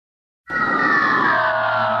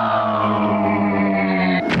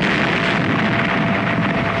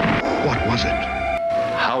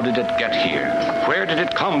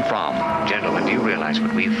come from? Gentlemen, do you realize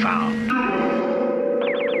what we've found?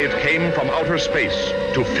 It came from outer space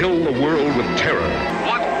to fill the world with terror.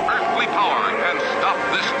 What earthly power can stop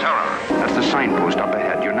this terror? That's the signpost up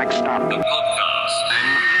ahead. Your next stop. The broadcasting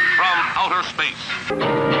from outer space.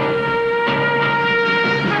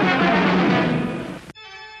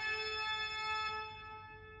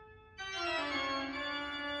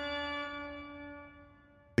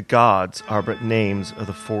 The gods are but names of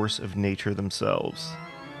the force of nature themselves.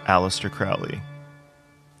 Aleister Crowley.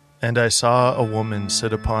 And I saw a woman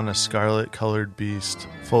sit upon a scarlet-colored beast,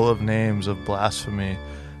 full of names of blasphemy,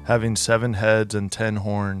 having 7 heads and 10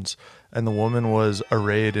 horns, and the woman was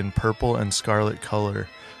arrayed in purple and scarlet color,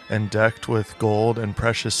 and decked with gold and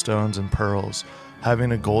precious stones and pearls,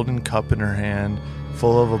 having a golden cup in her hand,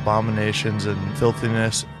 full of abominations and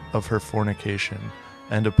filthiness of her fornication,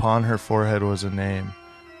 and upon her forehead was a name,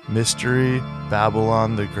 Mystery,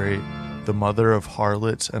 Babylon the Great, the mother of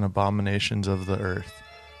harlots and abominations of the earth.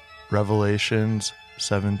 Revelations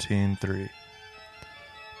 17:3.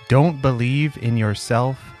 Don't believe in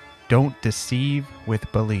yourself. Don't deceive with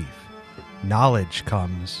belief. Knowledge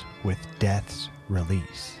comes with death's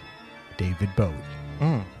release. David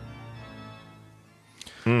Bowie.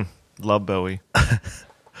 Love Bowie.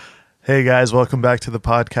 Hey guys, welcome back to the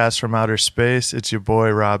podcast from outer space. It's your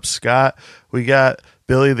boy Rob Scott. We got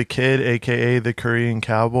Billy the Kid, aka the Korean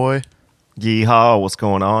Cowboy. Yeehaw, what's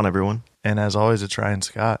going on, everyone? And as always, it's Ryan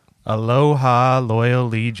Scott. Aloha, Loyal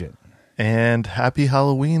Legion. And happy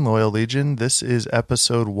Halloween, Loyal Legion. This is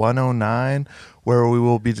episode 109, where we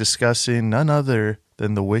will be discussing none other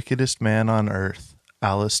than the wickedest man on earth,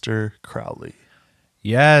 Aleister Crowley.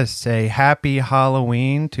 Yes, a happy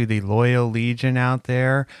Halloween to the Loyal Legion out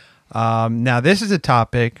there. Now, this is a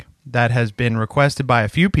topic that has been requested by a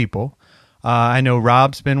few people. I know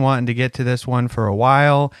Rob's been wanting to get to this one for a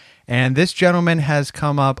while, and this gentleman has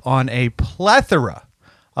come up on a plethora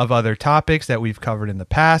of other topics that we've covered in the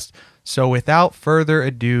past. So without further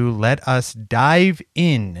ado, let us dive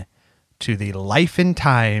in to the life and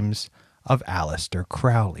times of Aleister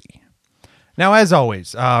Crowley. Now, as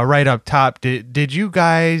always, right up top, did you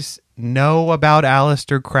guys know about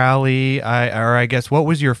Aleister Crowley? I guess, what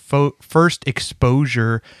was your first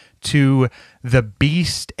exposure to the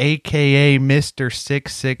Beast, a.k.a. Mr.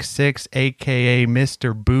 666, a.k.a.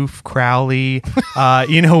 Mr. Boof Crowley?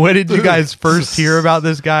 What did you guys first hear about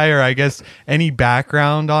this guy, or I guess any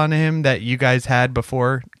background on him that you guys had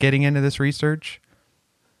before getting into this research?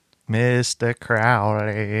 Mr.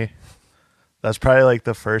 Crowley. That's probably like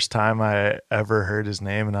the first time I ever heard his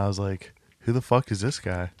name, and I was like, who the fuck is this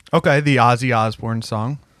guy? Okay, the Ozzy Osbourne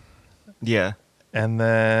song. Yeah. And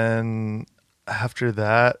then after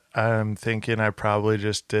that, I'm thinking I probably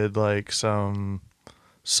just did like some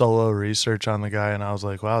solo research on the guy, and I was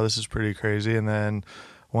like, wow, this is pretty crazy. And then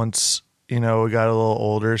once, we got a little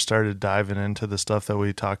older, started diving into the stuff that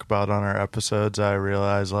we talk about on our episodes, I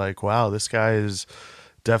realized like, wow, this guy is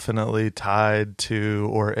definitely tied to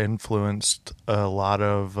or influenced a lot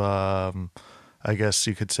of, I guess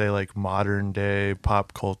you could say like modern day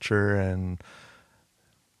pop culture and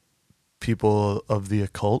people of the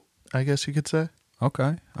occult, I guess you could say.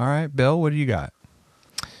 Okay. All right. Bill, what do you got?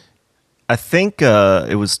 I think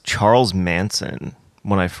it was Charles Manson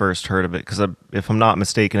when I first heard of it, because if I'm not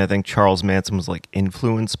mistaken, I think Charles Manson was like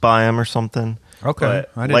influenced by him or something. Okay.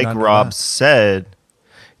 But like Rob said,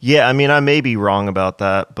 yeah, I mean, I may be wrong about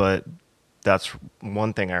that, but that's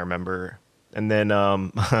one thing I remember. And then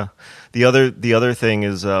the other thing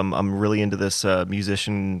is I'm really into this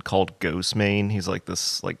musician called Ghostmane. He's like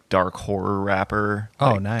this like dark horror rapper.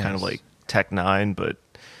 Oh, like, nice. Kind of like Tech Nine, but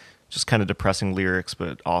just kind of depressing lyrics,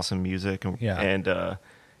 but awesome music. Yeah.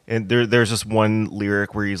 And there's just one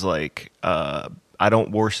lyric where he's like, I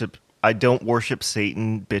don't worship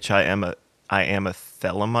Satan, bitch. I am a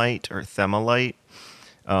Thelemite or Themalite.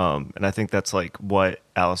 And I think that's like what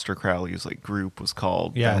Aleister Crowley's like group was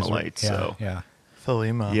called, Themalite.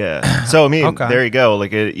 Thelema. Yeah. So I mean, Okay. There you go.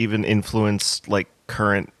 Like it even influenced like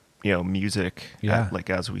current, music, Yeah. like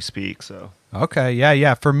as we speak. So Okay,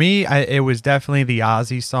 yeah. For me, it was definitely the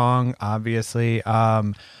Ozzy song, obviously.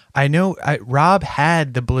 I know Rob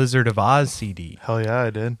had the Blizzard of Oz CD. Hell yeah, I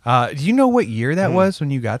did. Do you know what year that was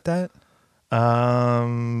when you got that?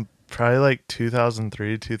 Probably like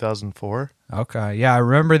 2003, 2004. Okay, yeah, I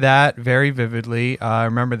remember that very vividly. I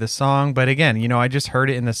remember the song, but again, I just heard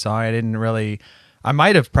it in the song. I didn't really... I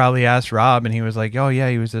might have probably asked Rob, and he was like, oh, yeah,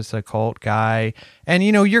 he was this occult guy. And,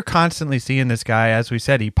 you're constantly seeing this guy. As we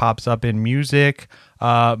said, he pops up in music,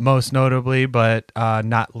 most notably, but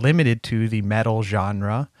not limited to the metal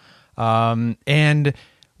genre. And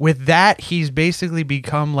with that, he's basically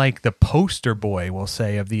become like the poster boy, we'll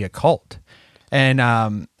say, of the occult. And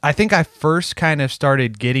I think I first kind of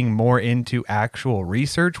started getting more into actual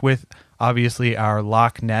research with, obviously, our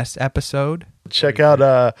Loch Ness episode. Check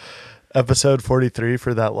out episode 43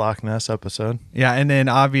 for that Loch Ness episode. Yeah, and then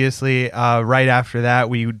obviously right after that,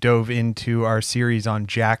 we dove into our series on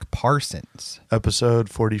Jack Parsons. Episode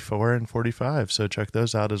 44 and 45, so check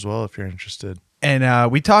those out as well if you're interested.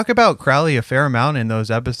 And we talk about Crowley a fair amount in those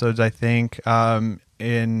episodes, I think. Check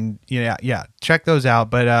those out.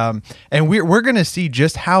 But and we're gonna see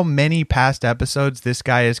just how many past episodes this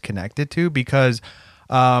guy is connected to, because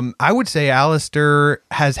I would say Aleister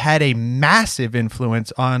has had a massive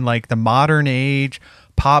influence on like the modern age,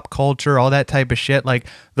 pop culture, all that type of shit. Like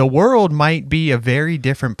the world might be a very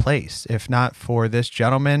different place if not for this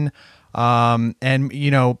gentleman. And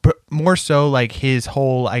you know, more so like his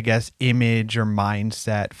whole, I guess, image or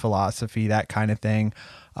mindset, philosophy, that kind of thing.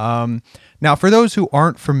 Now, for those who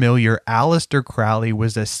aren't familiar, Aleister Crowley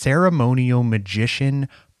was a ceremonial magician,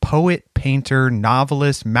 poet, painter,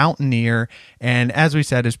 novelist, mountaineer, and as we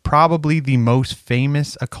said, is probably the most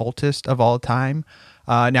famous occultist of all time.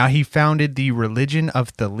 Now, he founded the religion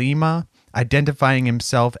of Thelema, identifying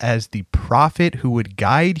himself as the prophet who would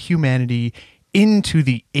guide humanity into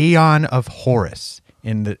the Aeon of Horus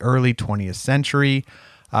in the early 20th century.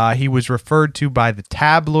 He was referred to by the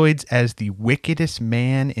tabloids as the wickedest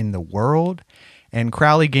man in the world, and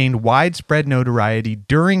Crowley gained widespread notoriety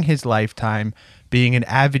during his lifetime, being an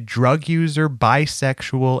avid drug user,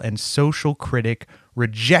 bisexual, and social critic,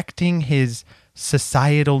 rejecting his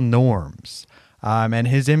societal norms. And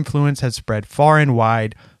his influence has spread far and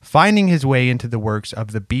wide, finding his way into the works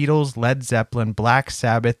of the Beatles, Led Zeppelin, Black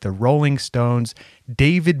Sabbath, the Rolling Stones,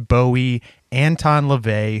 David Bowie, Anton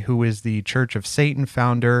LaVey, who is the Church of Satan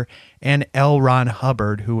founder, and L. Ron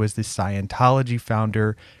Hubbard, who was the Scientology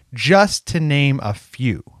founder, just to name a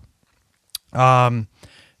few.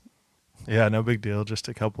 Yeah, no big deal. Just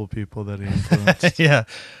a couple of people that he influenced. Yeah.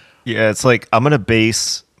 Yeah, it's like I'm gonna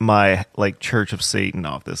base my like Church of Satan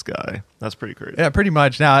off this guy. That's pretty crazy. Yeah, pretty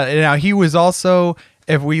much. Now he was also,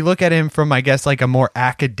 if we look at him from, I guess, like a more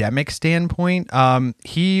academic standpoint,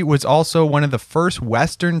 he was also one of the first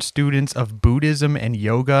Western students of Buddhism and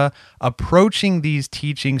yoga, approaching these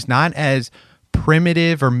teachings not as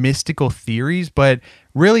primitive or mystical theories, but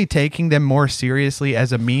really taking them more seriously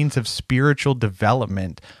as a means of spiritual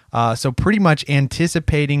development. So pretty much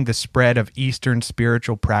anticipating the spread of Eastern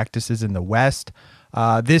spiritual practices in the West.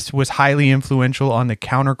 This was highly influential on the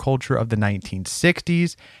counterculture of the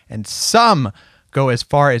 1960s, and some go as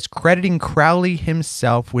far as crediting Crowley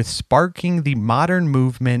himself with sparking the modern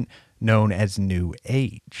movement known as New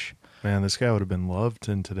Age. Man, this guy would have been loved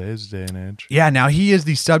in today's day and age. Yeah, now he is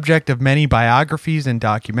the subject of many biographies and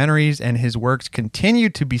documentaries, and his works continue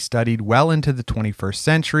to be studied well into the 21st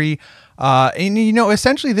century. And, you know,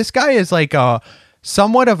 essentially this guy is like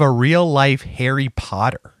somewhat of a real-life Harry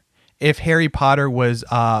Potter. If Harry Potter was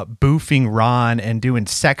boofing Ron and doing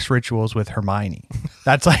sex rituals with Hermione.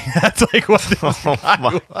 That's like what this guy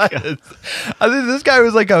was. I think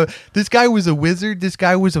this guy was a wizard. This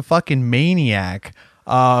guy was a fucking maniac.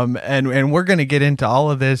 And we're gonna get into all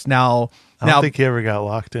of this now. I don't think he ever got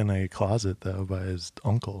locked in a closet though by his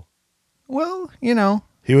uncle. Well, you know,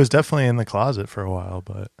 he was definitely in the closet for a while,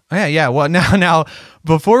 but yeah. Well, now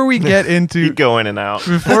before we get into He'd go in and out.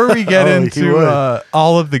 before we get into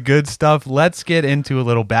all of the good stuff, let's get into a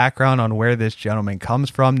little background on where this gentleman comes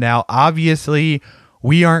from. Now, obviously,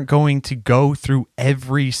 we aren't going to go through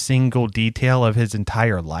every single detail of his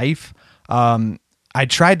entire life. I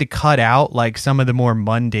tried to cut out like some of the more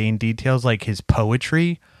mundane details, like his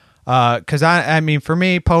poetry, because I mean, for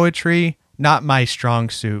me, poetry not my strong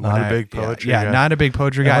suit. Not a big poetry guy. Yeah, not a big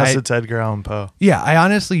poetry guy. Unless it's Edgar Allan Poe. Yeah, I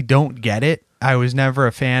honestly don't get it. I was never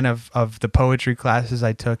a fan of the poetry classes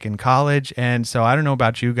I took in college, and so I don't know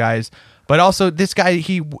about you guys, but also this guy,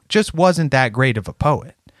 he just wasn't that great of a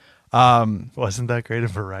poet. Wasn't that great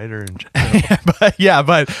of a writer in general. but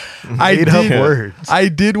words. I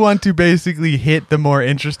did want to basically hit the more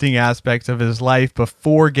interesting aspects of his life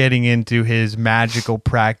before getting into his magical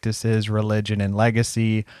practices, religion, and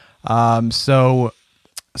legacy. So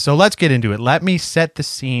let's get into it. Let me set the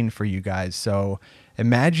scene for you guys. So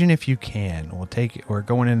imagine, if you can, we're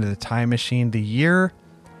going into the time machine. The year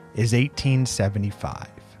is 1875.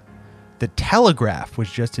 The telegraph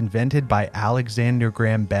was just invented by Alexander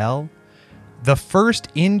Graham Bell. The first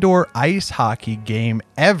indoor ice hockey game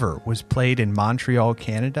ever was played in Montreal,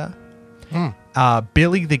 Canada.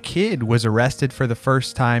 Billy the Kid was arrested for the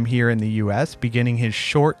first time here in the U.S., beginning his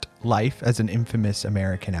short life as an infamous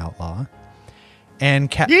American outlaw. and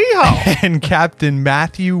Yeehaw! and Captain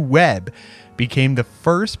Matthew Webb became the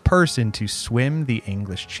first person to swim the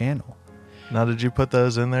English Channel. Now, did you put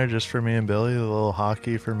those in there just for me and Billy? A little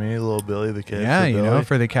hockey for me, a little Billy the kid. Yeah, for Billy?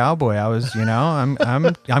 for the cowboy. I was, I'm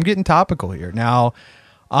getting topical here. Now,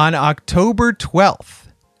 on October 12th,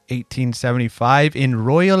 1875, in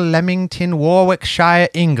Royal Leamington, Warwickshire,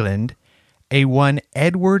 England, a one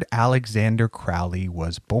Edward Alexander Crowley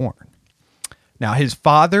was born. Now, his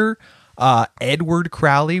father, Edward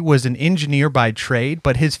Crowley, was an engineer by trade,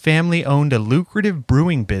 but his family owned a lucrative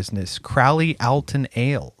brewing business, Crowley Alton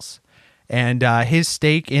Ales. And his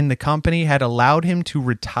stake in the company had allowed him to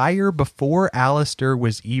retire before Aleister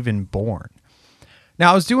was even born.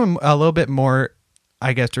 Now, I was doing a little bit more,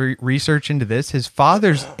 I guess, research into this. His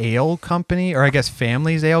father's ale company, or I guess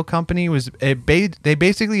family's ale company, they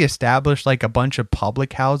basically established like a bunch of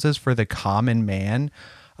public houses for the common man,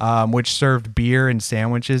 which served beer and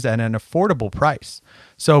sandwiches at an affordable price.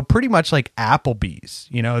 So pretty much like Applebee's.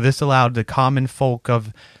 This allowed the common folk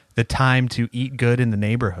of the time to eat good in the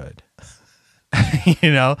neighborhood.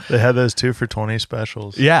 They had those 2 for $20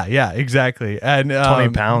 specials. Yeah, exactly. And 20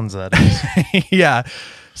 pounds, that is. Yeah.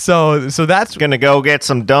 So that's Gonna go get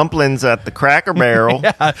some dumplings at the Cracker Barrel.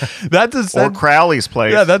 yeah, that's or Crowley's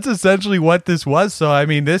place. Yeah, that's essentially what this was. So I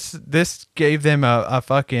mean, this gave them a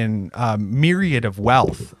fucking myriad of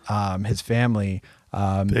wealth. His family,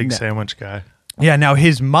 Big sandwich guy. Yeah. Now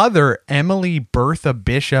his mother, Emily Bertha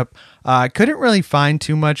Bishop, couldn't really find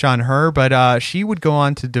too much on her, but she would go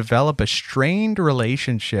on to develop a strained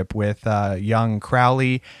relationship with young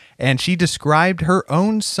Crowley, and she described her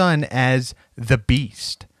own son as the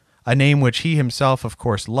Beast, a name which he himself, of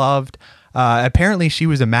course, loved. Apparently, she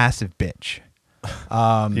was a massive bitch.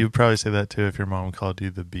 You would probably say that too if your mom called you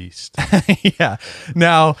the Beast. Yeah.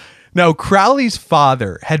 Now, Crowley's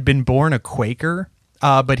father had been born a Quaker,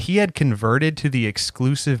 but he had converted to the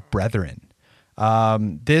Exclusive Brethren.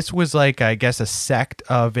 This was like, I guess, a sect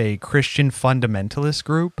of a Christian fundamentalist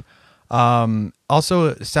group. Also,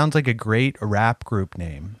 it sounds like a great rap group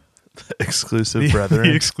name. Exclusive Brethren.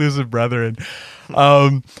 The Exclusive Brethren.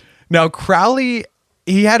 Now, Crowley,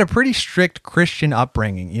 he had a pretty strict Christian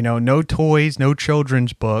upbringing. No toys, no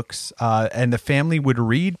children's books, and the family would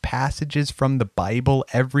read passages from the Bible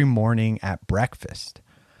every morning at breakfast.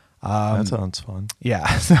 That sounds fun.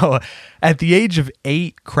 Yeah. So at the age of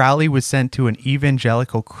 8, Crowley was sent to an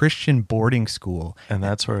evangelical Christian boarding school. And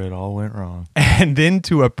that's where it all went wrong. And then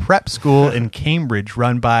to a prep school in Cambridge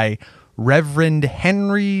run by Reverend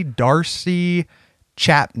Henry Darcy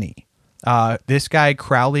Chapney. This guy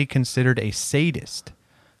Crowley considered a sadist.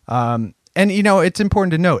 And, it's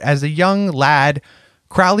important to note, as a young lad,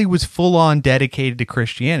 Crowley was full on dedicated to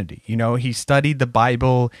Christianity. He studied the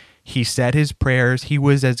Bible. He said his prayers. He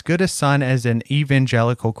was as good a son as an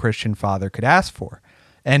evangelical Christian father could ask for.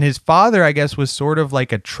 And his father, I guess, was sort of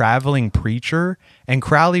like a traveling preacher, and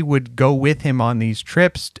Crowley would go with him on these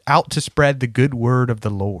trips out to spread the good word of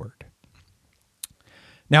the Lord.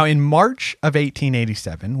 Now, in March of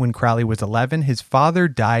 1887, when Crowley was 11, his father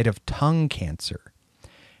died of tongue cancer.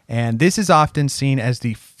 And this is often seen as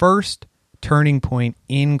the first turning point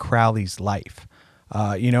in Crowley's life.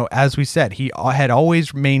 As we said, he had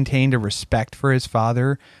always maintained a respect for his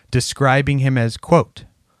father, describing him as, quote,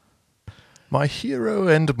 "My hero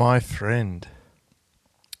and my friend."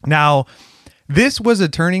 Now, this was a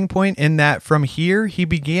turning point in that from here he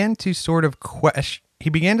began to sort of question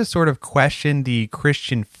the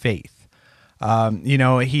Christian faith.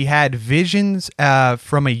 He had visions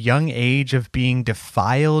from a young age of being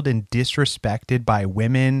defiled and disrespected by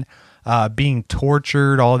women, being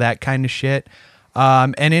tortured, all that kind of shit.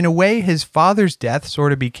 And in a way, his father's death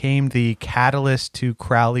sort of became the catalyst to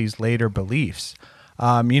Crowley's later beliefs.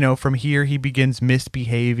 From here, he begins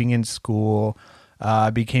misbehaving in school,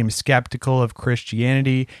 became skeptical of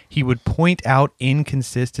Christianity. He would point out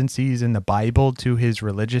inconsistencies in the Bible to his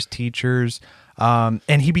religious teachers,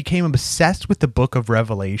 and he became obsessed with the book of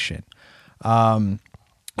Revelation.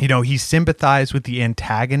 He sympathized with the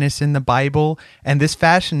antagonists in the Bible, and this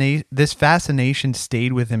fascination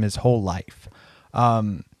stayed with him his whole life.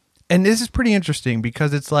 And this is pretty interesting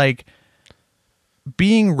because it's like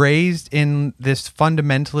being raised in this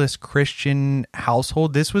fundamentalist Christian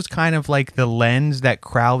household. This was kind of like the lens that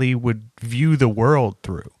Crowley would view the world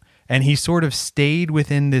through. And he sort of stayed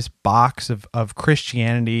within this box of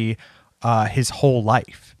Christianity his whole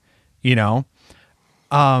life,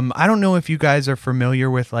 I don't know if you guys are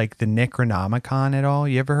familiar with like the Necronomicon at all.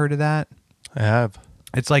 You ever heard of that? I have.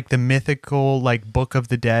 It's like the mythical like Book of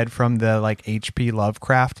the Dead from the like H.P.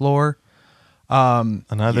 Lovecraft lore.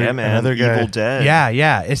 Another guy. Evil Dead.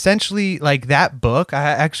 Yeah. Essentially, like that book, I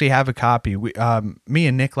actually have a copy. Me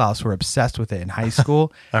and Niklaus were obsessed with it in high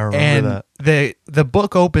school. I remember that. The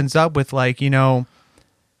book opens up with like,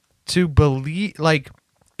 to believe, like,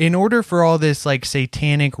 in order for all this like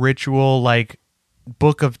satanic ritual, like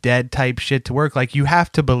Book of Dead type shit to work, like you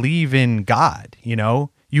have to believe in God,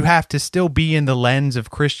 you have to still be in the lens of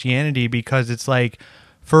Christianity, because it's like,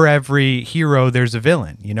 for every hero, there's a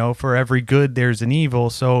villain, for every good, there's an evil.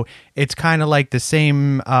 So it's kind of like the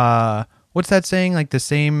same, what's that saying? Like the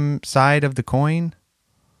same side of the coin?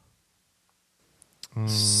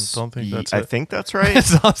 Don't think that's I it. think that's right.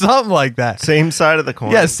 Something like that. Same side of the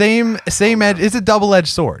coin. Yeah, same edge. It's a double-edged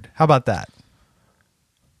sword. How about that?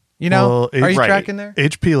 Well, are you right. tracking there?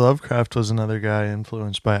 H.P. Lovecraft was another guy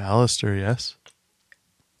influenced by Aleister, yes?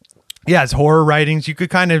 Yeah, it's horror writings. You could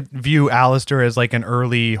kind of view Aleister as like an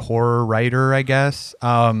early horror writer, I guess.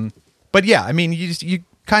 But yeah, I mean, you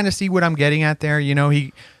kind of see what I'm getting at there.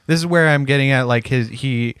 This is where I'm getting at. Like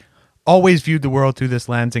he always viewed the world through this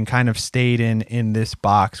lens and kind of stayed in this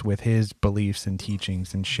box with his beliefs and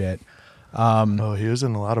teachings and shit. He was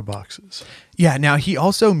in a lot of boxes. Yeah. Now he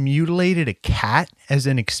also mutilated a cat as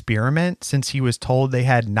an experiment, since he was told they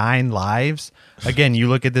had 9 lives. Again, you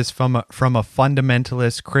look at this from a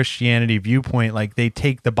fundamentalist Christianity viewpoint, like they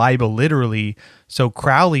take the Bible literally. So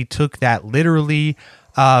Crowley took that literally,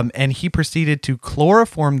 and he proceeded to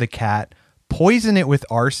chloroform the cat, poison it with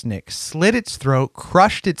arsenic, slit its throat,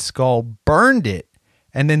 crushed its skull, burned it,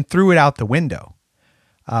 and then threw it out the window.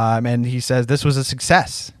 And he says this was a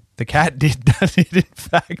success. The cat did in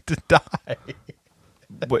fact die.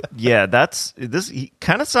 But yeah, He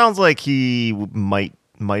kind of sounds like he might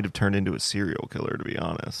have turned into a serial killer, to be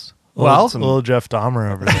honest. Well, little Jeff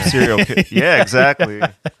Dahmer over there. Serial killer. Yeah, exactly.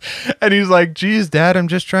 And he's like, "Geez, Dad, I'm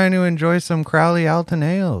just trying to enjoy some Crowley Alton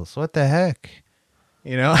ales. What the heck?"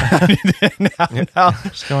 Now,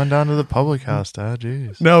 Just going down to the public house, Dad.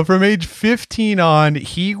 Jeez. no, from age 15 on,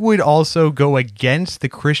 he would also go against the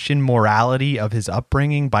Christian morality of his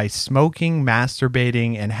upbringing by smoking,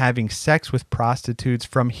 masturbating, and having sex with prostitutes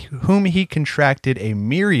from whom he contracted a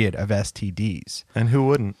myriad of STDs. And who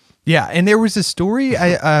wouldn't? Yeah, and there was a story.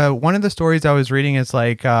 One of the stories I was reading is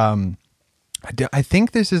like, I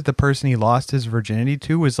think this is the person he lost his virginity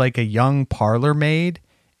to, was like a young parlor maid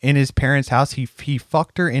in his parents' house. He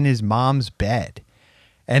fucked her in his mom's bed,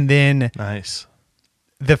 and then Nice.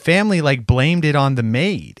 the family like blamed it on the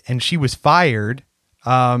maid, and she was fired.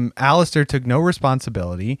 Aleister took no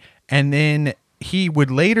responsibility, and then he would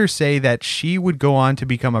later say that she would go on to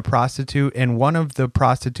become a prostitute, and one of the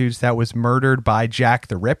prostitutes that was murdered by Jack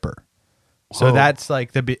the Ripper. So Whoa. that's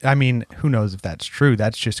like who knows if that's true?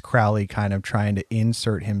 That's just Crowley kind of trying to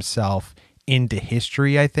insert himself into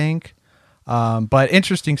history, I think. But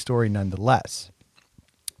interesting story nonetheless.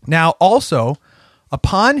 Now, also,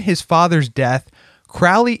 upon his father's death,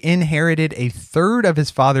 Crowley inherited a third of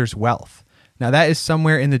his father's wealth. Now, that is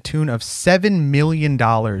somewhere in the tune of $7 million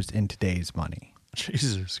in today's money.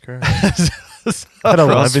 Jesus Christ. At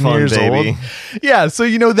 11 years old. Yeah,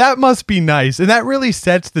 so, that must be nice. And that really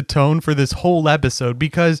sets the tone for this whole episode,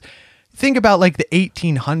 because think about like the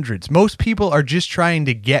 1800s. Most people are just trying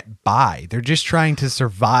to get by. They're just trying to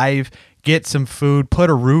survive, get some food,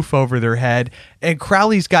 put a roof over their head. And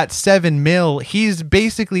Crowley's got $7 million. He's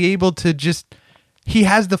basically able to he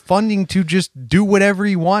has the funding to just do whatever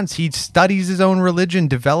he wants. He studies his own religion,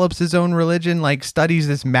 develops his own religion, like studies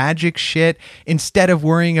this magic shit instead of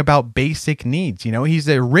worrying about basic needs. He's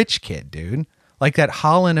a rich kid, dude. Like that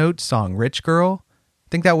Hall & Oates song, Rich Girl. I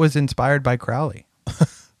think that was inspired by Crowley.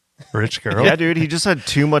 Rich girl. Yeah, dude, he just had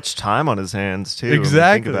too much time on his hands too.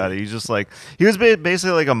 Exactly. Think about it. He's just like, he was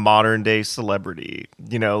basically like a modern day celebrity.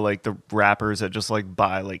 Like the rappers that just like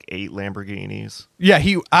buy like 8 Lamborghinis. Yeah,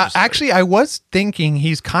 I was thinking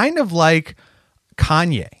he's kind of like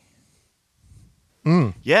Kanye.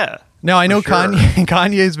 Yeah. Now, I know sure.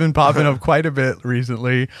 Kanye's been popping up quite a bit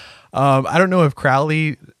recently. I don't know if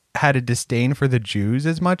Crowley had a disdain for the Jews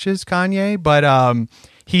as much as Kanye, but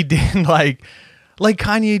he did like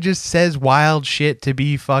Kanye just says wild shit to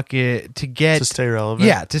be to stay relevant.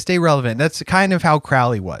 Yeah, to stay relevant. That's kind of how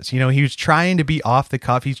Crowley was. He was trying to be off the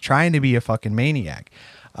cuff. He's trying to be a fucking maniac.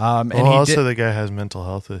 The guy has mental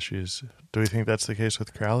health issues. Do we think that's the case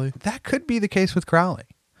with Crowley? That could be the case with Crowley.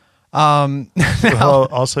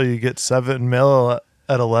 Also, you get $7 million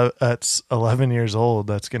at 11 years old.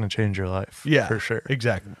 That's going to change your life. Yeah, for sure.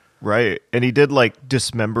 Exactly. Right. And he did like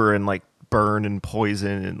dismember and like burn and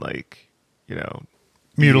poison and like,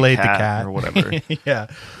 mutilate the cat or whatever. Yeah.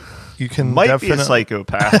 You can be a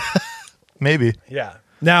psychopath. Maybe. Yeah.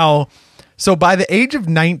 Now, So by the age of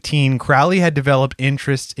 19, Crowley had developed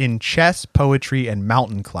interests in chess, poetry, and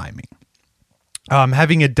mountain climbing.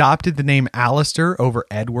 Having adopted the name Aleister over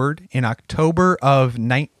Edward, in October of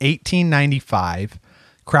 1895,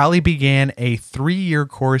 Crowley began a 3-year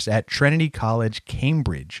course at Trinity College,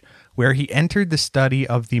 Cambridge, where he entered the study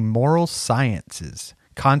of the moral sciences,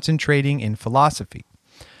 concentrating in philosophy.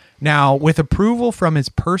 Now, with approval from his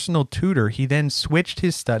personal tutor, he then switched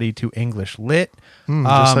his study to English Lit.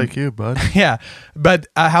 Just like you, bud. Yeah, but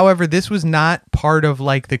however, this was not part of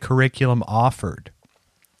like the curriculum offered.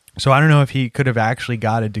 So I don't know if he could have actually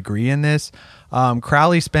got a degree in this.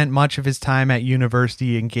 Crowley spent much of his time at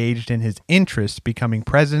university engaged in his interests, becoming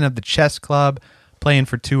president of the chess club, playing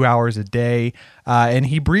for 2 hours a day, and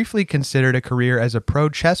he briefly considered a career as a pro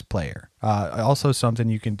chess player. Also something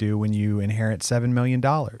you can do when you inherit $7 million.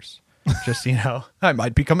 Just, I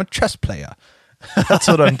might become a chess player. That's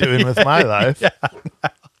what I'm doing with my life. Yeah.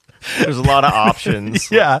 There's a lot of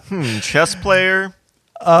options. Yeah. Chess player.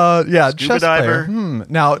 Scuba chess diver. player.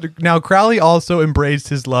 Now Crowley also embraced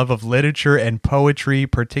his love of literature and poetry,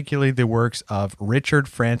 particularly the works of Richard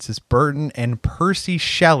Francis Burton and Percy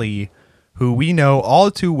Shelley, who we know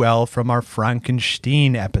all too well from our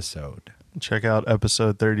Frankenstein episode. Check out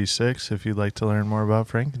episode 36 if you'd like to learn more about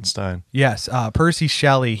Frankenstein. Yes, Percy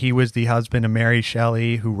Shelley, he was the husband of Mary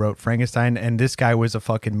Shelley who wrote Frankenstein, and this guy was a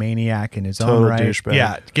fucking maniac in his own right. Douchebag.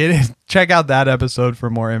 Yeah, check out that episode for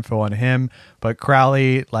more info on him. But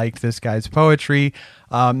Crowley liked this guy's poetry.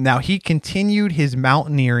 Now, he continued his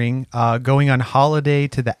mountaineering, going on holiday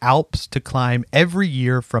to the Alps to climb every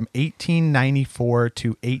year from 1894 to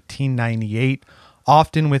 1898,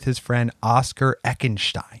 often with his friend Oscar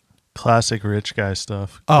Eckenstein. Classic rich guy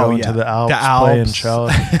stuff. Oh, Going yeah. to the Alps, The Alps.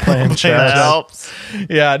 playing chess.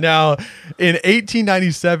 Yeah, now, in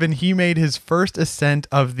 1897, he made his first ascent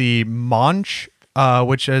of the Monch,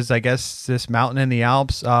 which is, I guess, this mountain in the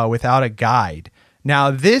Alps, without a guide. Now,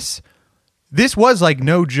 this was, like,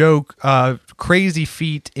 no joke, crazy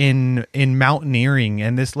feat in mountaineering,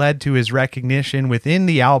 and this led to his recognition within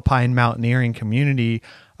the alpine mountaineering community,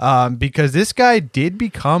 because this guy did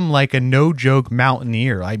become like a no-joke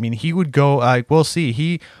mountaineer. I mean, he would go, we'll see,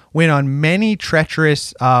 he went on many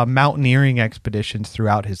treacherous mountaineering expeditions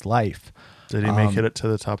throughout his life. Did he make it to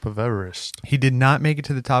the top of Everest? He did not make it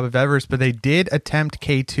to the top of Everest, but they did attempt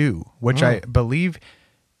K2, which I believe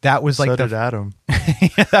that was like so did Adam.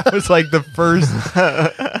 Yeah, that was like the first.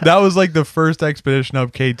 That was like the first expedition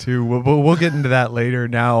up K2. We'll get into that later.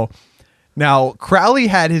 Now, Crowley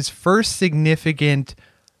had his first significant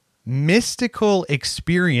mystical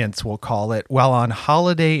experience, we'll call it, while on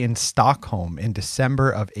holiday in Stockholm in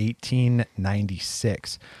December of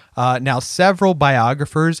 1896. Now, several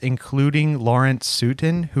biographers, including Lawrence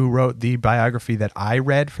Sutin, who wrote the biography that I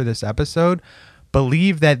read for this episode,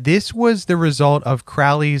 believe that this was the result of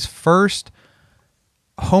Crowley's first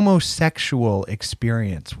homosexual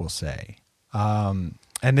experience, we'll say.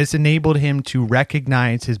 And this enabled him to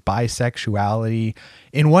recognize his bisexuality.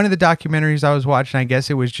 In one of the documentaries I was watching, I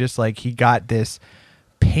guess it was just like he got this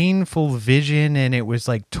painful vision, and it was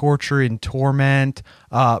like torture and torment,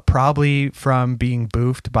 probably from being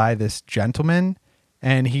boofed by this gentleman.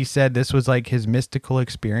 And he said this was like his mystical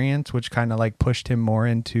experience, which kind of like pushed him more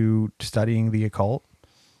into studying the occult.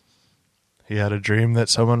 He had a dream that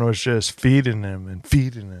someone was just feeding him.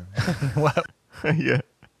 Well, Yeah.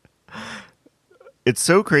 It's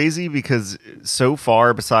so crazy because so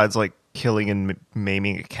far, besides like killing and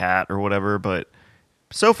maiming a cat or whatever, but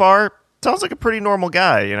so far sounds like a pretty normal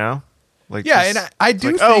guy, Like, yeah, just, and I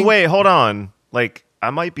do like, think... oh, wait, hold on. Like,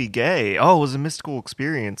 I might be gay. Oh, it was a mystical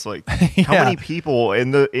experience. Like, how many people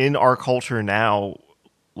in our culture now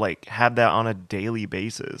like have that on a daily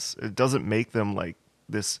basis? It doesn't make them like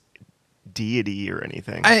this deity or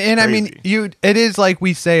anything. I mean, it is like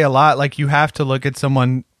we say a lot, like you have to look at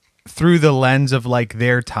someone through the lens of like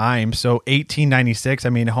their time. So 1896,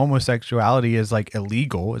 I mean, homosexuality is like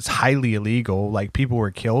illegal. It's highly illegal. Like people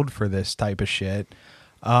were killed for this type of shit.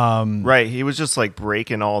 Right. He was just like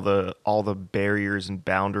breaking all the barriers and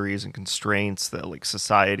boundaries and constraints that like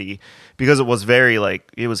society, because it was very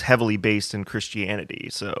like, it was heavily based in Christianity.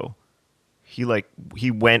 So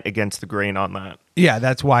he went against the grain on that. Yeah,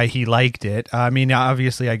 that's why he liked it. I mean,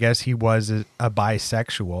 obviously, I guess he was a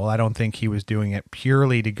bisexual. I don't think he was doing it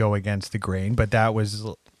purely to go against the grain, but that was,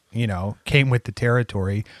 came with the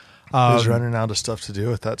territory. He was running out of stuff to do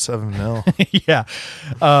with that $7 million. Yeah.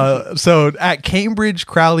 So at Cambridge,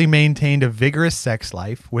 Crowley maintained a vigorous sex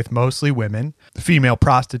life with mostly women, female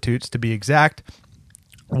prostitutes to be exact,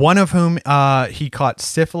 one of whom he caught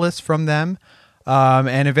syphilis from them.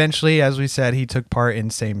 And eventually, as we said, he took part in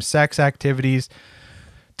same-sex activities.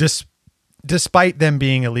 despite them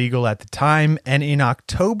being illegal at the time. And in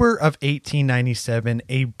October of 1897,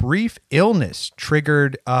 a brief illness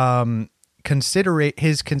triggered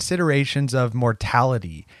his considerations of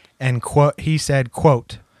mortality. And he said,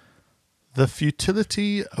 quote, "The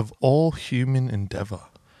futility of all human endeavor."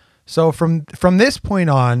 So from this point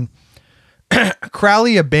on,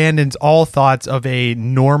 Crowley abandons all thoughts of a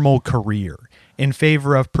normal career in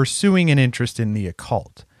favor of pursuing an interest in the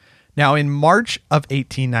occult. Now, in March of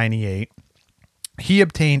 1898, he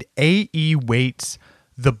obtained A.E. Waite's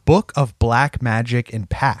The Book of Black Magic and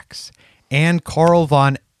Pacts and Karl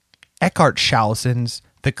von Eckartshausen's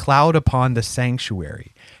The Cloud Upon the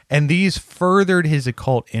Sanctuary, and these furthered his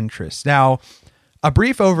occult interests. Now, a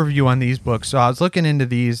brief overview on these books. So I was looking into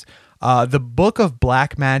these. The Book of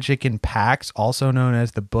Black Magic and Pacts, also known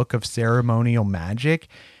as the Book of Ceremonial Magic,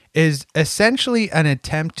 is essentially an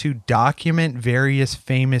attempt to document various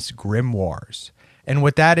famous grimoires. And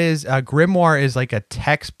what that is, a grimoire is like a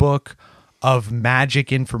textbook of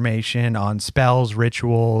magic information on spells,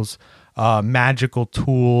 rituals, magical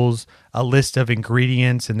tools, a list of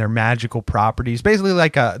ingredients and their magical properties. Basically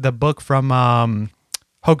like the book from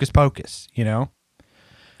Hocus Pocus, you know?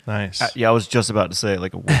 Nice. Yeah, I was just about to say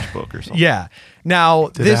like a witch book or something. Yeah. Now,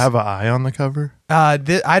 Did it have an eye on the cover? I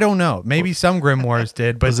don't know. Maybe some grimoires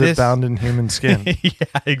did, but Was it bound in human skin? Yeah,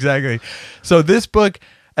 exactly. So this book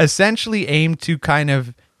essentially aimed to kind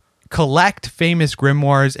of collect famous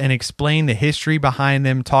grimoires and explain the history behind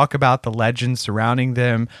them, talk about the legends surrounding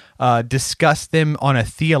them, discuss them on a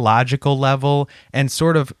theological level, and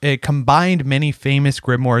sort of it combined many famous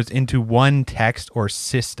grimoires into one text or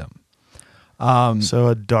system. So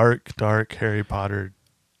a dark Harry Potter,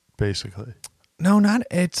 basically. No, not.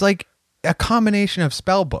 It's like a combination of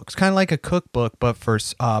spell books, kind of like a cookbook, but for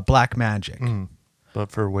black magic.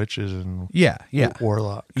 But for witches and Yeah.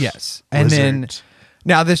 warlocks. Yes. And wizards.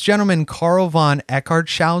 now this gentleman, Karl von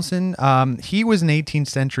Eckartshausen, he was an 18th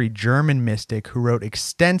century German mystic who wrote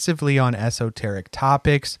extensively on esoteric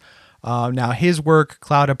topics. Now his work,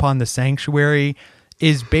 Cloud Upon the Sanctuary,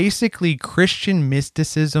 is basically Christian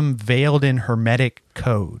mysticism veiled in Hermetic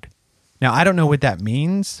code. Now, I don't know what that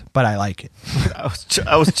means, but I like it.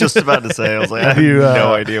 I was just about to say, I was like, I have you,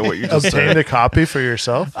 no idea what you just Obtained said. a copy for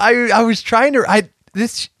yourself? I was trying to...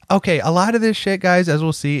 a lot of this shit, guys, as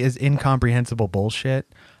we'll see, is incomprehensible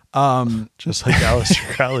bullshit. Just like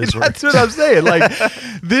Aleister Crowley's work. That's what I'm saying. Like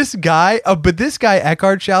this guy,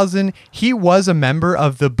 Eckartshausen, he was a member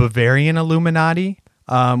of the Bavarian Illuminati,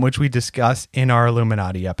 which we discuss in our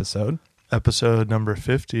Illuminati episode. Episode number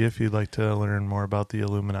 50, if you'd like to learn more about the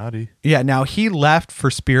Illuminati. Yeah, now he left for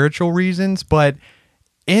spiritual reasons, but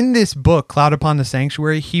in this book, Cloud Upon the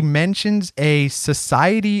Sanctuary, he mentions a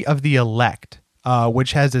Society of the Elect,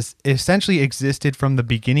 which has essentially existed from the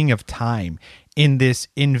beginning of time in this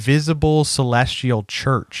invisible celestial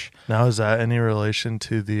church. Now, is that any relation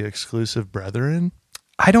to the Exclusive Brethren?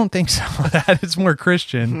 I don't think so. That is more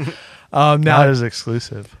Christian. Not as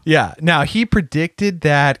exclusive. Yeah. Now, he predicted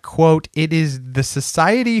that, quote, "It is the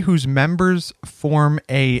society whose members form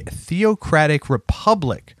a theocratic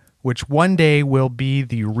republic, which one day will be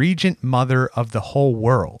the regent mother of the whole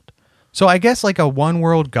world." So I guess like a one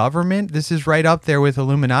world government. This is right up there with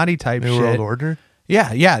Illuminati type New shit. World Order?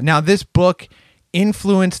 Yeah. Now, this book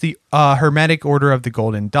influenced the Hermetic Order of the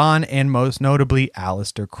Golden Dawn and most notably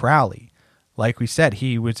Aleister Crowley. Like we said,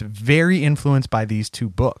 he was very influenced by these two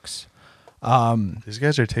books. These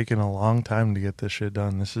guys are taking a long time to get this shit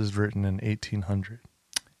done. This is written in 1800.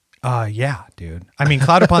 Yeah, dude. I mean,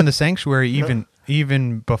 Cloud Upon the Sanctuary,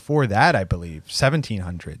 even before that, I believe,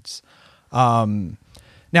 1700s.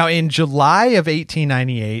 Now, in July of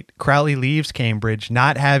 1898, Crowley leaves Cambridge,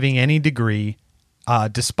 not having any degree,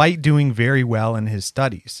 despite doing very well in his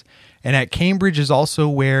studies. And at Cambridge is also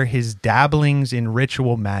where his dabblings in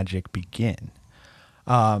ritual magic begin.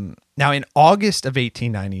 Now, in August of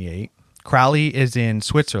 1898, Crowley is in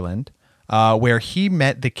Switzerland, where he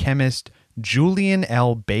met the chemist Julian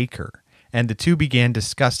L. Baker, and the two began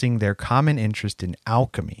discussing their common interest in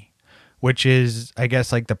alchemy, which is, I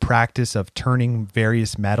guess, like the practice of turning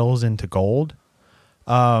various metals into gold.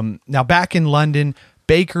 Now, back in London,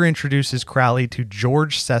 Baker introduces Crowley to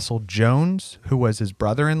George Cecil Jones, who was his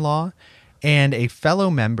brother-in-law, and a fellow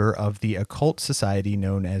member of the occult society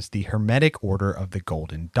known as the Hermetic Order of the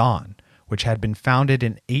Golden Dawn, which had been founded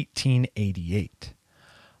in 1888.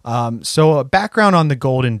 So a background on the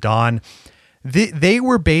Golden Dawn, they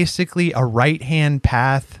were basically a right-hand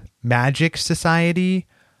path magic society,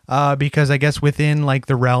 because I guess within like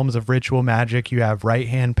the realms of ritual magic, you have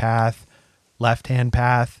right-hand path, left-hand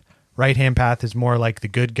path. Right-hand path is more like the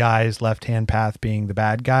good guys, left-hand path being the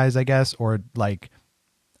bad guys, I guess, or like,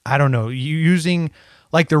 I don't know, using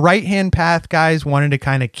like the right-hand path guys wanted to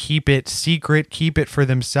kind of keep it secret, keep it for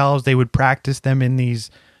themselves. They would practice them in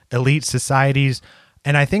these elite societies.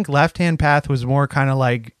 And I think left-hand path was more kind of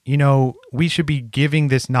like, we should be giving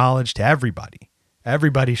this knowledge to everybody.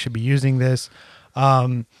 Everybody should be using this.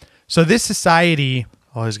 So this society...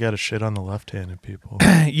 Always got to shit on the left-handed people.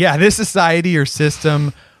 Yeah, this society or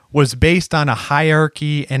system was based on a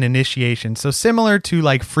hierarchy and initiation. So similar to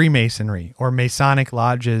like Freemasonry or Masonic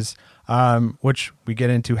lodges, which we get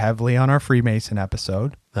into heavily on our Freemason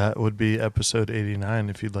episode. That would be episode 89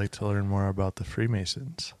 if you'd like to learn more about the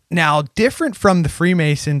Freemasons. Now, different from the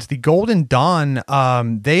Freemasons, the Golden Dawn,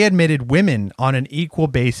 they admitted women on an equal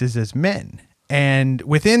basis as men. And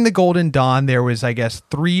within the Golden Dawn, there was, I guess,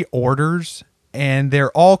 3 orders, and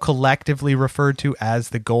they're all collectively referred to as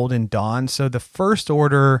the Golden Dawn. So the first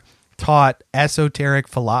order taught esoteric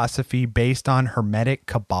philosophy based on Hermetic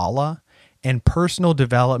Kabbalah and personal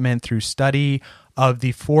development through study of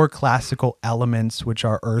the 4 classical elements, which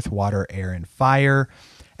are earth, water, air, and fire,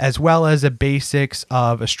 as well as the basics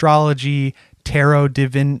of astrology, tarot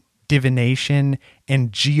divination,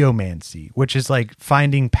 and geomancy, which is like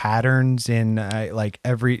finding patterns in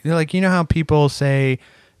how people say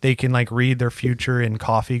they can like read their future in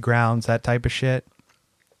coffee grounds, that type of shit.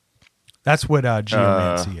 That's what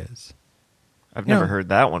geomancy is. I've never heard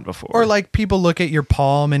that one before. Or like people look at your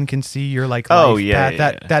palm and can see your like life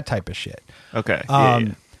path, that type of shit. Okay.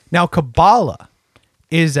 Now, Kabbalah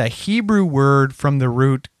is a Hebrew word from the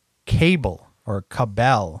root kabel or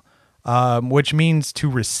kabel, which means to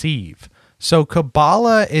receive. So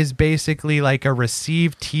Kabbalah is basically like a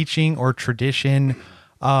received teaching or tradition.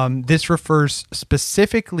 This refers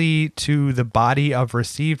specifically to the body of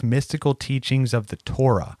received mystical teachings of the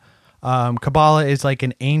Torah. Kabbalah is like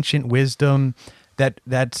an ancient wisdom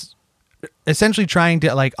that's essentially trying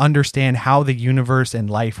to like understand how the universe and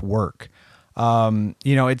life work.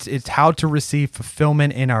 It's how to receive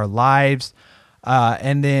fulfillment in our lives.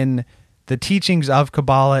 And then the teachings of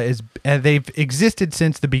Kabbalah they've existed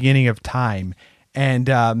since the beginning of time. And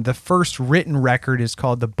the first written record is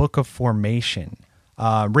called the Book of Formation,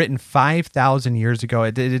 written 5,000 years ago.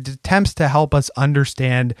 It attempts to help us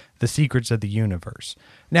understand the secrets of the universe.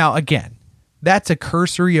 Now, again, that's a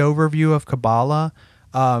cursory overview of Kabbalah.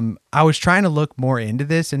 I was trying to look more into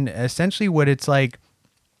this, and essentially what it's like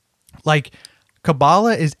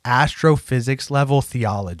Kabbalah is astrophysics level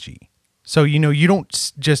theology. So, you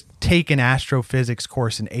don't just take an astrophysics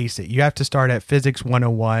course and ace it. You have to start at Physics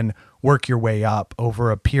 101, work your way up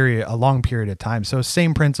over a long period of time. So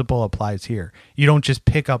same principle applies here. You don't just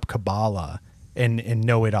pick up Kabbalah and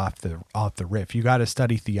know it off the riff. You got to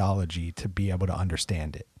study theology to be able to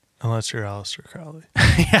understand it. Unless you're Aleister Crowley.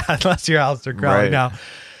 Yeah, unless you're Aleister Crowley. Right. Now,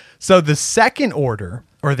 so the second order,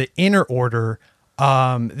 or the inner order,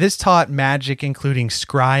 this taught magic, including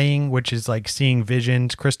scrying, which is like seeing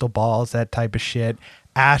visions, crystal balls, that type of shit.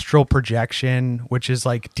 Astral projection, which is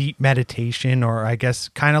like deep meditation, or I guess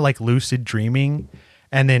kind of like lucid dreaming.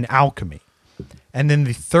 And then alchemy. And then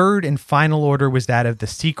the third and final order was that of the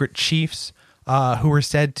secret chiefs, who were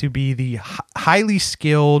said to be the highly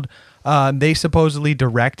skilled. They supposedly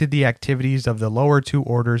directed the activities of the lower 2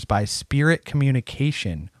 orders by spirit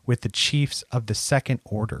communication with the chiefs of the second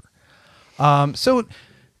order. So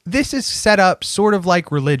this is set up sort of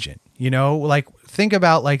like religion, like think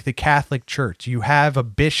about like the Catholic Church. You have a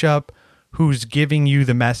bishop who's giving you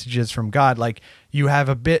the messages from God. Like you have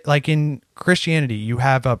a bit like in Christianity, you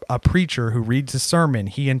have a preacher who reads a sermon.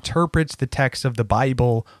 He interprets the text of the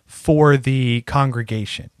Bible for the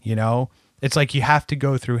congregation. It's like you have to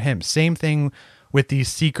go through him. Same thing with these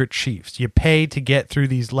secret chiefs. You pay to get through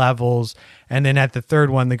these levels. And then at the third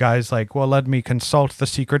one, the guy's like, well, let me consult the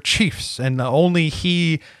secret chiefs. And only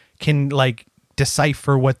he can like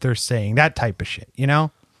decipher what they're saying, that type of shit,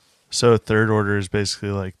 So third order is basically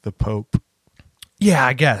like the Pope. Yeah,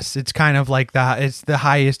 I guess it's kind of like that. It's the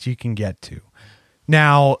highest you can get to.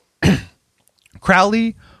 Now,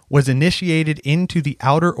 Crowley was initiated into the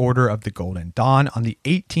Outer Order of the Golden Dawn on the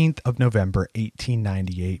 18th of November,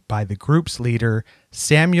 1898 by the group's leader,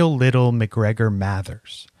 Samuel Little McGregor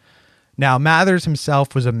Mathers. Now, Mathers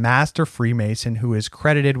himself was a master Freemason who is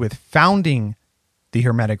credited with founding the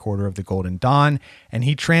Hermetic Order of the Golden Dawn, and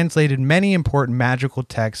he translated many important magical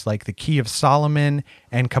texts like the Key of Solomon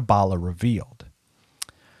and Kabbalah Revealed.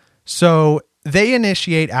 So they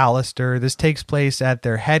initiate Aleister. This takes place at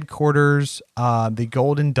their headquarters, the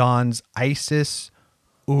Golden Dawn's Isis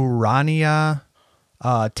Urania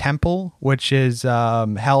temple, which is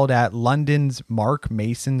held at London's Mark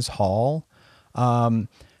Mason's Hall.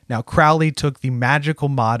 Now, Crowley took the magical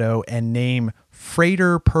motto and name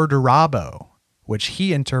Frater Perdurabo which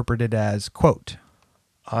he interpreted as, quote,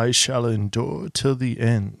 I shall endure till the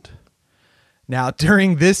end. Now,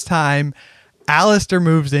 during this time, Aleister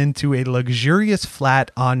moves into a luxurious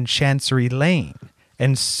flat on Chancery Lane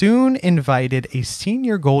and soon invited a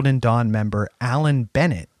senior Golden Dawn member, Alan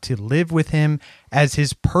Bennett, to live with him as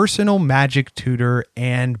his personal magic tutor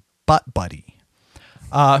and butt buddy.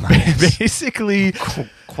 Nice. Basically,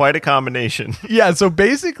 quite a combination. Yeah, so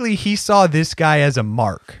basically he saw this guy as a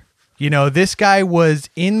mark. You know, this guy was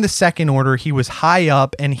in the Second Order. He was high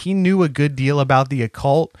up and he knew a good deal about the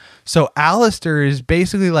occult. So Aleister is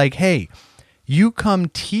basically like, hey, you come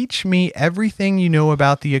teach me everything you know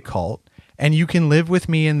about the occult, and you can live with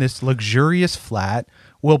me in this luxurious flat.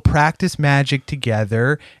 We'll practice magic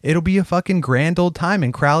together. It'll be a fucking grand old time.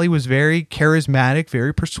 And Crowley was very charismatic,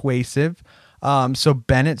 very persuasive. So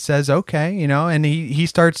Bennett says, okay, you know, and he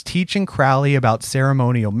starts teaching Crowley about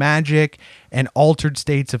ceremonial magic and altered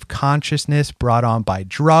states of consciousness brought on by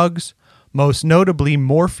drugs, most notably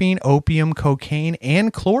morphine, opium, cocaine,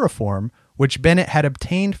 and chloroform, which Bennett had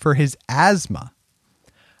obtained for his asthma.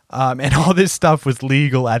 And all this stuff was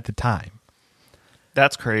legal at the time.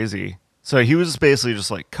 That's crazy. So he was basically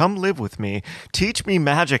just like, come live with me, teach me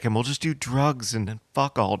magic, and we'll just do drugs and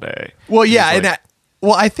fuck all day. Well, yeah,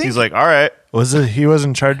 I think he's like, all right. He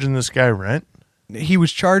wasn't charging this guy rent? He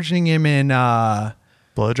was charging him in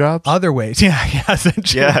blowjobs? Other ways. Yeah,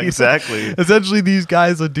 essentially. Yeah, exactly. Essentially, these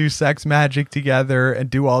guys would do sex magic together and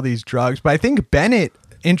do all these drugs. But I think Bennett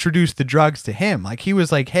introduced the drugs to him. Like, he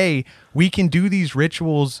was like, hey, we can do these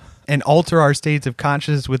rituals and alter our states of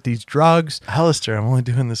consciousness with these drugs. Aleister, I'm only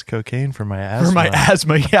doing this cocaine for my asthma. For my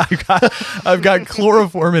asthma, yeah. I've got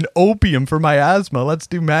chloroform and opium for my asthma. Let's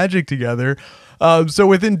do magic together. So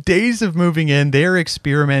within days of moving in, they're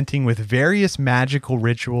experimenting with various magical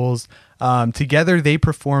rituals. Together, they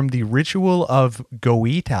perform the ritual of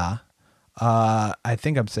Goita. I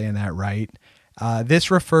think I'm saying that right. This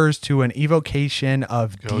refers to an evocation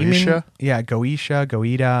of demon. Yeah,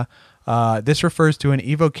 Goita. This refers to an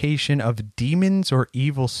evocation of demons or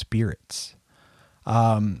evil spirits.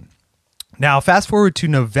 Now, fast forward to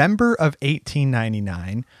November of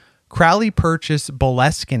 1899. Crowley purchased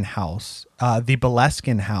Boleskine House, the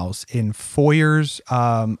Boleskine House in Foyers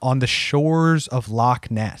on the shores of Loch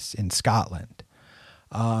Ness in Scotland.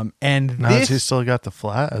 And now has he still got the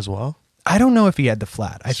flat as well? I don't know if he had the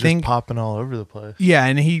flat. I think just popping all over the place. Yeah,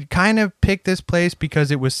 and he kind of picked this place because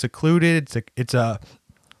it was secluded. It's a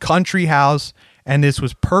country house, and this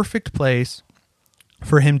was perfect place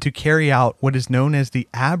for him to carry out what is known as the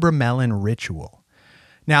Abramelin ritual.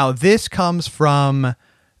 Now, this comes from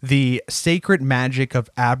the sacred magic of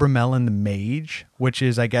Abramelin the Mage, which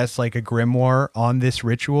is, I guess, like a grimoire on this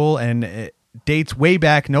ritual, and it dates way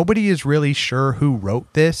back. Nobody is really sure who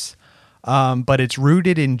wrote this, but it's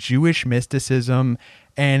rooted in Jewish mysticism,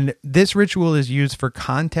 and this ritual is used for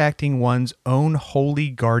contacting one's own holy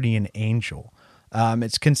guardian angel.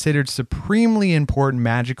 It's considered supremely important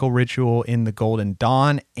magical ritual in the Golden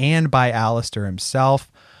Dawn and by Aleister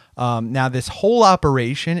himself. Now, this whole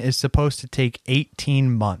operation is supposed to take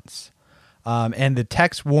 18 months, and the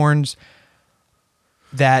text warns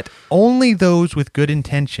that only those with good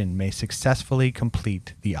intention may successfully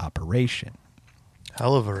complete the operation.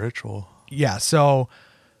 Hell of a ritual. Yeah, so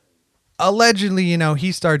allegedly, you know,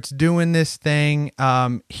 he starts doing this thing.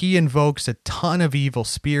 He invokes a ton of evil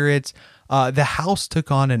spirits. The house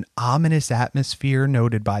took on an ominous atmosphere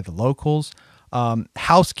noted by the locals.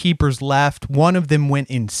 Housekeepers left. One of them went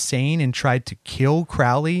insane and tried to kill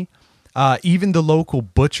Crowley. Even the local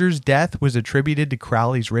butcher's death was attributed to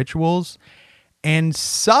Crowley's rituals. And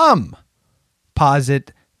some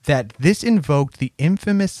posit that this invoked the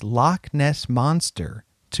infamous Loch Ness monster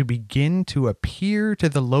to begin to appear to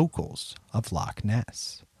the locals of Loch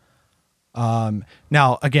Ness.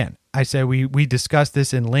 Now, again, I said we discussed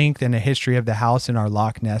this in length in a history of the house in our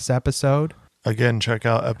Loch Ness episode. Again, check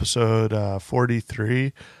out episode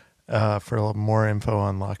 43 for more info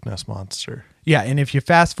on Loch Ness Monster. Yeah, and if you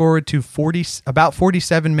fast forward to about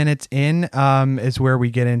 47 minutes in, is where we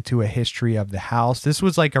get into a history of the house. This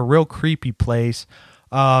was like a real creepy place.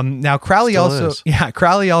 Now, Crowley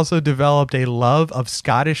also developed a love of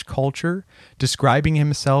Scottish culture, describing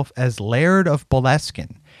himself as Laird of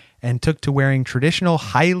Boleskine, and took to wearing traditional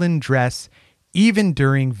Highland dress even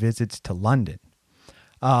during visits to London.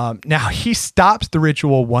 Now, he stops the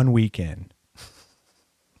ritual 1 week in.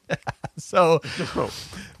 So,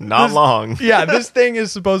 not long. Yeah, this thing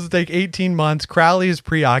is supposed to take 18 months. Crowley is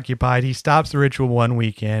preoccupied. He stops the ritual 1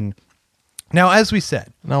 week in. Now, as we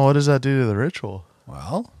said. Now, what does that do to the ritual?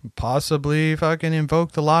 Well, possibly fucking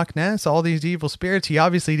invoke the Loch Ness, all these evil spirits. He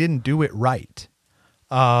obviously didn't do it right.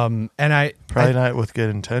 And Probably not with good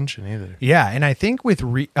intention either. Yeah, and I think with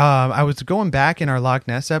I was going back in our Loch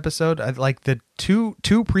Ness episode, like the two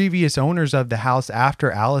previous owners of the house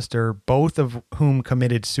after Aleister, both of whom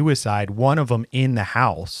committed suicide, one of them in the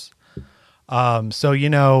house. So, you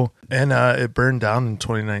know. And it burned down in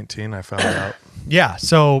 2019, I found out. Yeah,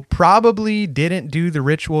 so probably didn't do the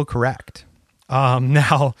ritual correct.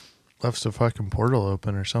 Now. Left a fucking portal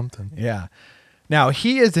open or something. Yeah. Now,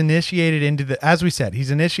 he is initiated into as we said,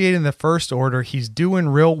 he's initiated in the First Order. He's doing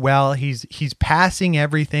real well. He's passing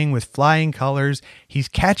everything with flying colors. He's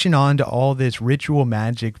catching on to all this ritual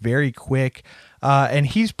magic very quick. And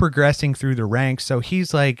he's progressing through the ranks. So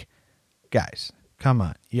he's like, guys, come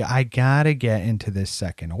on. Yeah, I got to get into this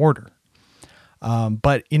Second Order.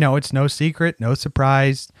 But, you know, it's no secret, no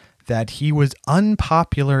surprise that he was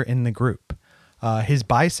unpopular in the group. His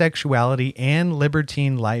bisexuality and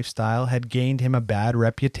libertine lifestyle had gained him a bad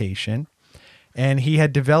reputation, and he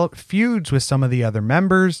had developed feuds with some of the other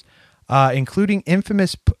members, including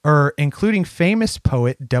famous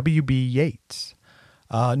poet W.B. Yeats.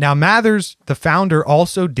 Now, Mathers, the founder,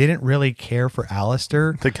 also didn't really care for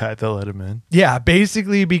Aleister. The guy that let him in. Yeah,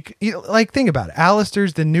 basically, think about it.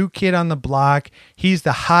 Aleister's the new kid on the block. He's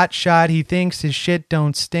the hot shot. He thinks his shit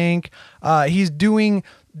don't stink. He's doing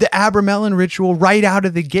the Abramelin ritual right out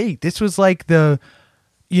of the gate. This was like their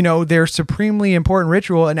supremely important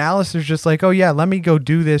ritual, and Aleister's just like, oh yeah, let me go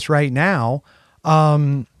do this right now.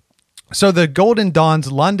 So the Golden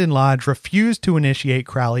Dawn's London Lodge refused to initiate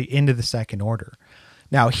Crowley into the Second Order.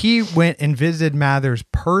 Now, he went and visited Mathers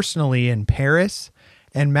personally in Paris,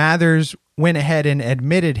 and Mathers went ahead and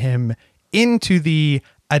admitted him into the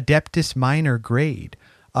Adeptus Minor grade,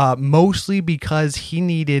 mostly because he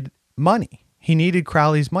needed money. He needed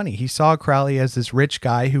Crowley's money. He saw Crowley as this rich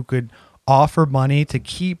guy who could offer money to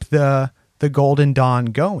keep the Golden Dawn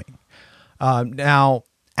going. Now,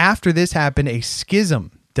 after this happened, a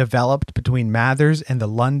schism developed between Mathers and the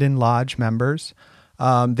London Lodge members.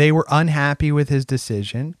 They were unhappy with his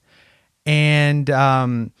decision. And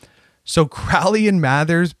so Crowley and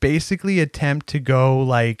Mathers basically attempt to go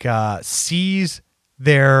seize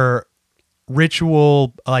their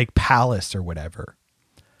ritual palace or whatever.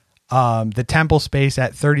 The temple space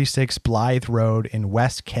at 36 Blythe Road in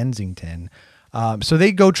West Kensington. So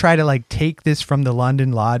they go try to take this from the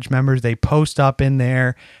London Lodge members. They post up in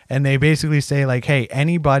there and they basically say hey,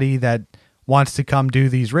 anybody that wants to come do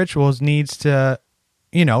these rituals needs to,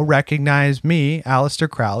 recognize me, Aleister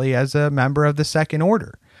Crowley, as a member of the Second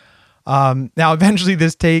Order. Now, eventually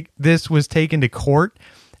this was taken to court,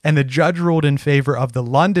 and the judge ruled in favor of the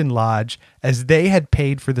London Lodge as they had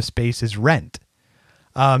paid for the space's rent.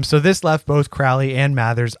 So this left both Crowley and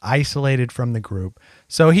Mathers isolated from the group.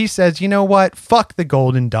 So he says, you know what? Fuck the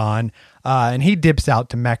Golden Dawn. And he dips out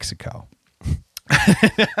to Mexico.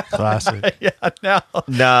 Classic.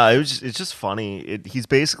 Nah, it's just funny. He's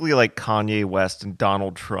basically like Kanye West and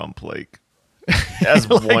Donald Trump, as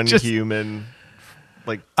one human.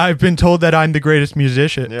 I've been told that I'm the greatest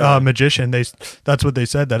magician. That's what they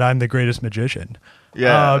said, that I'm the greatest magician.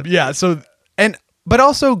 Yeah. So, but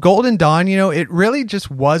also Golden Dawn, it really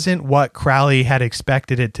just wasn't what Crowley had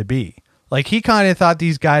expected it to be. He kind of thought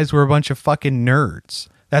these guys were a bunch of fucking nerds.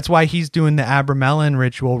 That's why he's doing the Abramelin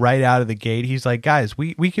ritual right out of the gate. He's like, guys,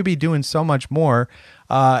 we could be doing so much more.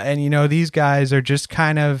 And, these guys are just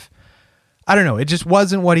kind of, I don't know. It just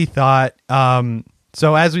wasn't what he thought.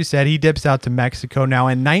 So as we said, he dips out to Mexico. Now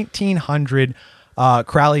in 1900,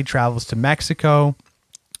 Crowley travels to Mexico,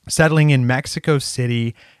 settling in Mexico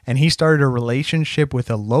City, and he started a relationship with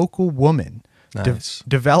a local woman, Nice.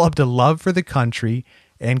 Developed a love for the country,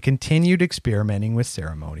 and continued experimenting with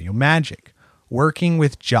ceremonial magic, working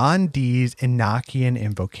with John Dee's Enochian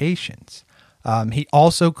invocations. He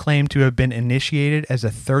also claimed to have been initiated as a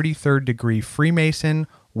 33rd degree Freemason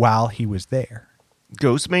while he was there.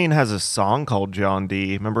 Ghostmane has a song called John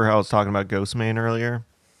Dee. Remember how I was talking about Ghostmane earlier?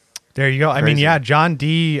 There you go. Crazy. John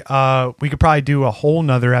Dee, we could probably do a whole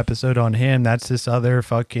nother episode on him. That's this other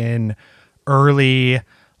fucking early,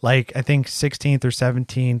 I think 16th or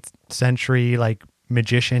 17th century,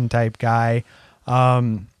 magician type guy.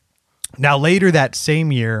 Now, later that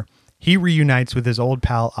same year, he reunites with his old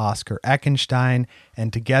pal Oscar Eckenstein,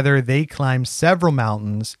 and together they climb several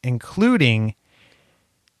mountains, including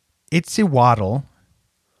Itzihuatl,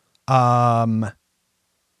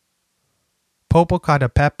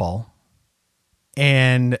 Popocatépetl,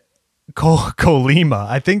 and Colima.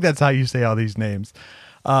 I think that's how you say all these names.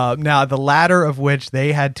 Now, the latter of which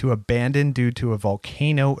they had to abandon due to a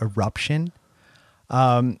volcano eruption.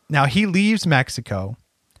 Now, he leaves Mexico.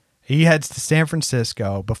 He heads to San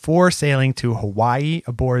Francisco before sailing to Hawaii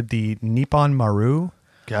aboard the Nippon Maru.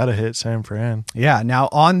 Gotta hit San Fran. Yeah. Now,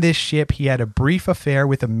 on this ship, he had a brief affair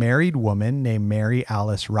with a married woman named Mary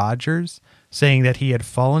Alice Rogers, saying that he had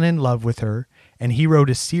fallen in love with her, and he wrote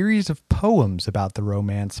a series of poems about the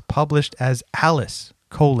romance published as Alice,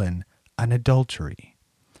 an adultery.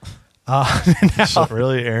 So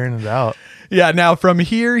really airing it out. Yeah, now from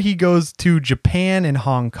here, he goes to Japan and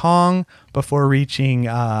Hong Kong before reaching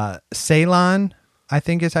Ceylon, I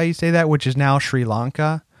think is how you say that, which is now Sri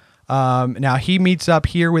Lanka. Now he meets up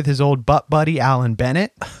here with his old butt buddy, Alan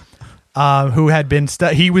Bennett, who had been,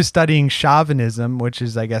 he was studying Shaivism, which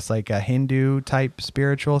is, I guess, like a Hindu type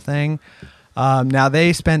spiritual thing. Now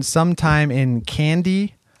they spent some time in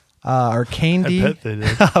Kandy, I bet they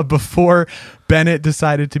did. before Bennett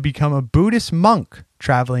decided to become a Buddhist monk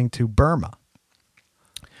traveling to Burma.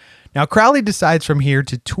 Now, Crowley decides from here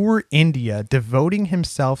to tour India, devoting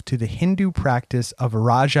himself to the Hindu practice of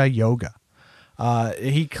Raja Yoga.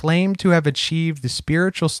 He claimed to have achieved the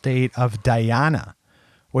spiritual state of dhyana,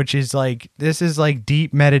 which is like, this is like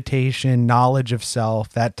deep meditation, knowledge of self,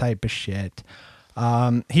 that type of shit.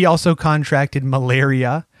 He also contracted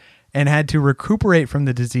malaria and had to recuperate from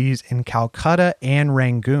the disease in Calcutta and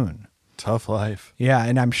Rangoon. Tough life. Yeah,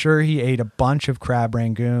 and I'm sure he ate a bunch of crab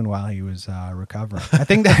rangoon while he was recovering. I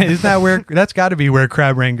think that's got to be where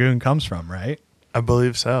crab rangoon comes from, right? I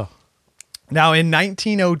believe so. Now, in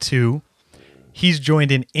 1902, he's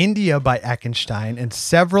joined in India by Eckenstein and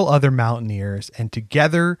several other mountaineers, and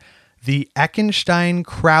together, the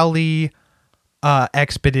Eckenstein-Crowley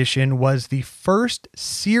expedition was the first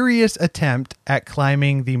serious attempt at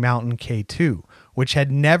climbing the mountain K2, which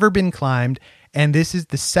had never been climbed, and this is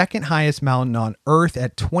the second highest mountain on Earth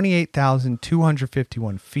at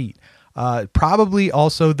 28,251 feet. Probably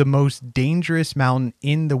also the most dangerous mountain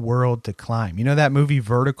in the world to climb. You know that movie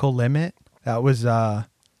Vertical Limit? That was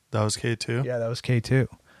K2? Yeah, that was K2.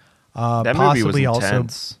 That movie was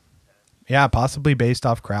intense. Possibly based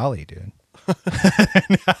off Crowley, dude.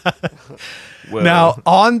 Well, Now,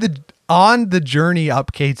 on the journey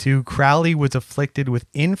up K2, Crowley was afflicted with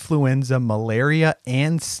influenza, malaria,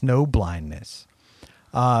 and snow blindness.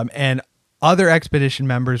 And other expedition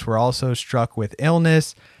members were also struck with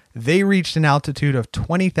illness. They reached an altitude of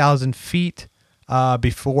 20,000 feet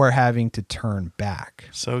before having to turn back.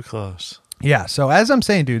 So close. Yeah, so as I'm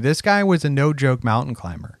saying, dude, this guy was a no-joke mountain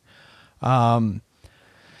climber. Now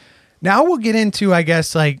we'll get into, I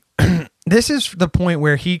guess, like, this is the point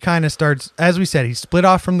where he kind of starts, as we said, he split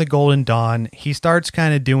off from the Golden Dawn. He starts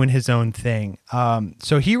kind of doing his own thing.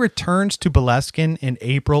 So he returns to Boleskine in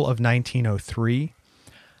April of 1903.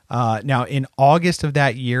 Now, in August of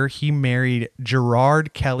that year, he married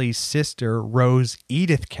Gerard Kelly's sister, Rose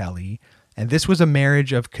Edith Kelly, and this was a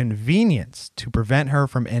marriage of convenience to prevent her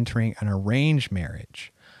from entering an arranged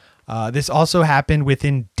marriage. This also happened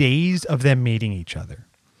within days of them meeting each other.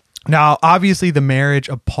 Now, obviously, the marriage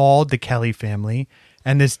appalled the Kelly family,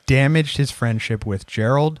 and this damaged his friendship with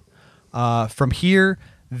Gerald. From here,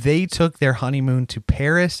 they took their honeymoon to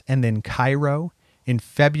Paris and then Cairo. In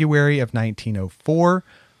February of 1904,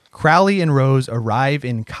 Crowley and Rose arrive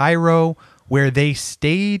in Cairo, where they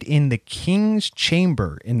stayed in the King's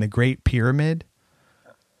Chamber in the Great Pyramid.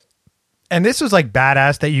 And this was like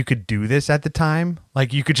badass that you could do this at the time.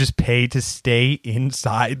 Like you could just pay to stay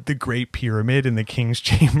inside the Great Pyramid in the King's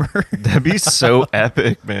Chamber. That'd be so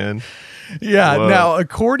epic, man. Yeah. Whoa. Now,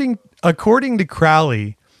 according to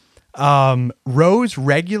Crowley, Rose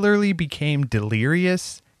regularly became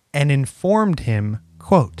delirious and informed him,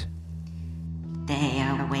 quote, "They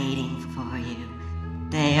are waiting for you.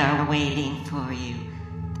 They are waiting for you.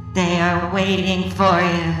 They are waiting for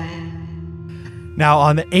you." Now,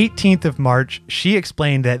 on the 18th of March, she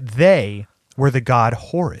explained that they were the god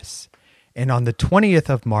Horus. And on the 20th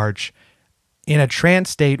of March, in a trance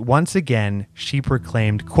state, once again, she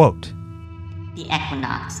proclaimed, quote, "The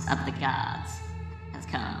equinox of the gods has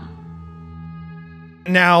come."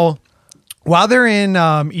 Now, while they're in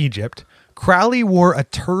Egypt, Crowley wore a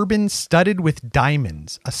turban studded with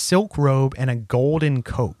diamonds, a silk robe, and a golden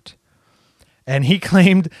coat. And he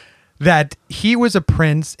claimed that he was a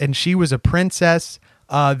prince and she was a princess.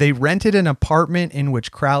 They rented an apartment in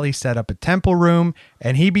which Crowley set up a temple room,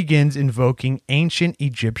 and he begins invoking ancient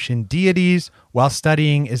Egyptian deities while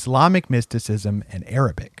studying Islamic mysticism and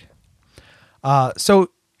Arabic. So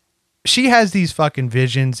she has these fucking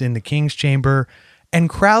visions in the King's Chamber, and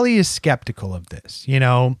Crowley is skeptical of this, you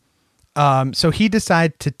know? So he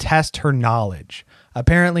decides to test her knowledge.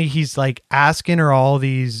 Apparently he's like asking her all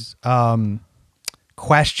these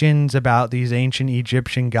questions about these ancient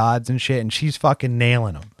Egyptian gods and shit, and she's fucking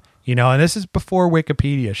nailing them, you know? And this is before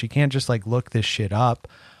Wikipedia. She can't just like look this shit up.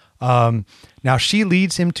 Now she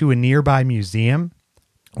leads him to a nearby museum,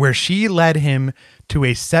 where she led him to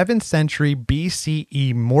a 7th century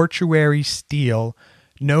BCE mortuary stele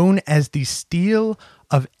known as the Stele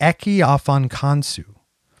of Eki-Afonkansu.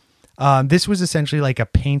 This was essentially like a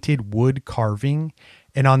painted wood carving,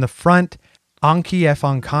 and on the front,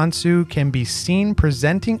 Enki-Afonkansu can be seen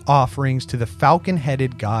presenting offerings to the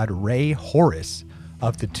falcon-headed god Re Horus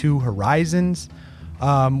of the two horizons,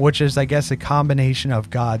 which is, I guess, a combination of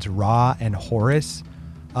gods Ra and Horus,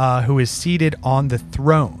 who is seated on the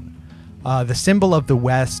throne. The symbol of the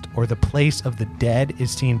West, or the place of the dead,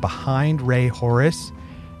 is seen behind Re Horus,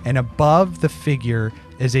 and above the figure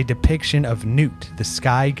is a depiction of Nut, the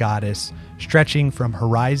sky goddess, stretching from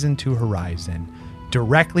horizon to horizon.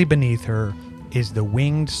 Directly beneath her is the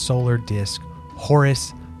winged solar disk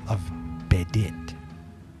Horus of Bedit.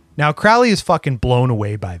 Now, Crowley is fucking blown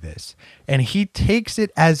away by this, and he takes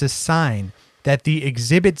it as a sign that the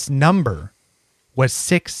exhibit's number was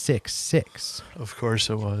 666. Of course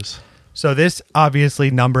it was. So this, obviously,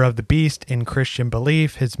 number of the beast in Christian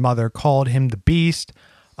belief, his mother called him the beast.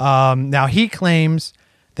 Now, he claims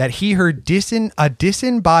that he heard a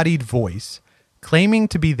disembodied voice claiming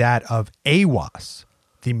to be that of Aiwass,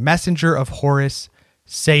 the messenger of Horus,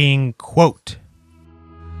 saying, quote,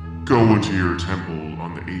 "Go into your temple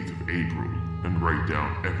on the 8th of April and write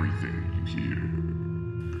down everything you hear."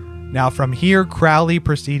 Now, from here, Crowley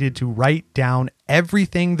proceeded to write down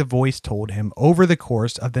everything the voice told him over the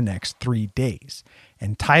course of the next 3 days,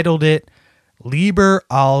 and titled it Liber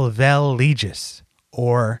al Vel Legis,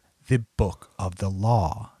 or the Book of the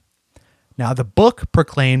Law. Now, the book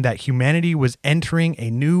proclaimed that humanity was entering a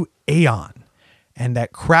new aeon, and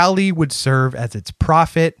that Crowley would serve as its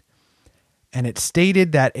prophet, and it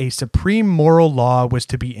stated that a supreme moral law was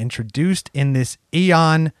to be introduced in this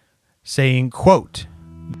aeon, saying, quote,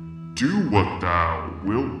 "Do what thou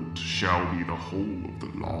wilt shall be the whole of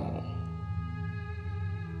the law."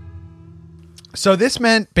 So this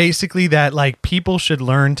meant basically that like people should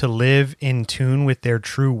learn to live in tune with their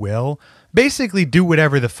true will. Basically do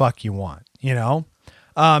whatever the fuck you want, you know?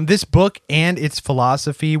 This book and its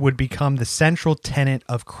philosophy would become the central tenet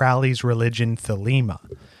of Crowley's religion, Thelema.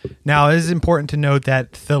 Now, it is important to note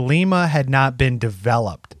that Thelema had not been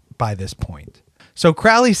developed by this point. So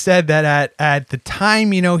Crowley said that at the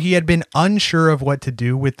time, you know, he had been unsure of what to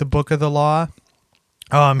do with the Book of the Law.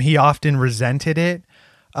 He often resented it.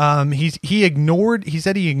 He said he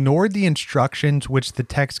ignored the instructions which the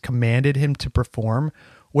text commanded him to perform,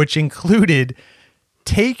 which included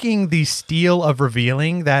taking the stele of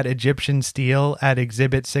revealing, that Egyptian stele at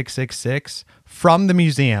Exhibit 666, from the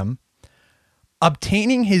museum,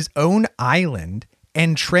 obtaining his own island,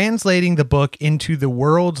 and translating the book into the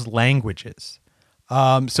world's languages.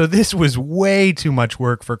 So this was way too much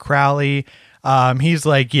work for Crowley. He's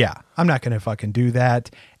like, yeah, I'm not going to fucking do that.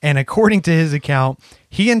 And according to his account,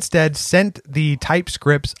 he instead sent the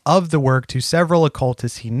typescripts of the work to several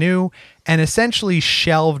occultists he knew and essentially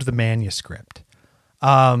shelved the manuscript.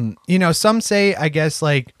 You know, some say, I guess,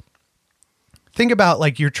 like, think about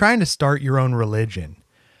like you're trying to start your own religion.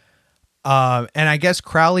 And I guess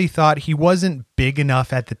Crowley thought he wasn't big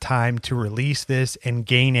enough at the time to release this and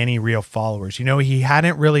gain any real followers. You know, he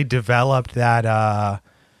hadn't really developed that,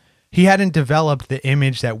 he hadn't developed the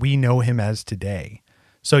image that we know him as today.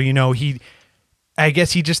 So, you know, I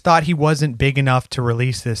guess he just thought he wasn't big enough to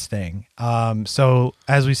release this thing. So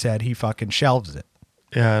as we said, he fucking shelves it.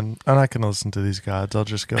 Yeah, and I'm not going to listen to these gods. I'll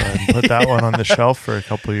just go ahead and put that one on the shelf for a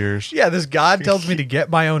couple of years. Yeah, this god tells me to get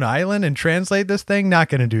my own island and translate this thing. Not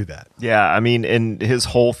going to do that. Yeah, I mean, and his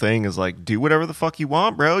whole thing is like, do whatever the fuck you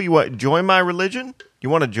want, bro. You want join my religion? You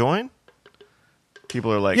want to join?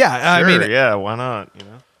 People are like, yeah, sure, I mean, yeah, why not? You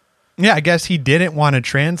know? Yeah, I guess he didn't want to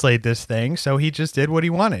translate this thing, so he just did what he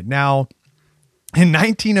wanted. Now, in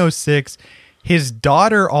 1906, his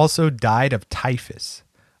daughter also died of typhus.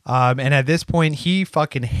 And at this point, he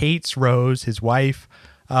fucking hates Rose, his wife.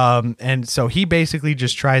 And so he basically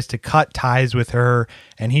just tries to cut ties with her,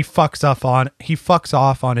 and he fucks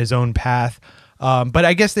off on his own path. But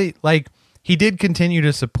I guess he did continue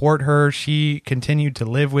to support her. She continued to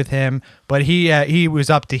live with him, but he was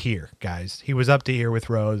up to here, guys. He was up to here with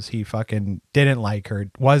Rose. He fucking didn't like her,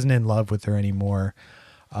 wasn't in love with her anymore.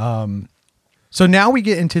 So now we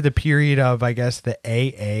get into the period of, I guess, the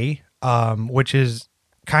AA, which is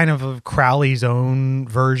kind of Crowley's own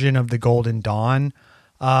version of the Golden Dawn.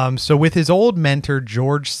 So with his old mentor,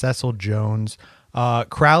 George Cecil Jones,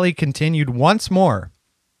 Crowley continued once more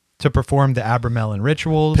to perform the Abramelin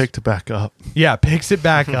rituals. Picked it back up. Yeah, picks it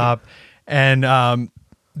back up. And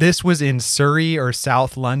this was in Surrey or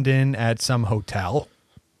South London at some hotel,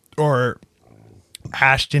 or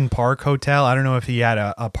Ashton Park Hotel. I don't know if he had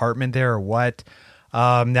an apartment there or what.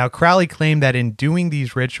 Now, Crowley claimed that in doing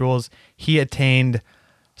these rituals, he attained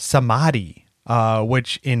samadhi,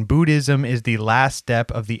 which in Buddhism is the last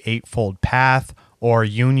step of the Eightfold Path, or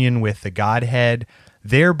union with the Godhead,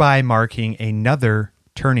 thereby marking another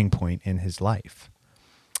turning point in his life.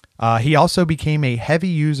 He also became a heavy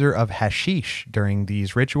user of hashish during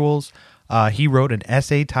these rituals. He wrote an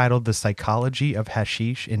essay titled The Psychology of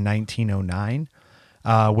Hashish in 1909,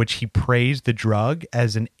 which he praised the drug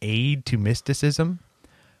as an aid to mysticism.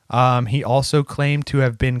 He also claimed to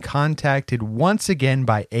have been contacted once again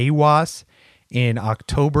by AWAS in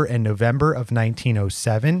October and November of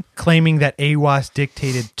 1907, claiming that AWAS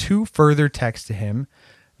dictated 2 further texts to him.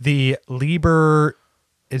 The Liber,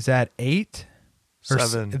 is that 8?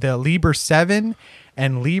 7. The Liber 7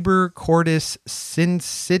 and Liber Cordis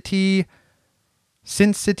Sinciti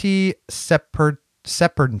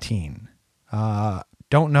Sepertine.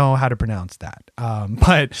 Don't know how to pronounce that.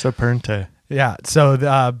 But Serpente. yeah,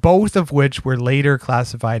 so both of which were later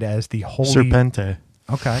classified as the holy... Serpente.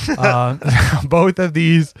 Okay. Both of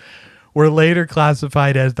these were later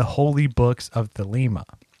classified as the holy books of Thelema.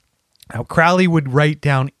 Now, Crowley would write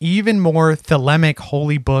down even more thelemic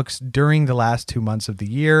holy books during the last 2 months of the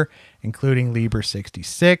year, including Liber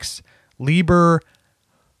 66, Liber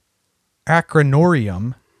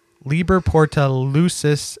Acronorium, Liber Porta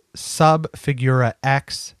Lucis Sub Figura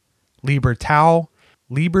X, Liber Tau,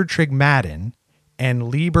 Liber Trigmatin, and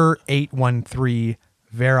Liber 813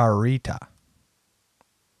 Verarita.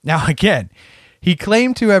 Now, again, he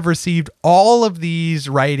claimed to have received all of these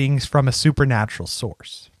writings from a supernatural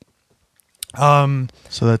source. So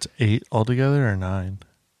that's 8 altogether or 9?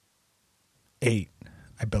 8,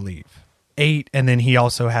 I believe. 8, and then he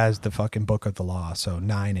also has the fucking Book of the Law, so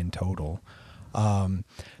 9 in total.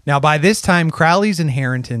 Now, by this time, Crowley's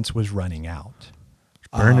inheritance was running out.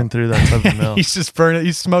 Burning through that 7 mil. He's just burning.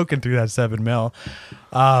 He's smoking through that 7 mil.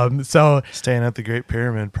 So staying at the Great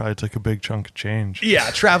Pyramid probably took a big chunk of change.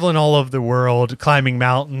 yeah, traveling all over the world, climbing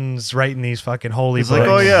mountains, writing these fucking holy He's books. like,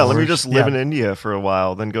 oh yeah, let me just live in Yeah. India for a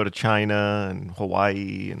while, then go to China and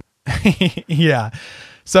Hawaii. And Yeah.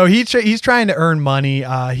 So he's trying to earn money.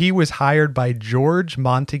 He was hired by George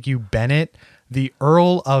Montague Bennett, the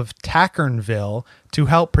Earl of Tackernville, to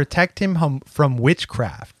help protect him from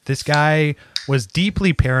witchcraft. This guy was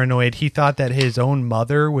deeply paranoid. He thought that his own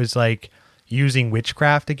mother was like using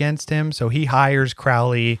witchcraft against him. So he hires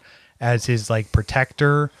Crowley as his like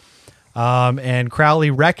protector. And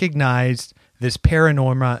Crowley recognized this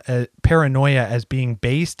paranoia as being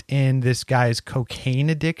based in this guy's cocaine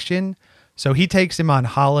addiction. So he takes him on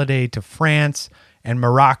holiday to France and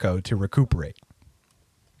Morocco to recuperate.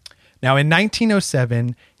 Now, in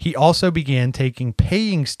 1907, he also began taking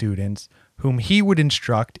paying students whom he would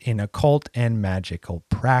instruct in occult and magical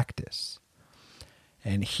practice.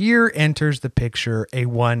 And here enters the picture a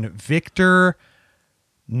one Victor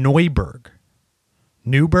Neuberg.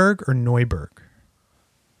 Newberg or Neuberg?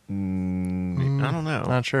 I don't know.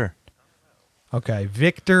 Not sure. Okay,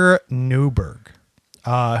 Victor Newberg,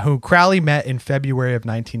 who Crowley met in February of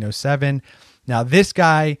 1907. Now, this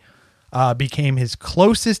guy became his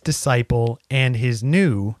closest disciple and his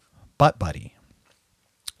new butt buddy.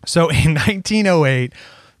 So in 1908,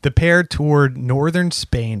 the pair toured northern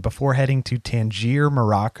Spain before heading to Tangier,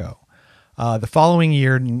 Morocco. The following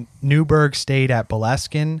year, Newberg stayed at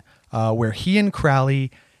Boleskine, where he and Crowley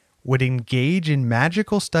would engage in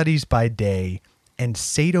magical studies by day and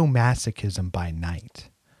sadomasochism by night.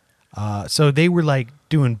 So they were like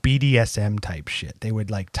doing BDSM type shit. They would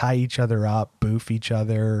like tie each other up, boof each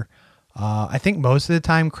other. I think most of the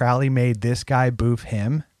time Crowley made this guy boof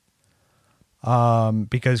him.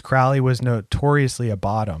 Because Crowley was notoriously a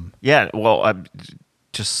bottom. Yeah, well,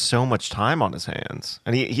 just so much time on his hands.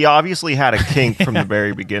 And he obviously had a kink from the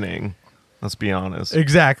very beginning. Let's be honest.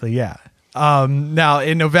 Exactly, yeah. Now,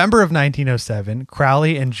 in November of 1907,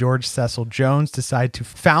 Crowley and George Cecil Jones decide to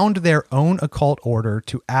found their own occult order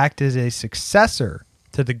to act as a successor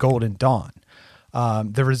to the Golden Dawn.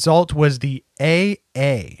 The result was the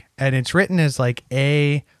AA, and it's written as like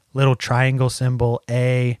A little triangle symbol,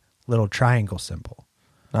 A little triangle symbol.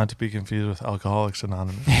 Not to be confused with Alcoholics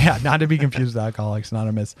Anonymous. Yeah, not to be confused with Alcoholics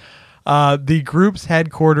Anonymous. The group's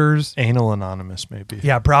headquarters... Anal Anonymous, maybe.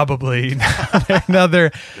 Yeah, probably. No,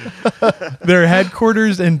 their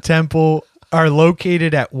headquarters and temple are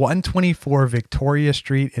located at 124 Victoria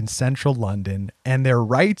Street in central London, and their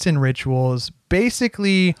rites and rituals,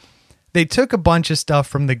 basically, they took a bunch of stuff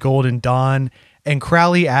from the Golden Dawn, and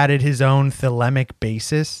Crowley added his own thelemic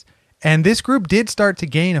basis, and this group did start to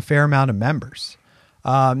gain a fair amount of members.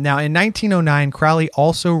 Now, in 1909, Crowley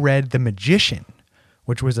also read The Magician,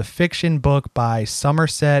 which was a fiction book by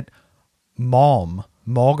Somerset Maugham.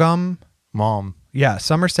 Yeah,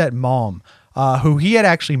 Somerset Maugham, who he had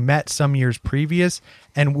actually met some years previous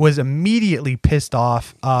and was immediately pissed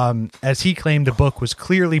off as he claimed the book was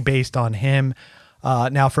clearly based on him.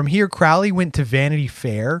 Now, from here, Crowley went to Vanity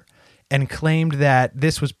Fair and claimed that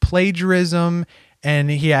this was plagiarism,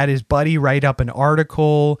 and he had his buddy write up an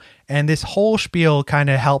article, and this whole spiel kind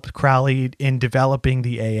of helped Crowley in developing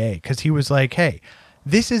the AA, because he was like, hey,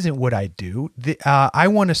 this isn't what I do. I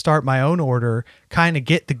want to start my own order, kind of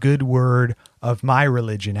get the good word of my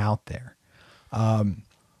religion out there.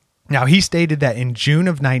 Now, he stated that in June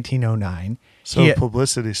of 1909... So a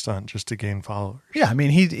publicity stunt just to gain followers. Yeah, I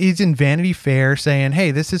mean, he's in Vanity Fair saying,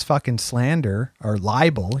 hey, this is fucking slander or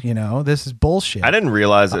libel, this is bullshit. I didn't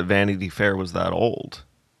realize that Vanity Fair was that old.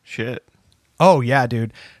 Shit. Oh, yeah,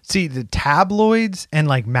 dude. See, the tabloids and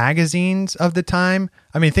like magazines of the time,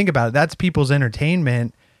 I mean, think about it. That's people's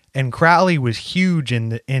entertainment. And Crowley was huge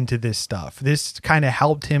into this stuff. This kind of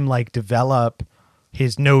helped him like develop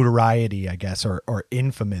his notoriety, I guess, or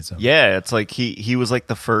infamism. Yeah, it's like he was like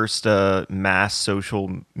the first mass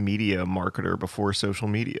social media marketer before social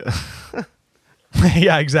media.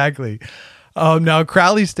 Yeah, exactly. Now,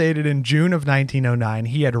 Crowley stated in June of 1909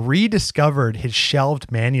 he had rediscovered his shelved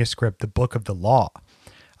manuscript, the Book of the Law.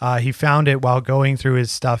 He found it while going through his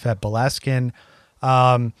stuff at Boleskine.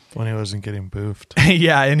 When he wasn't getting boofed.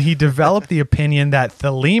 Yeah, and he developed the opinion that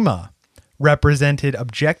Thelema represented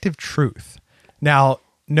objective truth. Now,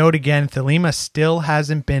 note again, Thelema still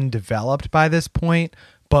hasn't been developed by this point,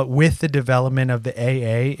 but with the development of the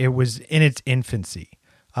AA, it was in its infancy.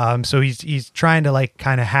 So he's trying to like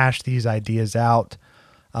kind of hash these ideas out.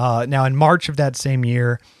 Now, in March of that same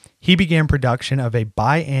year, he began production of a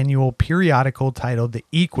biannual periodical titled The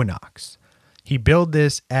Equinox. He billed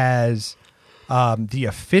this as the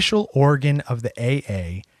official organ of the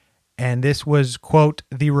AA, and this was, quote,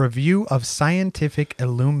 the review of scientific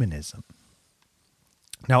illuminism.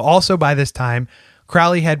 Now, also by this time,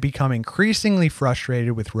 Crowley had become increasingly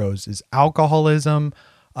frustrated with Rose's alcoholism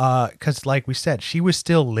because, like we said, she was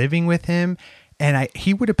still living with him, and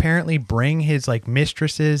he would apparently bring his like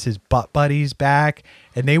mistresses, his butt buddies back,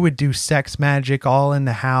 and they would do sex magic all in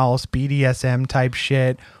the house, BDSM type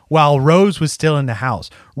shit, while Rose was still in the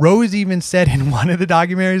house. Rose even said in one of the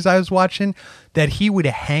documentaries I was watching that he would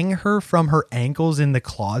hang her from her ankles in the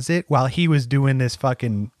closet while he was doing this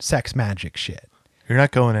fucking sex magic shit. You're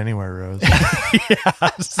not going anywhere, Rose. Yeah,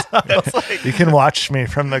 so, you can watch me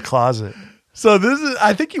from the closet. So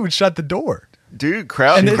I think he would shut the door. Dude,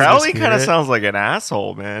 Crowley kind of sounds like an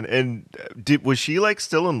asshole, man. And was she like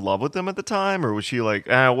still in love with him at the time, or was she like,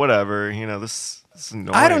 whatever, this is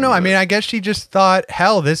annoying? I don't know. I mean, I guess she just thought,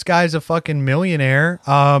 hell, this guy's a fucking millionaire.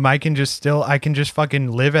 I can just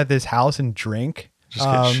fucking live at this house and drink. Just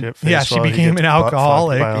get shit-faced. Yeah, she became an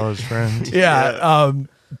alcoholic by all his friends. Yeah.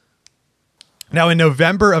 Now, in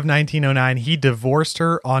November of 1909, he divorced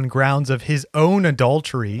her on grounds of his own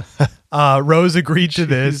adultery. Rose agreed to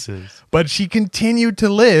this, but she continued to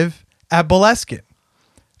live at Boleskine.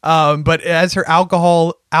 But as her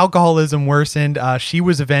alcoholism worsened, she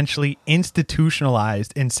was eventually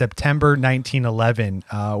institutionalized in September 1911,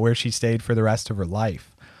 where she stayed for the rest of her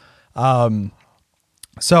life.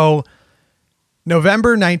 So,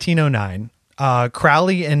 November 1909,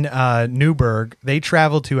 Crowley and Newberg, they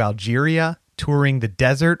traveled to Algeria, touring the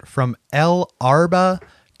desert from El Arba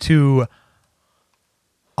to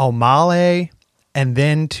Al-Maleh and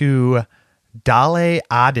then to Dale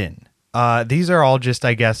Aden. These are all just,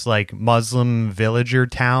 I guess, like Muslim villager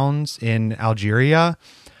towns in Algeria.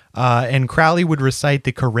 And Crowley would recite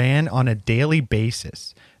the Quran on a daily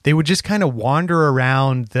basis. They would just kind of wander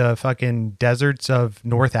around the fucking deserts of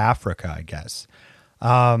North Africa, I guess.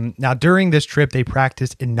 Now, during this trip, they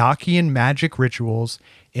practiced Enochian magic rituals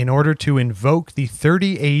in order to invoke the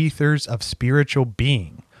 30 aethers of spiritual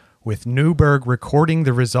being, with Newberg recording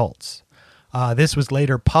the results. This was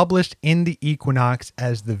later published in the Equinox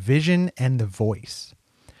as The Vision and the Voice.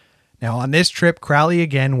 Now, on this trip, Crowley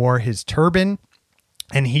again wore his turban,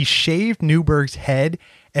 and he shaved Newberg's head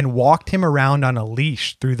and walked him around on a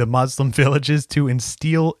leash through the Muslim villages to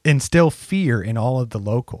instill fear in all of the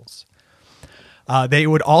locals. They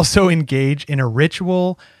would also engage in a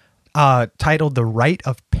ritual titled The Rite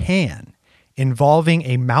of Pan, involving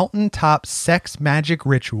a mountaintop sex magic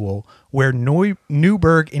ritual where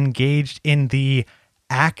Newberg engaged in the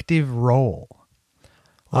active role.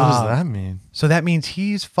 What does that mean? So that means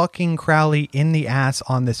he's fucking Crowley in the ass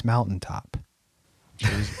on this mountaintop.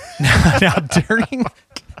 now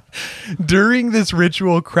during this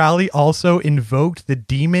ritual, Crowley also invoked the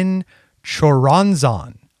demon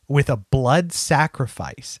Choronzon, with a blood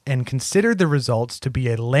sacrifice and considered the results to be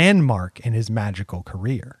a landmark in his magical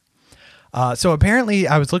career. So apparently,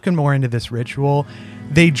 I was looking more into this ritual.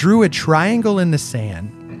 They drew a triangle in the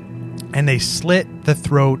sand and they slit the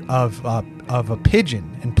throat of a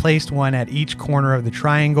pigeon and placed one at each corner of the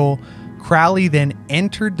triangle. Crowley then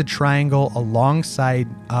entered the triangle alongside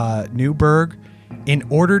Newberg in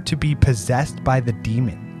order to be possessed by the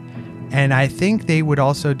demon. And I think they would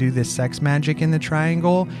also do this sex magic in the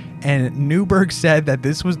triangle. And Newberg said that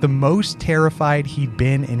this was the most terrified he'd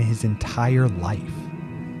been in his entire life.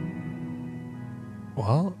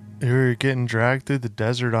 Well, you're getting dragged through the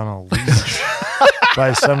desert on a leash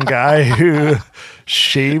by some guy who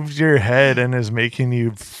shaved your head and is making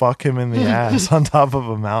you fuck him in the ass on top of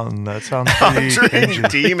a mountain. That sounds pretty Conjuring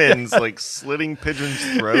demons, like slitting pigeons'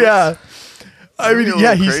 throats. Yeah. I mean,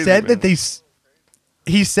 yeah, he crazy, said man. that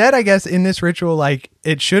he said, I guess, in this ritual, like,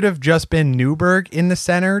 it should have just been Newberg in the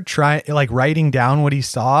center, writing down what he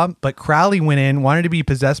saw. But Crowley went in, wanted to be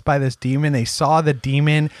possessed by this demon. They saw the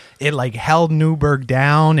demon. It, like, held Newberg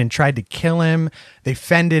down and tried to kill him. They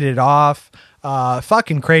fended it off.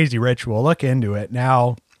 Fucking crazy ritual. Look into it.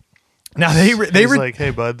 Now they were like, hey,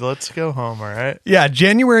 bud, let's go home, all right? Yeah,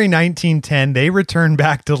 January 1910, they returned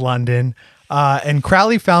back to London. And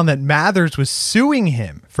Crowley found that Mathers was suing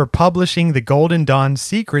him for publishing the Golden Dawn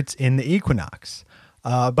secrets in the Equinox.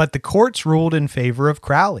 But the courts ruled in favor of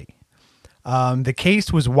Crowley. The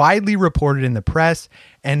case was widely reported in the press.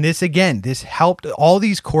 And this helped all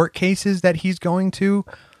these court cases that he's going to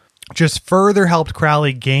just further helped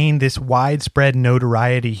Crowley gain this widespread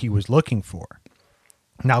notoriety he was looking for.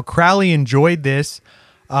 Now, Crowley enjoyed this.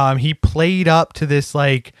 He played up to this,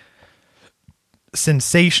 like,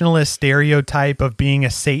 sensationalist stereotype of being a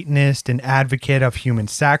Satanist and advocate of human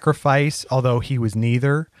sacrifice, although he was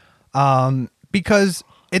neither. Because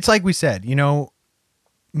it's like we said, you know,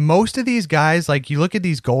 most of these guys, like you look at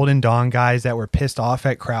these Golden Dawn guys that were pissed off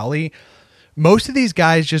at Crowley, most of these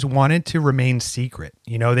guys just wanted to remain secret.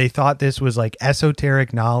 You know, they thought this was like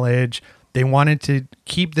esoteric knowledge. They wanted to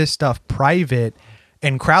keep this stuff private.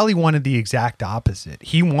 And Crowley wanted the exact opposite.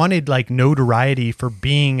 He wanted like notoriety for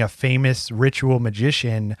being a famous ritual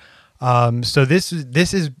magician. So this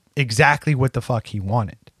is exactly what the fuck he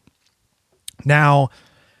wanted. Now,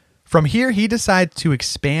 from here, he decided to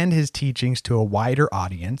expand his teachings to a wider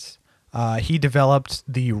audience. He developed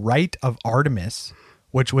the Rite of Artemis,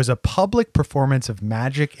 which was a public performance of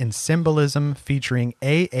magic and symbolism featuring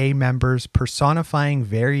AA members personifying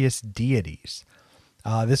various deities.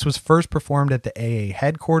 This was first performed at the AA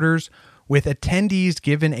headquarters, with attendees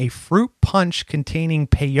given a fruit punch containing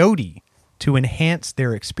peyote to enhance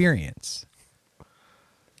their experience.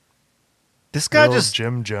 This guy Real just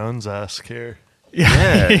Jim Jones-esque here.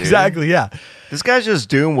 Yeah, exactly. Yeah. This guy's just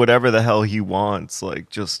doing whatever the hell he wants. Like,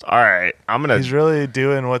 just, all right, I'm going to. He's really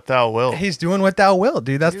doing what thou wilt. He's doing what thou wilt,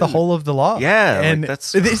 dude. That's the whole of the law. Yeah, and like,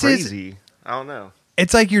 that's this crazy. I don't know.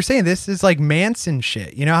 It's like you're saying, this is like Manson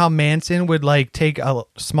shit. You know how Manson would like take a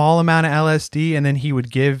small amount of LSD and then he would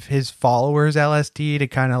give his followers LSD to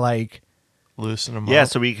kind of like loosen them Yeah, up.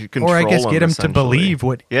 so we could control or I guess get them to essentially. believe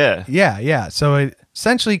what. Yeah. Yeah. So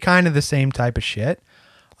essentially kind of the same type of shit.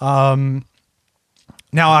 Now,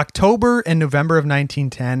 October and November of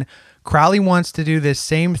 1910, Crowley wants to do this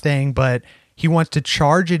same thing, but he wants to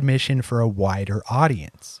charge admission for a wider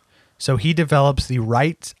audience. So he develops the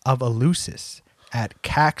Rites of Eleusis at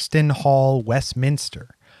Caxton Hall, Westminster.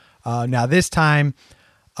 Now, this time,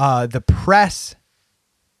 the press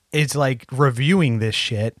is like reviewing this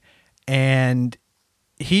shit, and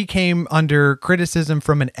he came under criticism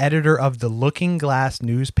from an editor of the Looking Glass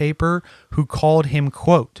newspaper who called him,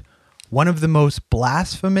 quote, one of the most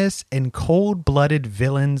blasphemous and cold-blooded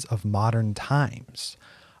villains of modern times.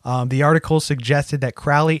 The article suggested that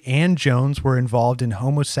Crowley and Jones were involved in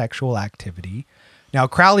homosexual activity. Now,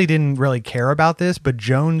 Crowley didn't really care about this, but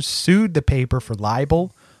Jones sued the paper for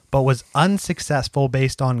libel, but was unsuccessful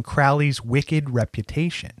based on Crowley's wicked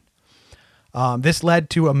reputation. This led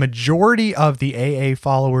to a majority of the AA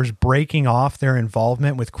followers breaking off their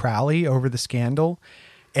involvement with Crowley over the scandal,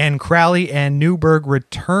 and Crowley and Newberg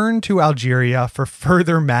returned to Algeria for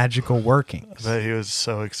further magical workings. I bet he was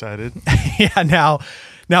so excited. Yeah,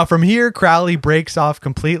 now from here, Crowley breaks off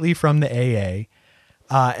completely from the AA.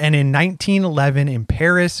 And in 1911 in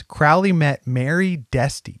Paris, Crowley met Mary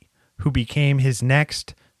Desty, who became his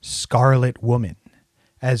next Scarlet Woman,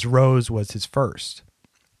 as Rose was his first.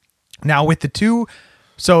 Now with the two,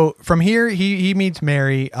 so from here, he meets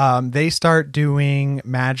Mary. They start doing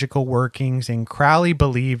magical workings, and Crowley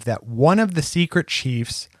believed that one of the secret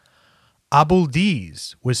chiefs,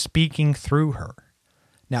 Abuldiz, was speaking through her.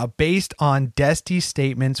 Now, based on Desty's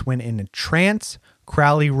statements when in a trance,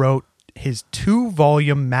 Crowley wrote his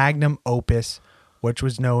 2-volume magnum opus, which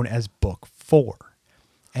was known as Book 4.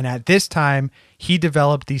 And at this time, he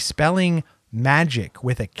developed the spelling magic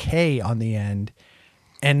with a K on the end.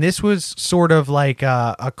 And this was sort of like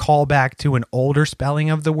a callback to an older spelling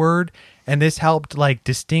of the word. And this helped like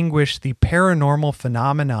distinguish the paranormal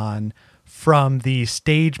phenomenon from the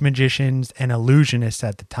stage magicians and illusionists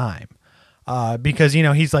at the time. Because, you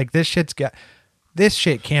know, he's like, this shit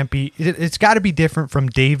can't be, it's got to be different from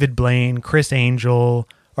David Blaine, Chris Angel,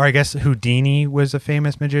 or I guess Houdini was a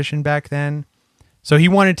famous magician back then. So he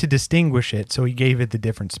wanted to distinguish it, so he gave it the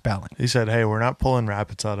different spelling. He said, hey, we're not pulling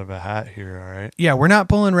rabbits out of a hat here, all right? Yeah, we're not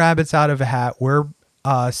pulling rabbits out of a hat. We're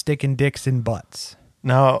sticking dicks in butts.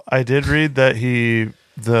 Now, I did read that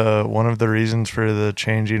one of the reasons for the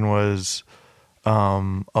changing was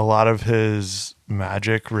a lot of his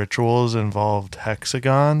magic rituals involved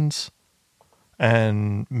hexagons,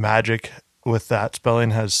 and magic with that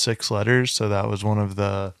spelling has 6 letters, so that was one of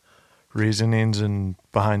the reasonings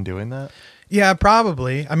behind doing that. Yeah,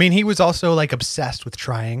 probably. I mean, he was also like obsessed with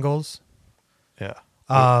triangles. Yeah.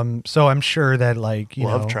 So I'm sure that like,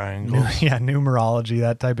 Love triangles. Yeah, numerology,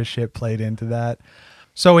 that type of shit played into that.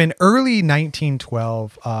 So in early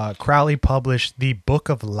 1912, Crowley published the Book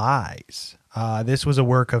of Lies. This was a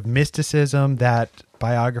work of mysticism that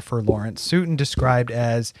biographer Lawrence Sutin described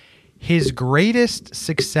as his greatest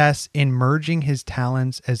success in merging his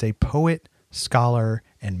talents as a poet, scholar,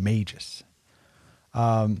 and magus.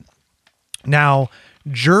 Now,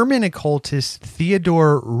 German occultist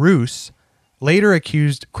Theodor Reuss later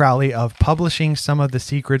accused Crowley of publishing some of the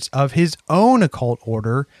secrets of his own occult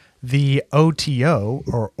order, the OTO,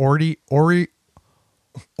 or Ordo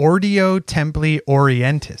Templi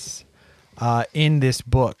Orientis, in this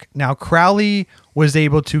book. Now, Crowley was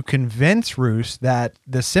able to convince Reuss that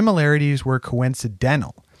the similarities were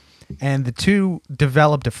coincidental, and the two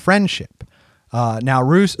developed a friendship. Now,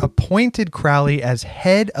 Reuss appointed Crowley as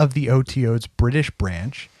head of the OTO's British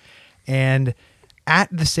branch, and at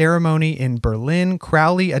the ceremony in Berlin,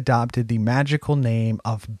 Crowley adopted the magical name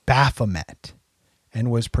of Baphomet and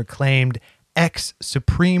was proclaimed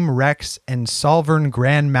ex-Supreme Rex and Sovereign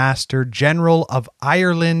Grand Master General of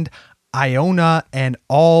Ireland, Iona, and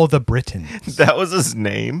all the Britons. That was his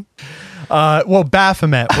name? Well,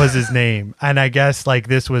 Baphomet was his name, and I guess like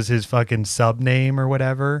this was his fucking sub-name or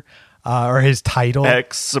whatever. Or his title.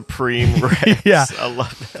 Ex-Supreme Rex. Yeah. I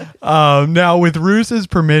love that. Now, with Reuss's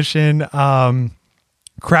permission,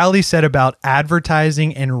 Crowley set about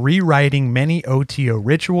advertising and rewriting many OTO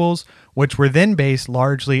rituals, which were then based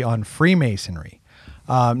largely on Freemasonry.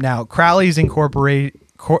 Now, Crowley's incorporated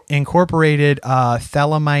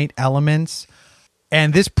Thelemite elements,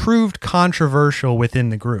 and this proved controversial within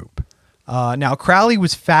the group. Now, Crowley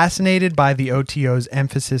was fascinated by the OTO's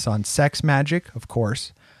emphasis on sex magic, of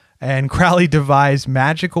course, and Crowley devised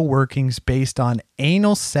magical workings based on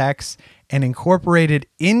anal sex and incorporated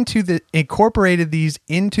these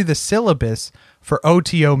into the syllabus for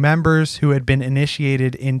OTO members who had been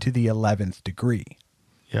initiated into the 11th degree.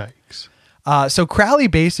 Yikes. So Crowley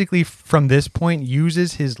basically, from this point,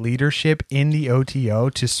 uses his leadership in the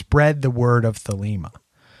OTO to spread the word of Thelema.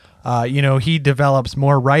 He develops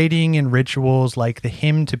more writing and rituals like the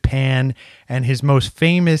Hymn to Pan, and his most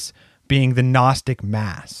famous being the Gnostic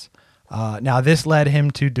Mass. Now, this led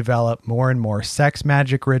him to develop more and more sex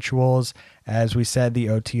magic rituals. As we said, the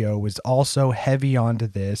OTO was also heavy onto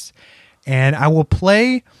this. And I will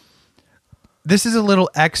play, this is a little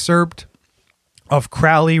excerpt of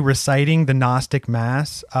Crowley reciting the Gnostic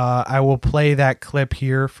Mass. I will play that clip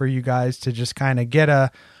here for you guys to just kind of get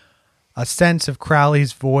a sense of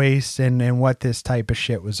Crowley's voice and what this type of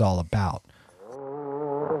shit was all about.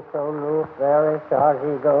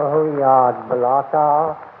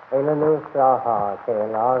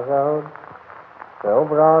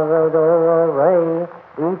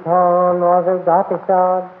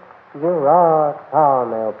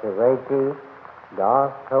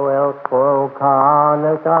 Das hoel kokan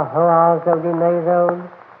ut a hoaz of the nazod,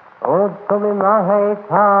 od kumi mahe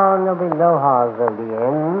tan of the lohaz of the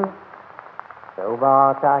inn. So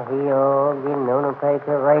bata hio ginonu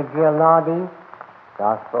pete regia ladi,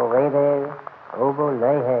 das borede obo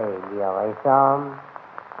lehe gialesam.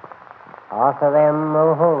 Asarem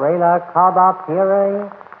ohorela kaba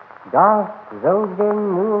pire, das zodin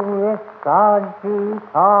nuris sadji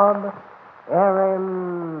kab.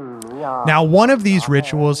 Now, one of these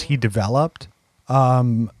rituals he developed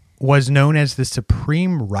was known as the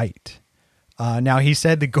Supreme Rite. Now, he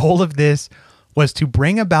said the goal of this was to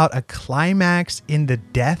bring about a climax in the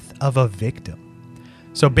death of a victim.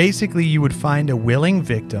 So basically, you would find a willing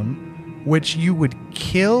victim, which you would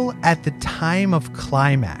kill at the time of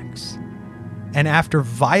climax. And after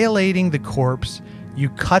violating the corpse, you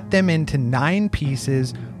cut them into 9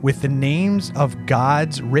 pieces with the names of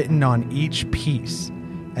gods written on each piece.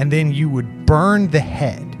 And then you would burn the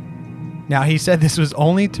head. Now, he said this was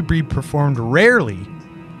only to be performed rarely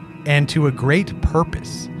and to a great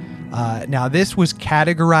purpose. Now, this was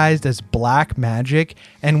categorized as black magic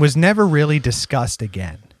and was never really discussed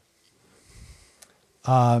again.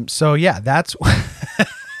 So, yeah, that's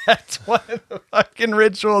that's one of the fucking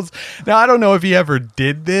rituals. Now, I don't know if he ever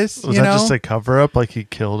did this. Was that just a cover-up? Like he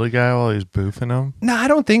killed a guy while he was boofing him? No, I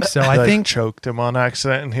don't think so. I think choked him on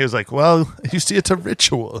accident, and he was like, well, you see, it's a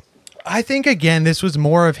ritual. I think, again, this was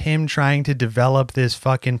more of him trying to develop this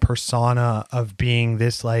fucking persona of being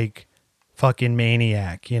this, like, fucking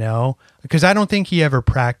maniac, you know? Because I don't think he ever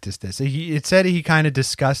practiced this. It said he kind of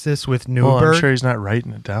discussed this with Newberg. Well, I'm sure he's not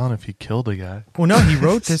writing it down if he killed a guy. Well, no, he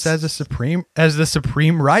wrote this as the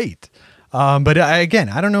supreme right. But again,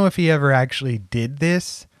 I don't know if he ever actually did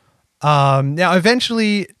this. Now,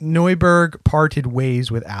 eventually, Neuberg parted ways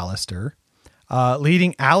with Aleister,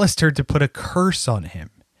 leading Aleister to put a curse on him.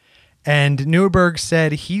 And Neuberg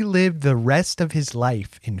said he lived the rest of his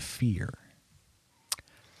life in fear.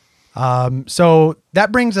 So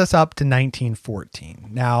that brings us up to 1914.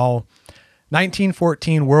 Now,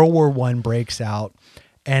 1914, World War I breaks out,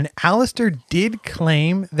 and Aleister did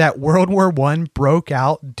claim that World War I broke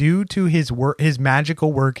out due to his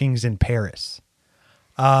magical workings in Paris.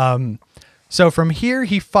 So from here,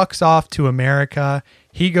 he fucks off to America.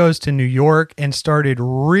 He goes to New York and started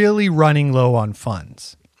really running low on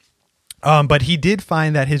funds. But he did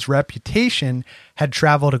find that his reputation had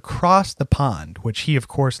traveled across the pond, which he, of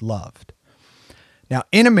course, loved. Now,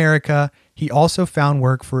 in America, he also found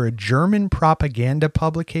work for a German propaganda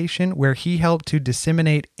publication where he helped to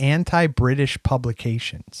disseminate anti-British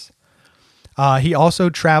publications. He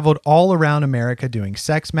also traveled all around America doing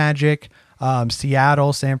sex magic,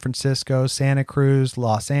 Seattle, San Francisco, Santa Cruz,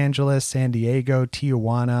 Los Angeles, San Diego,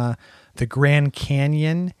 Tijuana, the Grand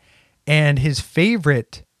Canyon, and his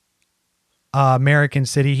favorite American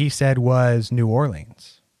city, he said, was New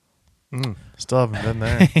Orleans. Still haven't been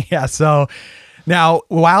there. Yeah, so now,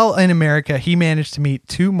 while in America, he managed to meet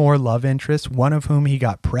 2 more love interests, one of whom he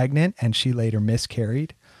got pregnant, and she later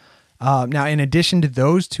miscarried. Now, in addition to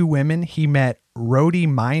those 2 women, he met Rhodey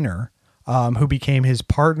Minor, who became his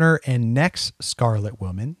partner and next Scarlet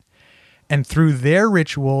Woman. And through their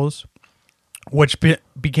rituals, which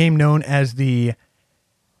became known as the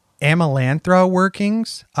Amalanthra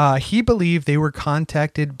workings, he believed they were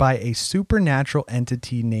contacted by a supernatural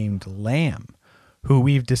entity named Lamb, who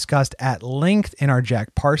we've discussed at length in our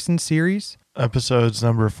Jack Parsons series. Episodes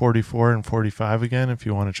number 44 and 45 again, if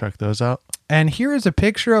you want to check those out. And here is a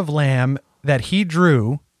picture of Lamb that he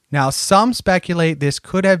drew. Now, some speculate this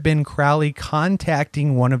could have been Crowley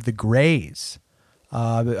contacting one of the Greys,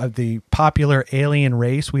 of the popular alien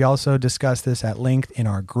race. We also discussed this at length in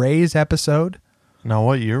our Greys episode. Now,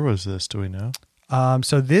 what year was this? Do we know?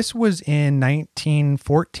 So this was in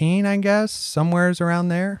 1914, I guess, somewheres around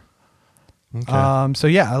there. Okay. So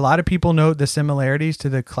yeah, a lot of people note the similarities to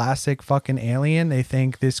the classic fucking alien. They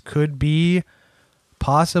think this could be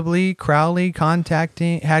possibly Crowley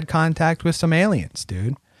had contact with some aliens,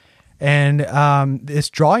 dude. And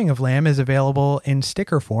this drawing of Lamb is available in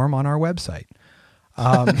sticker form on our website.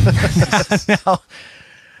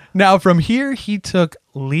 Now, from here, he took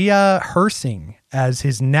Leah Hersing as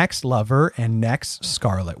his next lover and next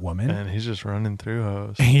Scarlet Woman. And he's just running through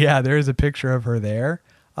hoes. Yeah, there is a picture of her there.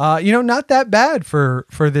 Not that bad for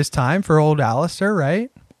this time for old Aleister,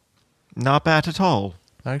 right? Not bad at all.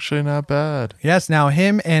 Actually, not bad. Yes, now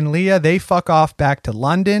him and Leah, they fuck off back to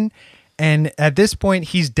London. And at this point,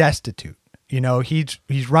 he's destitute.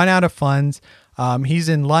 He's run out of funds. He's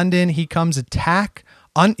in London. He comes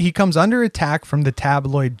under attack from the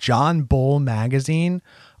tabloid John Bull magazine,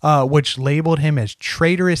 which labeled him as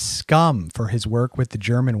traitorous scum for his work with the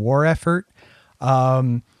German war effort.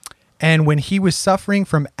 And when he was suffering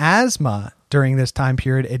from asthma during this time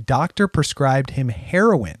period, a doctor prescribed him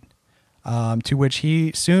heroin, to which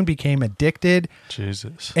he soon became addicted.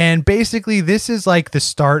 Jesus. And basically, this is like the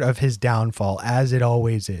start of his downfall, as it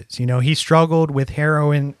always is. He struggled with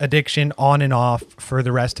heroin addiction on and off for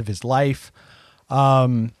the rest of his life.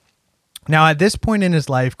 Now, at this point in his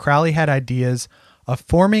life, Crowley had ideas of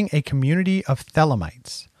forming a community of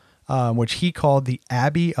Thelemites, which he called the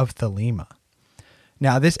Abbey of Thelema.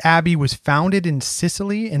 Now, this abbey was founded in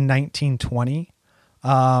Sicily in 1920,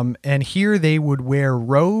 and here they would wear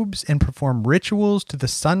robes and perform rituals to the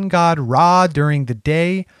sun god Ra during the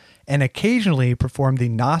day and occasionally performed the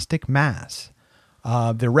Gnostic Mass.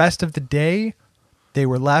 The rest of the day, they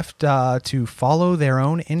were left to follow their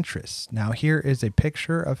own interests. Now, here is a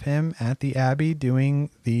picture of him at the Abbey doing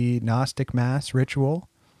the Gnostic Mass ritual.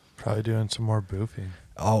 Probably doing some more boofing.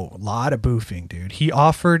 Oh, a lot of boofing, dude. He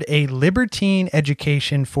offered a libertine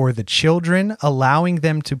education for the children, allowing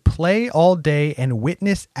them to play all day and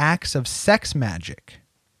witness acts of sex magic.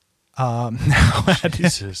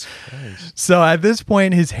 Jesus Christ. So at this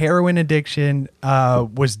point, his heroin addiction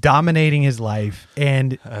was dominating his life,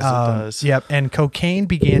 and As it does. Yep, and cocaine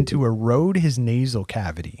began to erode his nasal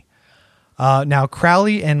cavity. Now,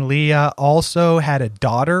 Crowley and Leah also had a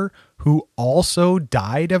daughter who also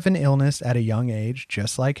died of an illness at a young age,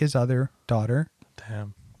 just like his other daughter.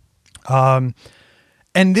 Damn.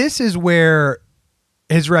 And this is where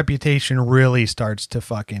his reputation really starts to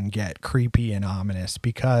fucking get creepy and ominous,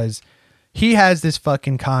 because he has this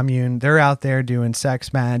fucking commune. They're out there doing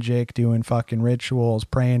sex magic, doing fucking rituals,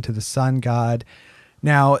 praying to the sun god.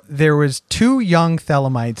 Now, there was 2 young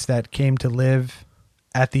Thelemites that came to live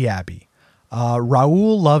at the Abbey.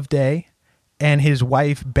 Raoul Loveday and his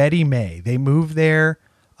wife, Betty May. They moved there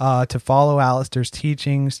to follow Aleister's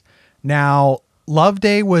teachings. Now,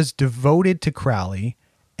 Loveday was devoted to Crowley,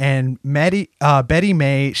 and Betty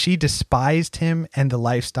May, she despised him and the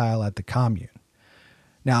lifestyle at the commune.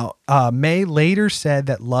 Now, May later said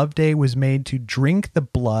that Loveday was made to drink the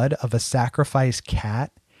blood of a sacrificed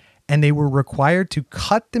cat, and they were required to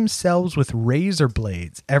cut themselves with razor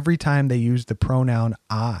blades every time they used the pronoun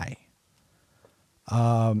I.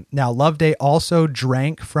 Now, Loveday also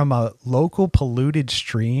drank from a local polluted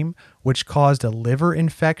stream, which caused a liver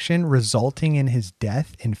infection, resulting in his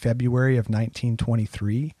death in February of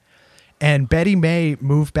 1923. And Betty May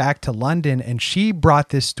moved back to London, and she brought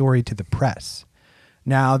this story to the press.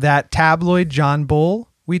 Now, that tabloid John Bull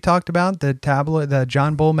we talked about, the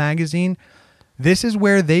John Bull magazine, this is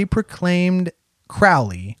where they proclaimed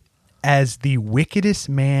Crowley as the wickedest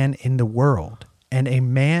man in the world, and a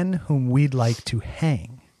man whom we'd like to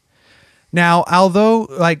hang. Now, although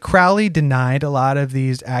Crowley denied a lot of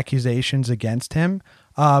these accusations against him,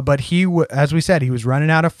 but as we said, he was running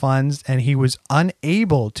out of funds and he was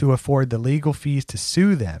unable to afford the legal fees to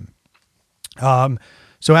sue them.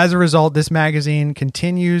 So as a result, this magazine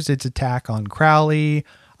continues its attack on Crowley.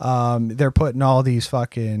 They're putting all these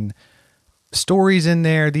fucking stories in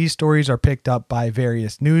there. These stories are picked up by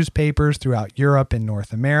various newspapers throughout Europe and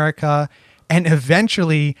North America. And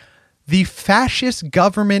eventually, the fascist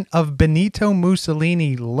government of Benito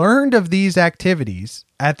Mussolini learned of these activities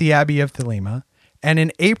at the Abbey of Thelema. And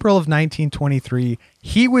in April of 1923,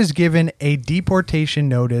 he was given a deportation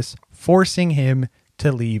notice, forcing him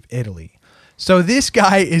to leave Italy. So this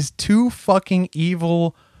guy is too fucking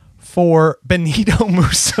evil for Benito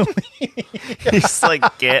Mussolini. He's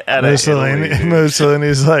like, get out of Italy.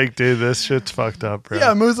 Mussolini's like, dude, this shit's fucked up, bro.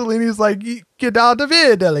 Yeah, Mussolini's like, get out of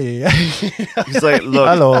Italy. He's like, look,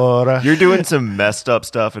 allora, you're doing some messed up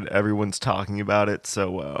stuff and everyone's talking about it.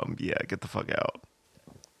 So, yeah, get the fuck out.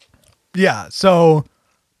 Yeah, so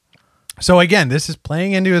again, this is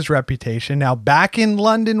playing into his reputation. Now, back in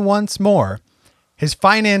London once more, his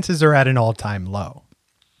finances are at an all-time low.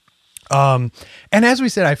 And as we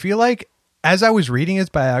said, I feel like as I was reading his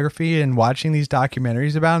biography and watching these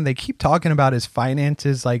documentaries about him, they keep talking about his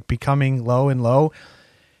finances like becoming low and low.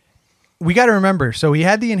 We got to remember, so he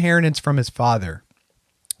had the inheritance from his father.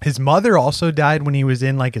 His mother also died when he was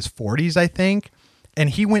in like his 40s, I think. And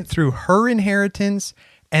he went through her inheritance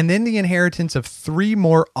and then the inheritance of 3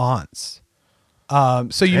 more aunts.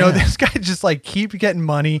 So, you know, this guy just like keep getting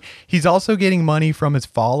money. He's also getting money from his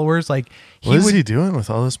followers. Like, what is he doing with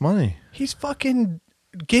all this money? He's fucking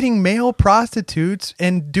getting male prostitutes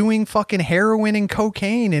and doing fucking heroin and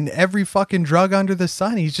cocaine and every fucking drug under the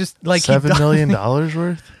sun. He's just like $7 million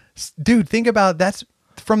worth. Dude, think about that's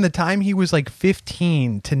from the time he was like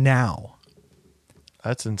 15 to now.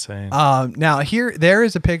 That's insane. Now there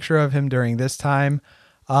is a picture of him during this time.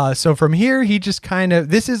 So from here, he just kind of,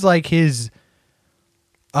 this is like his,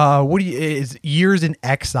 his years in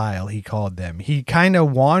exile, he called them. He kind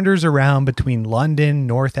of wanders around between London,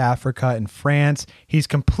 North Africa, and France. He's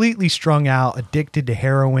completely strung out, addicted to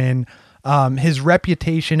heroin. His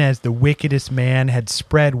reputation as the wickedest man had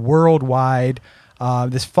spread worldwide.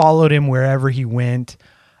 This followed him wherever he went.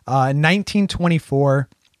 In 1924,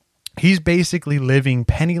 he's basically living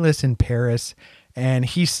penniless in Paris, and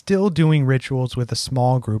he's still doing rituals with a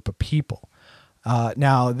small group of people.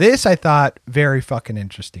 Now, this I thought very fucking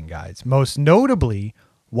interesting, guys. Most notably,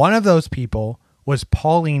 one of those people was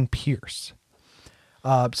Pauline Pierce.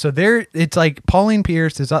 So it's like Pauline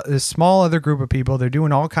Pierce, this small other group of people. They're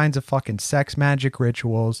doing all kinds of fucking sex magic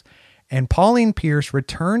rituals. And Pauline Pierce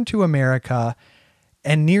returned to America,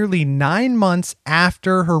 and nearly 9 months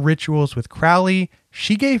after her rituals with Crowley,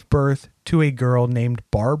 she gave birth to a girl named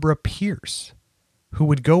Barbara Pierce, who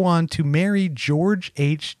would go on to marry George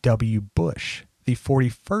H.W. Bush, the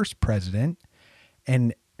 41st president,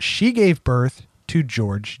 and she gave birth to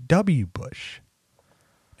George W. Bush.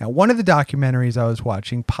 Now, one of the documentaries I was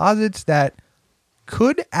watching posits that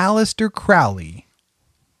could Aleister Crowley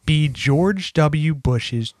be George W.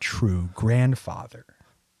 Bush's true grandfather?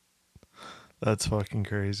 That's fucking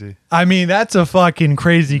crazy. I mean, that's a fucking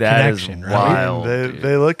crazy connection, right? Wild,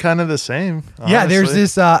 they look kind of the same. Honestly. Yeah, there's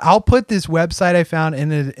this. I'll put this website I found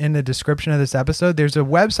in the description of this episode. There's a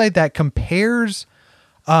website that compares,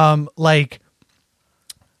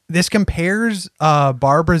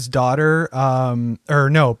 Barbara's daughter,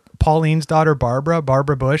 Pauline's daughter,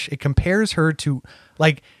 Barbara Bush. It compares her to,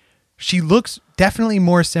 like, she looks definitely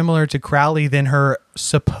more similar to Crowley than her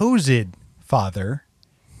supposed father.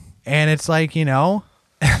 And it's like,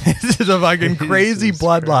 this is a fucking crazy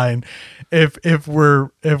bloodline if we're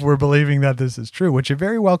believing that this is true, which it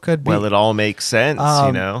very well could be. Well, it all makes sense,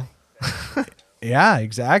 Yeah,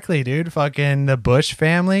 exactly, dude. Fucking the Bush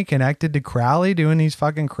family connected to Crowley doing these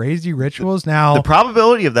fucking crazy rituals. Now, the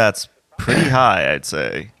probability of that's pretty high, I'd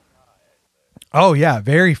say. Oh, yeah,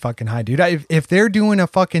 very fucking high, dude. If they're doing a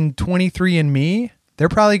fucking 23andMe, they're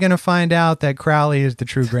probably going to find out that Crowley is the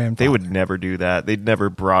true grandfather. They would never do that. They'd never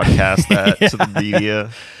broadcast that to the media.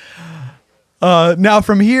 Now,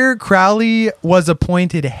 from here, Crowley was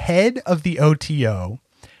appointed head of the OTO,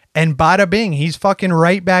 and bada bing, he's fucking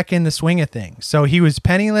right back in the swing of things. So he was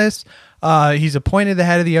penniless. He's appointed the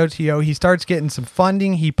head of the OTO. He starts getting some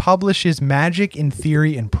funding. He publishes Magic in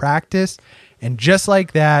Theory and Practice. And just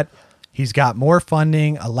like that, he's got more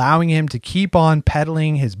funding, allowing him to keep on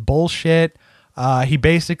peddling his bullshit. He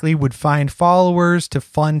basically would find followers to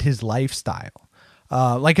fund his lifestyle.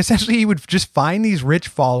 Essentially, he would just find these rich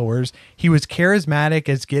followers. He was charismatic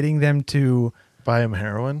as getting them to buy him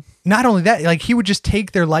heroin. Not only that, like, he would just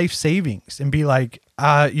take their life savings and be like,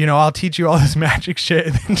 I'll teach you all this magic shit,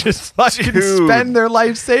 and then just fucking spend their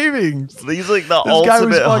life savings. He's like the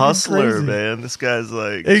ultimate hustler, crazy. Man. This guy's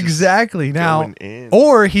like exactly now,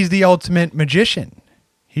 or he's the ultimate magician.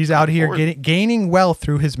 He's out here gaining wealth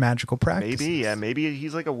through his magical practices. Maybe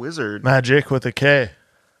he's like a wizard. Magic with a K.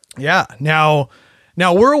 Yeah. Now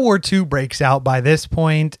World War II breaks out by this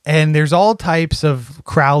point, and there's all types of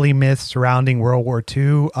Crowley myths surrounding World War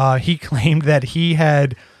II. He claimed that he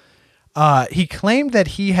had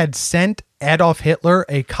sent Adolf Hitler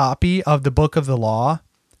a copy of the Book of the Law,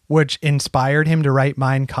 which inspired him to write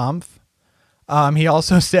Mein Kampf. He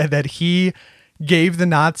also said that he gave the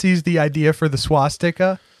Nazis the idea for the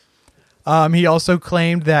swastika. He also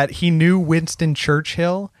claimed that he knew Winston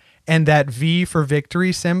Churchill, and that V for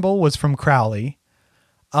victory symbol was from Crowley.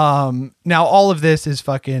 Now all of this is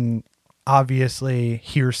fucking obviously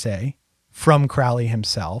hearsay from Crowley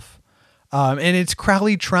himself. And it's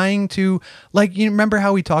Crowley trying to, like, you remember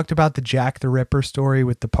how we talked about the Jack the Ripper story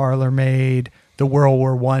with the parlor maid, the World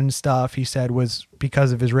War I stuff he said was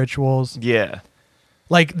because of his rituals. Yeah.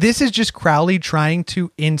 Like, this is just Crowley trying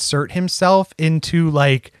to insert himself into,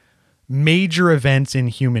 like, major events in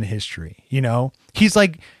human history. He's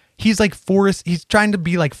like Forrest. He's trying to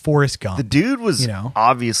be like Forrest Gump. The dude was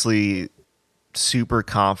obviously super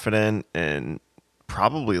confident and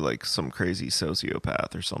probably like some crazy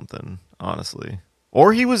sociopath or something, honestly.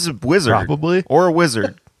 Or he was a wizard. Probably. Or a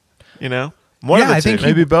wizard. One of the two. I think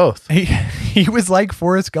maybe both. He was like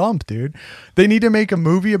Forrest Gump, dude. They need to make a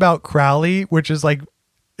movie about Crowley, which is like,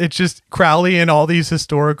 it's just Crowley and all these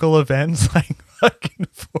historical events, like fucking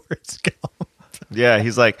Forrest Gump. Yeah,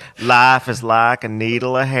 he's like, life is like a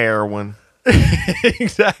needle of heroin.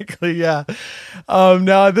 Exactly, yeah.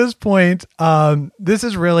 Now at this point, this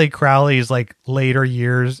is really Crowley's like later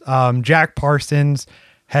years. Jack Parsons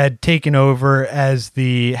had taken over as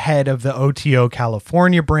the head of the OTO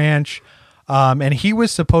California branch, and he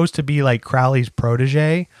was supposed to be like Crowley's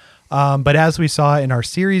protege. But as we saw in our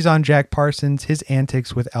series on Jack Parsons, his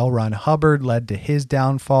antics with L. Ron Hubbard led to his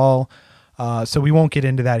downfall. So we won't get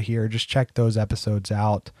into that here. Just check those episodes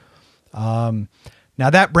out. Now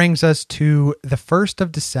that brings us to the 1st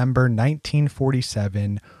of December,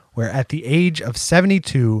 1947, where at the age of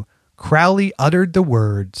 72, Crowley uttered the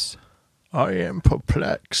words, "I am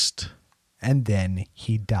perplexed." And then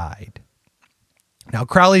he died. Now,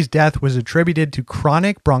 Crowley's death was attributed to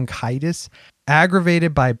chronic bronchitis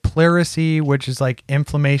aggravated by pleurisy, which is like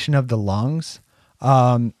inflammation of the lungs.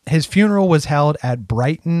 His funeral was held at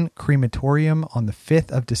Brighton Crematorium on the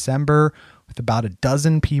 5th of December with about a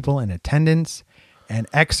dozen people in attendance, and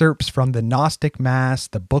excerpts from the Gnostic Mass,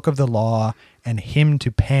 the Book of the Law, and Hymn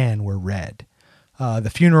to Pan were read. The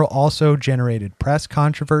funeral also generated press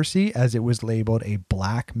controversy as it was labeled a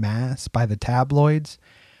black mass by the tabloids.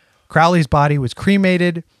 Crowley's body was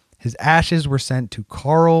cremated. His ashes were sent to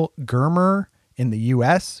Karl Germer in the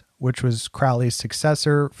U.S., which was Crowley's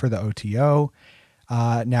successor for the OTO.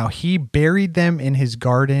 Now, he buried them in his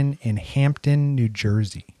garden in Hampton, New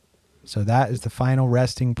Jersey. So that is the final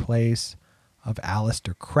resting place of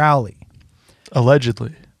Aleister Crowley.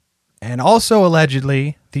 Allegedly. And also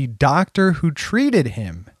allegedly, the doctor who treated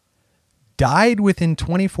him died within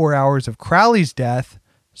 24 hours of Crowley's death,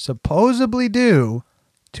 supposedly due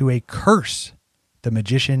to a curse the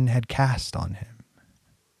magician had cast on him.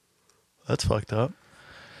 That's fucked up.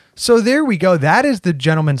 So there we go. That is the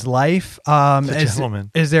gentleman's life.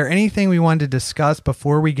 Gentleman. Is there anything we wanted to discuss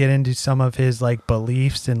before we get into some of his like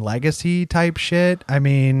beliefs and legacy type shit? I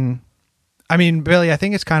mean, Billy, I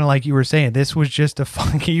think it's kind of like you were saying. This was just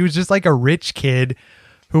he was just like a rich kid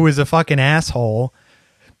who was a fucking asshole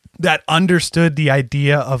that understood the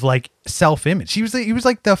idea of like self-image. He was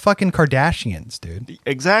like the fucking Kardashians, dude.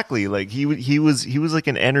 Exactly. Like he was like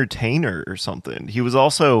an entertainer or something. He was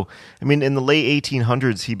also, I mean, in the late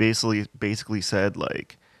 1800s, he basically said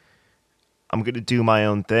like, I'm going to do my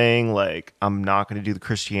own thing. Like, I'm not going to do the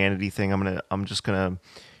Christianity thing. I'm just going to,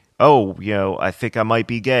 oh, you know, I think I might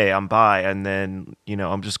be gay. I'm bi. And then, you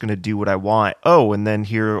know, I'm just going to do what I want. Oh, and then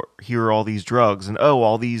here are all these drugs and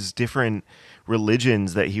all these different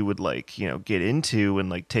religions that he would like, you know, get into and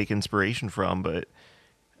like take inspiration from. But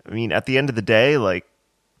I mean, at the end of the day, like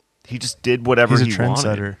he just did whatever he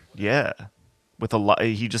wanted. Yeah. With a lot,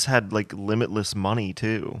 he just had like limitless money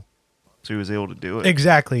too. So he was able to do it.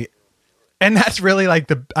 Exactly. And that's really like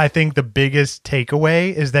I think the biggest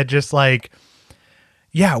takeaway is that just like,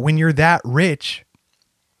 yeah, when you're that rich,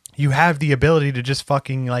 you have the ability to just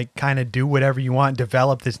fucking like kind of do whatever you want,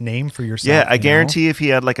 develop this name for yourself. Yeah, I guarantee if he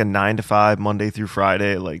had like a 9-to-5 Monday through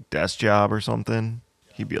Friday like desk job or something,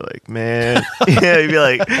 he'd be like, man, yeah, he'd be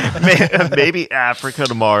like, man, maybe Africa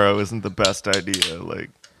tomorrow isn't the best idea. Like,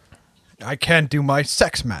 I can't do my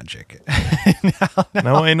sex magic.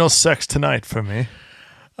 No, ain't no sex tonight for me.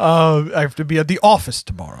 I have to be at the office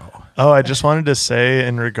tomorrow. Oh, I just wanted to say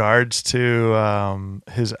in regards to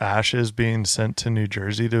his ashes being sent to New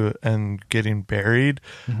Jersey and getting buried,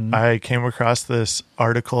 I came across this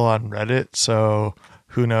article on Reddit, so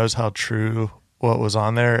who knows how true what was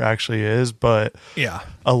on there actually is, but yeah,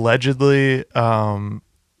 allegedly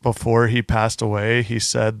before he passed away, he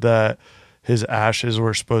said that his ashes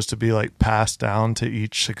were supposed to be like passed down to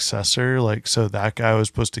each successor, like so that guy was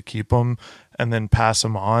supposed to keep them and then pass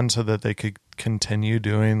them on so that they could continue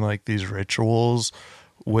doing like these rituals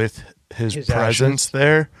with his presence ashes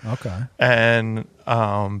there. Okay.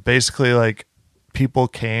 And basically like people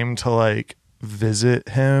came to like visit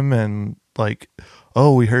him and like,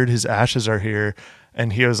 oh, we heard his ashes are here.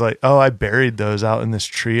 And he was like, oh, I buried those out in this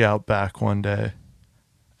tree out back one day.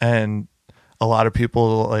 And a lot of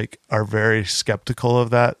people like are very skeptical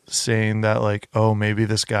of that, saying that like, oh, maybe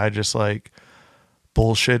this guy just like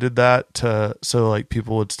bullshitted that so like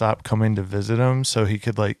people would stop coming to visit him so he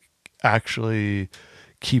could like actually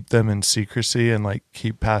keep them in secrecy and like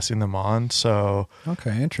keep passing them on. So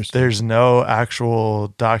okay, interesting. There's no actual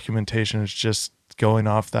documentation. It's just going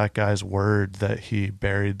off that guy's word that he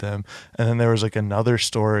buried them. And then there was like another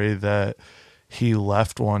story that he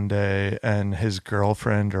left one day and his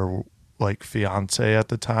girlfriend or like fiance at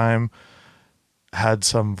the time had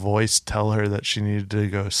some voice tell her that she needed to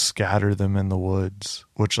go scatter them in the woods,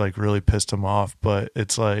 which like really pissed him off. But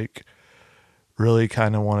it's like really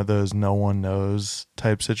kind of one of those no one knows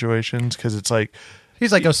type situations, because it's like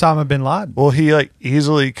he's like Osama bin Laden. Well, he like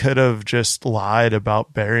easily could have just lied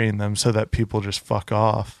about burying them so that people just fuck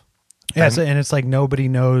off. Yeah, and it's like nobody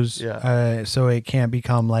knows, yeah. So it can't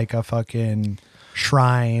become like a fucking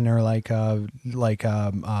shrine or like a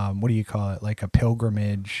what do you call it, like a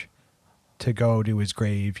pilgrimage to go to his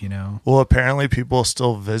grave, you know? Well, apparently people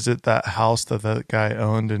still visit that house that that guy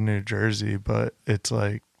owned in New Jersey, but it's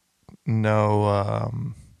like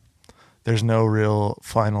no, there's no real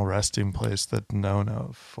final resting place that's known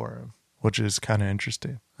of for him, which is kind of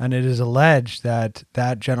interesting. And it is alleged that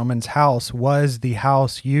that gentleman's house was the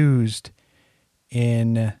house used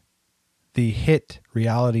in the hit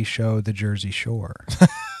reality show, The Jersey Shore.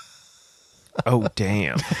 Oh,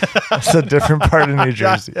 damn. That's a different part of New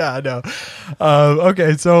Jersey. Yeah, I know.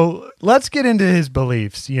 Okay, so let's get into his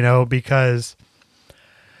beliefs, you know, because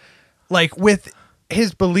like with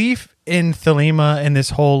his belief in Thelema and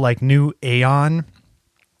this whole like new aeon,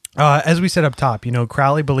 as we said up top,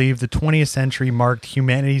 Crowley believed the 20th century marked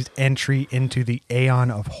humanity's entry into the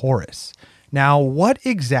Aeon of Horus. Now, what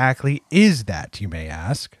exactly is that, you may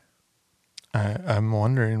ask? I'm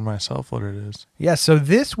wondering myself what it is. Yeah, so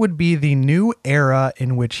this would be the new era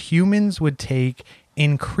in which humans would take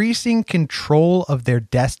increasing control of their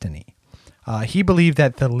destiny. He believed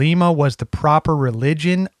that Thelema was the proper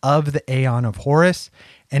religion of the Aeon of Horus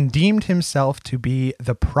and deemed himself to be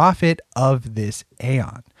the prophet of this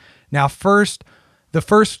Aeon. Now, the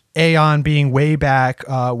first Aeon being way back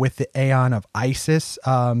with the Aeon of Isis.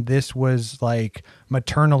 This was like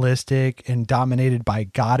maternalistic and dominated by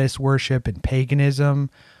goddess worship and paganism.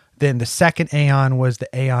 Then the second Aeon was the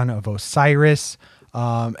Aeon of Osiris.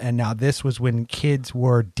 And now this was when kids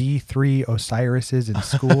wore D3 Osirises in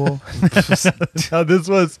school. Now this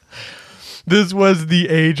was the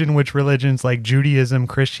age in which religions like Judaism,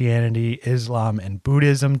 Christianity, Islam, and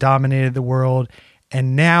Buddhism dominated the world.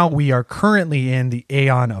 And now we are currently in the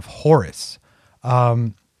Aeon of Horus.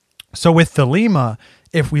 So with Thelema,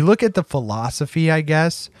 if we look at the philosophy, I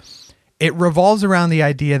guess, it revolves around the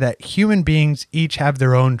idea that human beings each have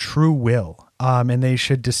their own true will, and they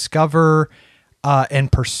should discover and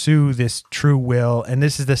pursue this true will. And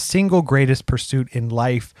this is the single greatest pursuit in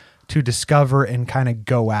life, to discover and kind of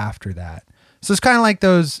go after that. So it's kind of like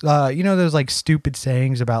those, those like stupid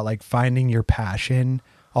sayings about like finding your passion.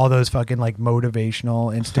 All those fucking like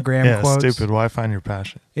motivational Instagram quotes. Yeah, stupid. Why find your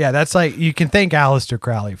passion? Yeah, that's like, you can thank Aleister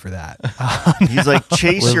Crowley for that. He's like,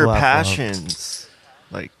 chase your passions.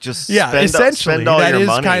 Like, just essentially, spend all that your is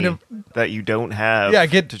money kind of, that you don't have. Yeah,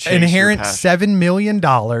 get to chase inherent your passion. $7 million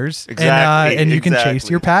and you can chase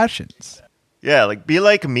your passions. Yeah, like be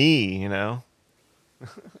like me,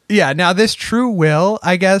 Yeah, now this true will,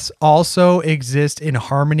 I guess, also exists in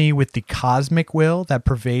harmony with the cosmic will that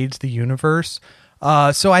pervades the universe.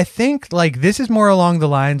 So I think like this is more along the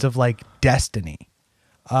lines of like destiny,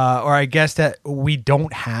 or I guess that we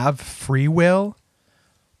don't have free will.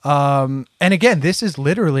 And again, this is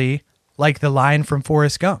literally like the line from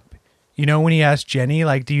Forrest Gump. When he asked Jenny,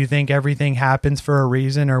 like, do you think everything happens for a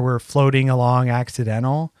reason or we're floating along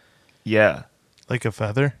accidental? Yeah. Like a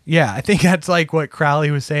feather? Yeah, I think that's like what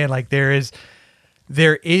Crowley was saying. Like there is,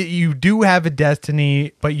 you do have a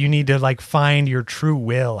destiny, but you need to like find your true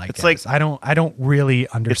will. I guess. Like, I don't really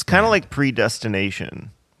understand. It's kind of like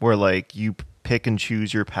predestination, where like you pick and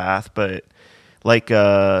choose your path, but like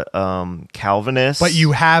Calvinists. But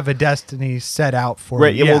you have a destiny set out for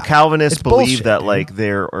right. you. Yeah. Well, Calvinists it's believe bullshit, that dude. like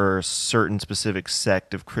there are a certain specific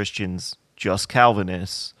sect of Christians, just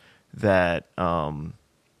Calvinists, that are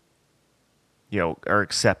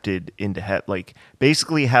accepted into heaven, like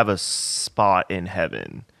basically have a spot in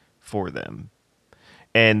heaven for them.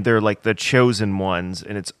 And they're like the chosen ones,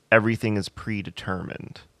 and everything is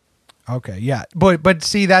predetermined. Okay, yeah. But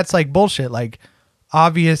see, that's like bullshit. Like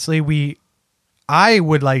obviously I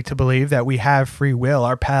would like to believe that we have free will.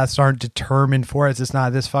 Our paths aren't determined for us. It's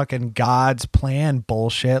not this fucking God's plan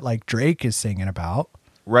bullshit like Drake is singing about.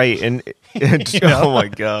 Right. And oh my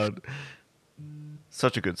God.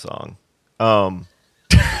 Such a good song. I'm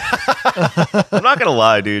not gonna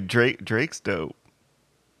lie, dude. Drake's dope.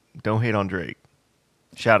 Don't hate on Drake.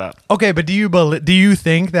 Shout out. Okay, but do you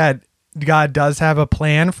think that God does have a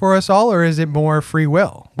plan for us all, or is it more free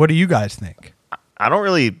will? What do you guys think? I don't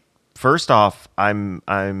really. First off, I'm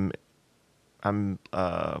what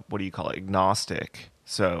do you call it? Agnostic.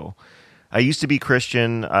 So I used to be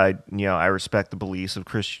Christian. I respect the beliefs of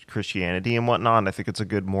Christianity and whatnot. And I think it's a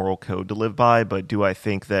good moral code to live by. But do I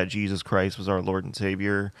think that Jesus Christ was our Lord and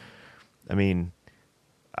Savior? I mean,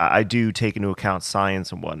 I do take into account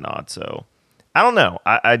science and whatnot. So I don't know.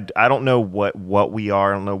 I don't know what we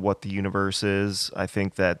are. I don't know what the universe is. I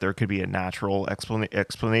think that there could be a natural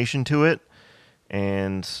explanation to it.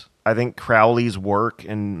 And I think Crowley's work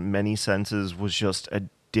in many senses was just a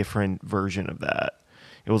different version of that.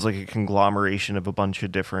 It was like a conglomeration of a bunch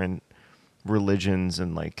of different religions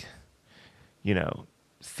and like,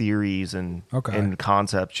 theories and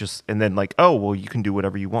concepts. And then like, oh, well, you can do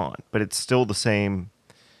whatever you want, but it's still the same.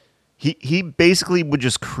 He basically would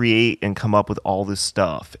just create and come up with all this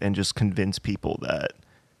stuff and just convince people that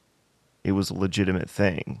it was a legitimate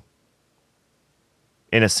thing.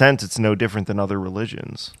 In a sense, it's no different than other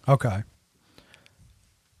religions. Okay.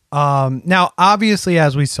 Now, obviously,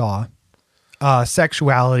 as we saw,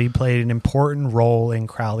 sexuality played an important role in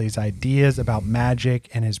Crowley's ideas about magic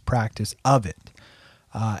and his practice of it.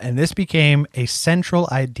 And this became a central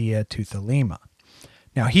idea to Thelema.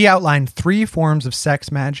 Now, he outlined 3 forms of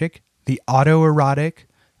sex magic: the autoerotic,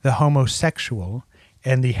 the homosexual,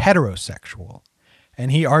 and the heterosexual.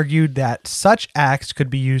 And he argued that such acts could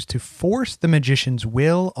be used to force the magician's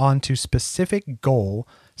will onto specific goal,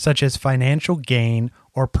 such as financial gain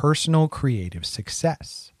or personal creative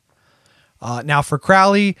success. Now, for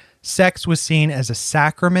Crowley, sex was seen as a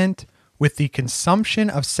sacrament, with the consumption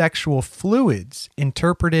of sexual fluids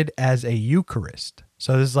interpreted as a Eucharist.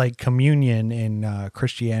 So this is like communion in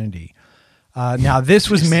Christianity. Now, this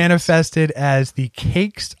was manifested as the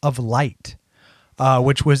cakes of light,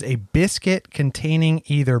 which was a biscuit containing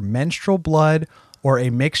either menstrual blood or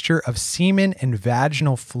a mixture of semen and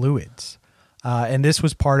vaginal fluids. And this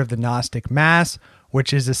was part of the Gnostic Mass,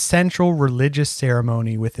 which is a central religious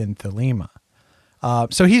ceremony within Thelema.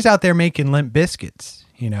 So he's out there making limp biscuits,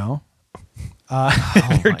 you know.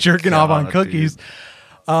 They're jerking off on cookies.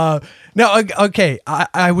 No, okay.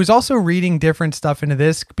 I was also reading different stuff into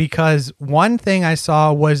this because one thing I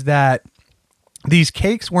saw was that these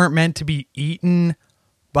cakes weren't meant to be eaten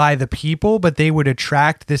by the people, but they would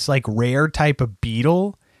attract this like rare type of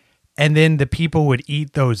beetle, and then the people would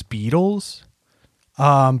eat those beetles.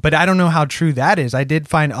 But I don't know how true that is. I did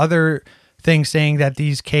find other things saying that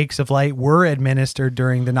these cakes of light were administered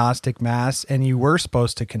during the Gnostic Mass, and you were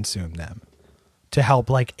supposed to consume them to help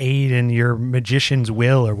like aid in your magician's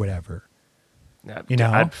will or whatever. Yeah, you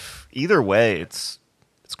know, either way, it's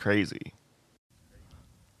crazy.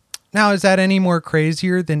 Now, is that any more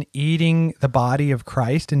crazier than eating the body of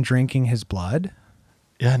Christ and drinking his blood?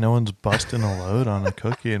 Yeah, no one's busting a load on a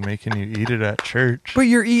cookie and making you eat it at church. But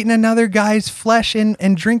you're eating another guy's flesh and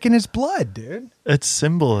drinking his blood, dude. It's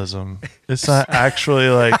symbolism. It's not actually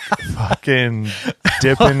like fucking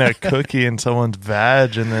dipping a cookie in someone's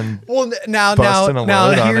vag and then busting a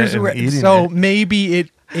load on it and eating so it. Maybe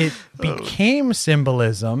it became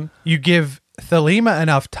symbolism. You give Thelema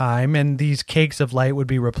enough time and these cakes of light would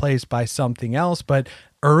be replaced by something else. But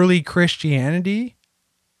early Christianity,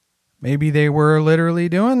 maybe they were literally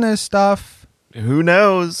doing this stuff. Who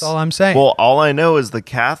knows? That's all I'm saying. Well, all I know is the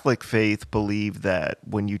Catholic faith believe that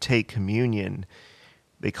when you take communion,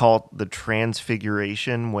 they call it the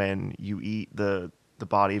transfiguration. When you eat the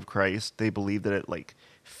body of Christ, they believe that it like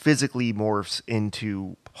physically morphs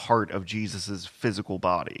into part of Jesus's physical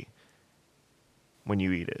body when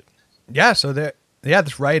you eat it. Yeah, so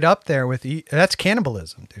that's right up there with that's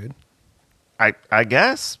cannibalism, dude. I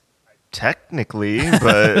guess technically,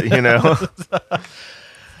 but you know,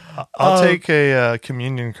 I'll take a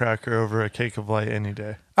communion cracker over a cake of light any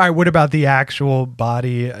day. All right, what about the actual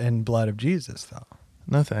body and blood of Jesus, though?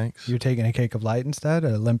 No thanks. You're taking a cake of light instead,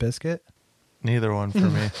 a Limp Bizkit? Neither one for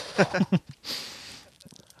me.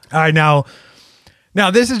 All right, now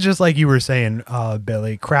this is just like you were saying,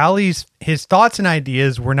 Billy. Crowley's his thoughts and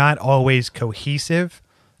ideas were not always cohesive.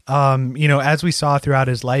 As we saw throughout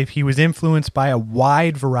his life, he was influenced by a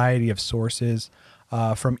wide variety of sources,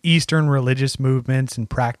 from Eastern religious movements and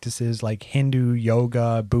practices like Hindu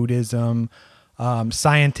yoga, Buddhism,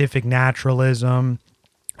 scientific naturalism,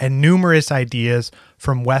 and numerous ideas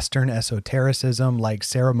from Western esotericism like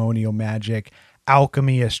ceremonial magic,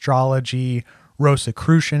 alchemy, astrology,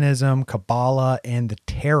 Rosicrucianism, Kabbalah, and the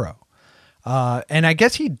tarot. And I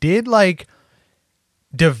guess he did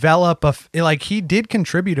develop he did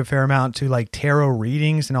contribute a fair amount to like tarot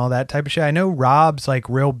readings and all that type of shit. I know Rob's like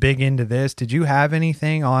real big into this. Did you have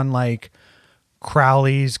anything on like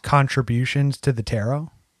Crowley's contributions to the tarot?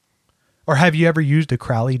 Or have you ever used a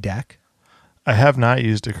Crowley deck? I have not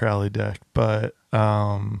used a Crowley deck, but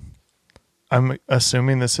I'm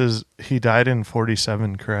assuming he died in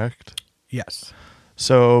 47, correct? Yes.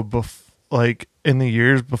 So in the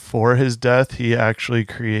years before his death, he actually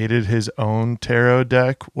created his own tarot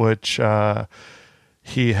deck, which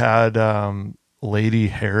he had Lady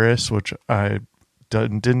Horus, which I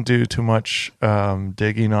didn't do too much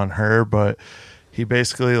digging on her, but he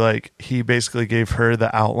basically gave her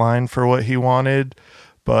the outline for what he wanted,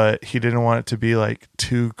 but he didn't want it to be like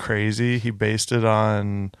too crazy. He based it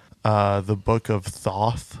on the Book of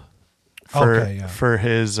Thoth for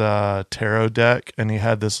his tarot deck, and he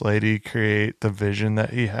had this lady create the vision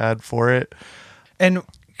that he had for it. And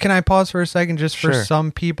can I pause for a second just for Sure.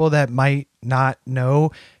 some people that might not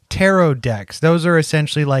know? Tarot decks, those are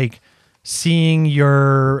essentially like seeing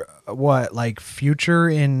your future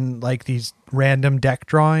in like these random deck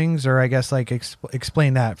drawings, or I guess like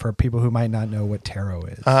explain that for people who might not know what tarot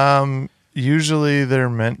is. Usually they're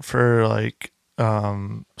meant for like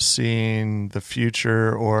seeing the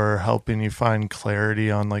future or helping you find clarity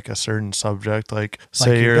on like a certain subject. Like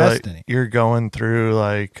say you're going through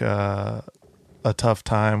like a tough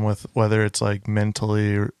time with whether it's like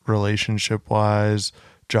mentally, relationship wise,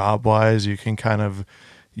 job wise, you can kind of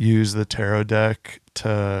use the tarot deck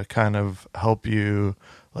to kind of help you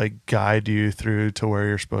like guide you through to where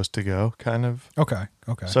you're supposed to go, kind of. Okay.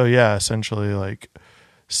 So yeah, essentially like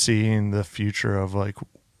seeing the future of like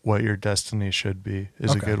what your destiny should be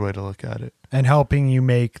is a good way to look at it. And helping you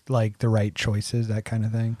make like the right choices, that kind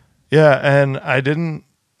of thing. Yeah, and I didn't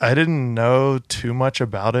know too much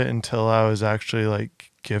about it until I was actually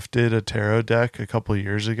like gifted a tarot deck a couple of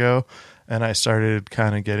years ago, and I started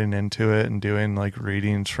kind of getting into it and doing like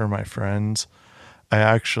readings for my friends. I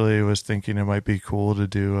actually was thinking it might be cool to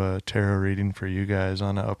do a tarot reading for you guys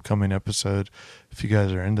on an upcoming episode if you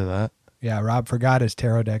guys are into that. Yeah, Rob forgot his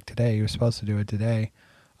tarot deck today. He was supposed to do it today.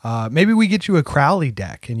 Maybe we get you a Crowley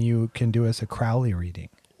deck and you can do us a Crowley reading.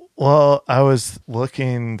 Well, I was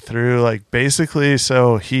looking through like basically,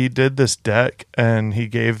 so he did this deck and he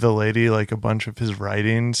gave the lady like a bunch of his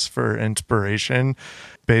writings for inspiration.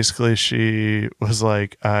 Basically, she was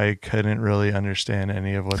like, I couldn't really understand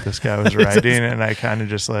any of what this guy was writing. And I kind of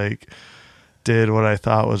just like did what I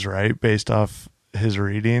thought was right based off his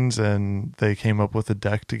readings, and they came up with a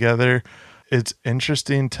deck together. It's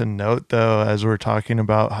interesting to note though, as we're talking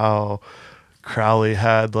about how Crowley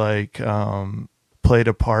had like, played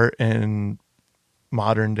a part in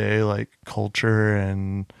modern day like culture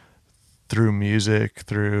and through music,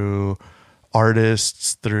 through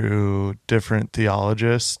artists, through different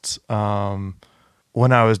theologists.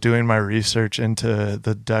 When I was doing my research into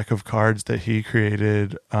the deck of cards that he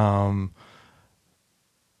created,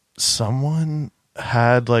 someone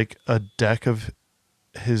had like a deck of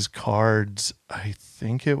his cards. I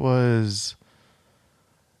think it was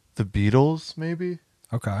the Beatles, maybe.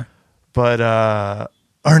 Okay. But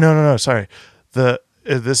or no, sorry.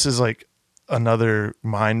 This is like another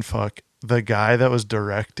mind fuck. The guy that was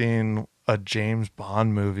directing a James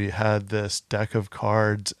Bond movie had this deck of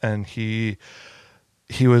cards, and he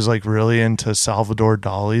was like really into Salvador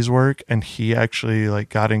Dali's work, and he actually like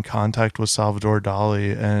got in contact with Salvador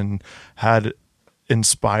Dali and had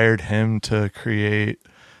inspired him to create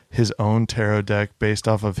his own tarot deck based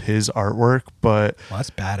off of his artwork. But that's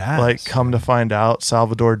badass. Like, come to find out,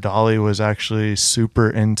 Salvador Dali was actually super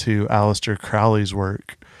into Aleister Crowley's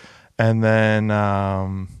work. And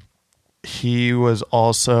then he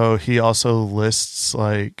also lists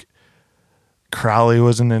like Crowley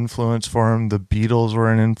was an influence for him. The Beatles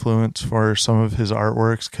were an influence for some of his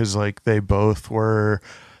artworks, because like they both were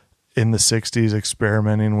in the 60s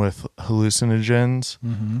experimenting with hallucinogens.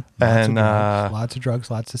 Mm-hmm. And lots of drugs,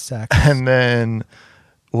 lots of sex. And then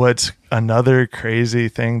what's another crazy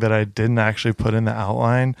thing that I didn't actually put in the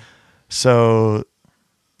outline. So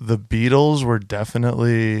the Beatles were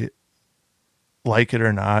definitely, like it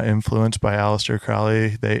or not, influenced by Aleister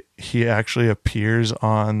Crowley. He actually appears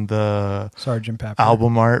on the Sgt. Pepper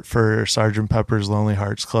album art for Sgt. Pepper's Lonely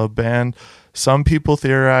Hearts Club Band. Some people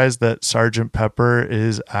theorize that Sgt. Pepper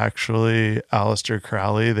is actually Aleister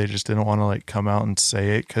Crowley. They just didn't want to like come out and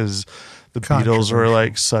say it because the Beatles were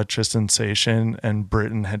like such a sensation, and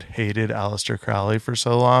Britain had hated Aleister Crowley for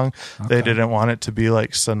so long. Okay. They didn't want it to be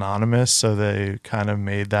like synonymous, so they kind of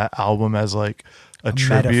made that album as like a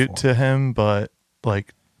tribute metaphor to him, but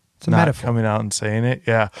like it's not metaphor. Coming out and saying it.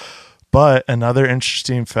 Yeah. But another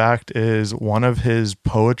interesting fact is one of his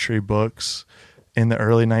poetry books in the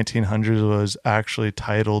early 1900s was actually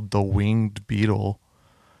titled The Winged Beetle.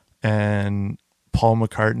 And Paul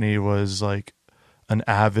McCartney was like an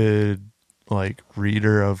avid like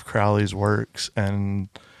reader of Crowley's works, and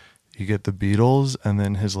you get the Beatles, and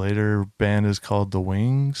then his later band is called The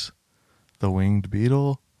Wings, The Winged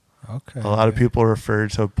Beetle. Okay. A lot of people refer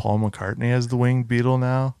to Paul McCartney as the Winged Beetle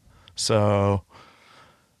now. So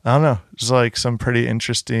I don't know. There's like some pretty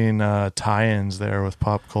interesting tie-ins there with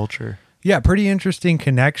pop culture. Yeah, pretty interesting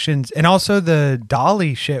connections. And also the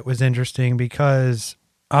Dolly shit was interesting because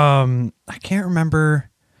I can't remember.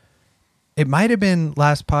 It might have been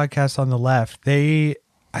last podcast on the left. I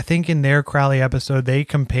think in their Crowley episode, they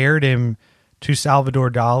compared him to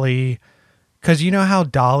Salvador Dali. Because you know how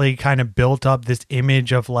Dali kind of built up this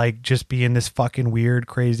image of like just being this fucking weird,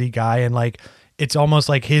 crazy guy. And like, it's almost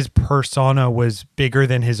like his persona was bigger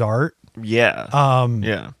than his art. Yeah.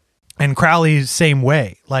 Yeah. And Crowley's same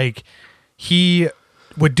way. Like, he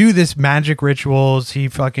would do this magic rituals. He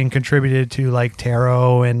fucking contributed to like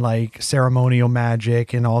tarot and like ceremonial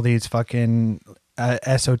magic and all these fucking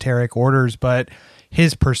esoteric orders. But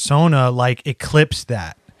his persona like eclipsed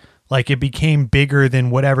that. Like it became bigger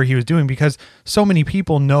than whatever he was doing, because so many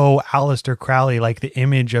people know Aleister Crowley, like the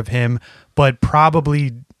image of him, but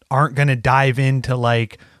probably aren't going to dive into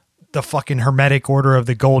like the fucking Hermetic Order of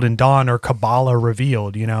the Golden Dawn or Kabbalah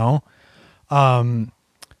revealed, you know?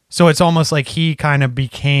 So it's almost like he kind of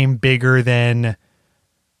became bigger than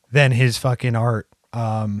his fucking art.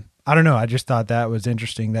 I I don't know. I just thought that was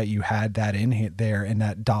interesting that you had that in there, and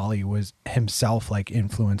that Dolly was himself like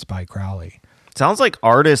influenced by Crowley. Sounds like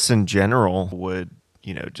artists in general would,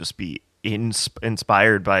 just be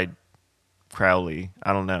inspired by Crowley.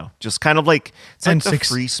 I don't know. Just kind of like it's like the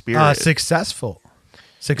free spirit. Successful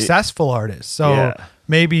artists. So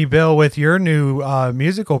maybe, Bill, with your new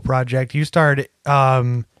musical project, you started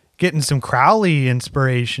getting some Crowley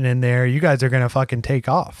inspiration in there. You guys are gonna fucking take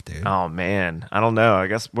off, dude. Oh man, I don't know. I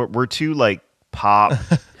guess we're too like pop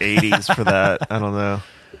 80s for that. I don't know.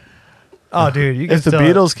 Oh, dude, you can if the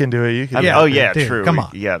Beatles can do it, you can. Oh yeah, dude, true. Come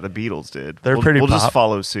on. Yeah, the Beatles did. They're we'll, pretty. We'll pop. just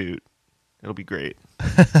follow suit. It'll be great.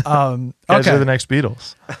 Guys are the next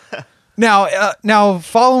Beatles. Now,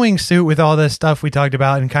 following suit with all this stuff we talked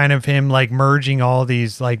about, and kind of him like merging all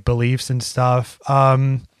these like beliefs and stuff.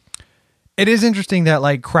 It is interesting that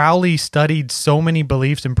like Crowley studied so many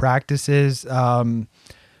beliefs and practices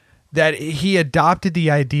that he adopted the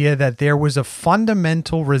idea that there was a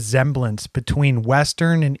fundamental resemblance between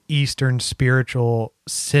Western and Eastern spiritual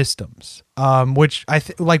systems, which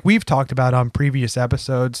like we've talked about on previous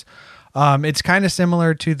episodes. It's kind of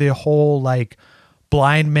similar to the whole like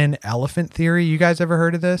blind men elephant theory. You guys ever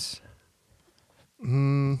heard of this?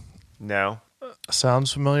 No.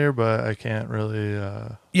 Sounds familiar, but I can't really.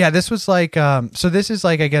 Yeah, this was like so. This is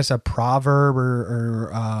like, I guess, a proverb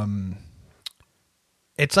or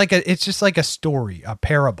it's just like a story, a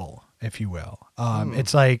parable, if you will.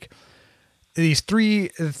 It's like these three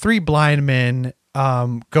blind men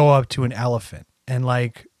go up to an elephant, and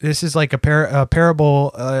like this is like a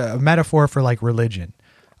parable, a metaphor for like religion.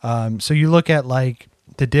 So you look at like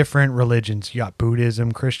the different religions. You got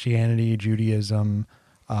Buddhism, Christianity, Judaism.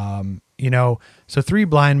 So three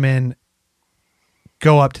blind men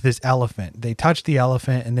go up to this elephant. They touch the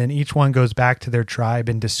elephant, and then each one goes back to their tribe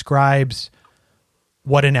and describes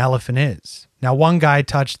what an elephant is. Now, one guy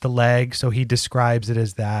touched the leg, so he describes it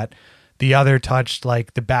as that. The other touched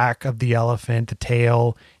like the back of the elephant, the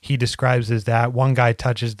tail, he describes as that. One guy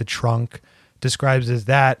touches the trunk, describes as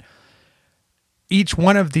that. Each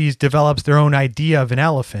one of these develops their own idea of an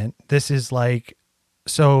elephant. This is like,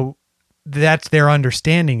 so that's their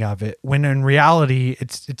understanding of it, when in reality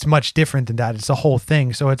it's much different than that. It's a whole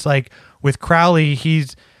thing. So it's like with Crowley,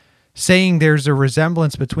 he's saying there's a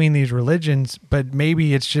resemblance between these religions, but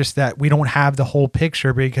maybe it's just that we don't have the whole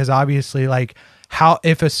picture, because obviously, like, how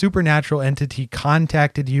if a supernatural entity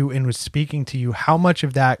contacted you and was speaking to you, how much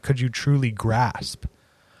of that could you truly grasp?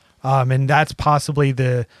 And that's possibly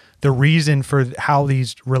the reason for how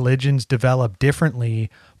these religions develop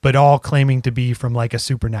differently, but all claiming to be from like a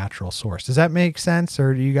supernatural source. Does that make sense,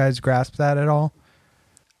 or do you guys grasp that at all?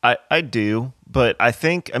 I do, but I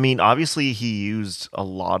think, obviously he used a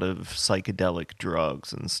lot of psychedelic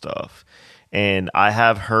drugs and stuff. And I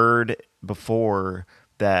have heard before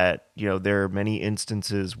that, there are many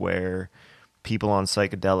instances where people on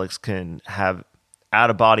psychedelics can have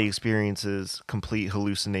out-of-body experiences, complete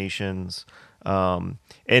hallucinations. And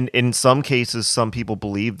in some cases, some people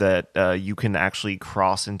believe that you can actually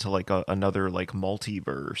cross into like another like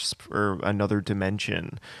multiverse or another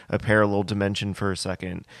dimension, a parallel dimension for a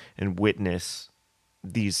second, and witness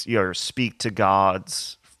these, speak to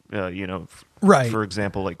gods, right. For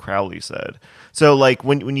example, like Crowley said. So like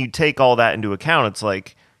when you take all that into account, it's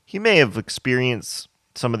like he may have experienced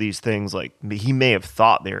some of these things, like he may have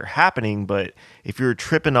thought they were happening, but if you're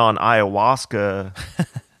tripping on ayahuasca,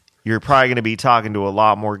 you're probably going to be talking to a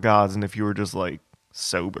lot more gods than if you were just like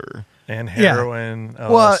sober. And heroin,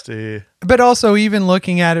 LSD. Well, but also, even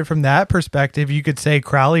looking at it from that perspective, you could say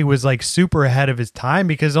Crowley was like super ahead of his time,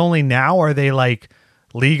 because only now are they like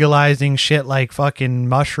legalizing shit like fucking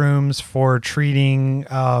mushrooms for treating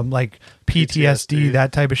like PTSD,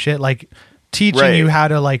 that type of shit, like teaching you how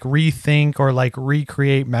to like rethink or like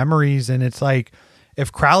recreate memories. And it's like,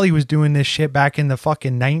 if Crowley was doing this shit back in the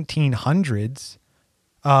fucking 1900s,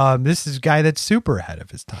 this is a guy that's super ahead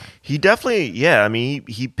of his time. He definitely,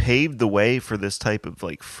 he paved the way for this type of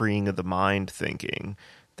like freeing of the mind thinking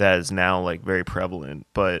that is now like very prevalent.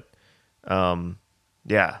 But I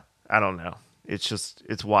don't know.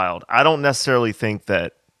 It's wild. I don't necessarily think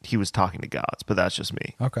that he was talking to gods, but that's just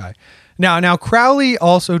me. Okay. Now Crowley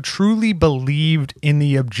also truly believed in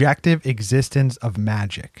the objective existence of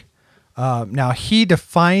magic. Now he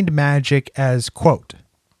defined magic as, quote,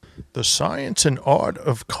 the science and art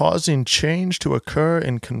of causing change to occur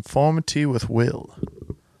in conformity with will.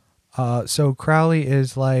 So Crowley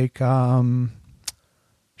is like Sean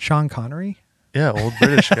Connery? Yeah, old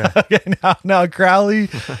British guy. Okay, now Crowley...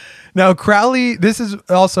 Now, Crowley, this is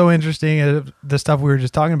also interesting, the stuff we were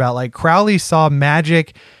just talking about. Like, Crowley saw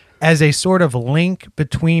magic as a sort of link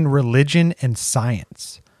between religion and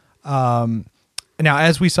science. Now,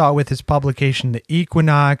 as we saw with his publication, The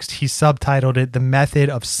Equinox, he subtitled it The Method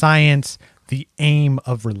of Science, the Aim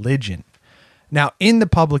of Religion. Now, in the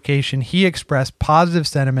publication, he expressed positive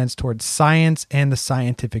sentiments towards science and the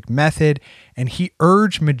scientific method, and he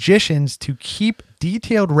urged magicians to keep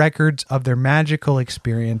detailed records of their magical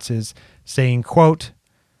experiences, saying, quote,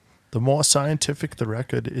 "The more scientific the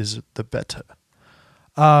record is, the better."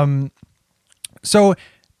 So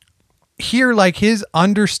here, like, his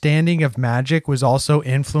understanding of magic was also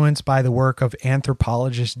influenced by the work of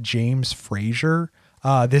anthropologist James Frazer.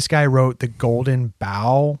 This guy wrote The Golden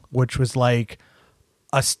Bough, which was like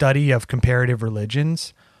a study of comparative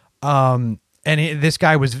religions. This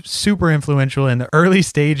guy was super influential in the early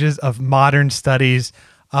stages of modern studies,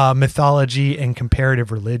 mythology, and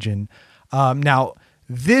comparative religion. Now,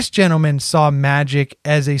 this gentleman saw magic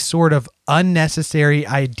as a sort of unnecessary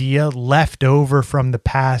idea left over from the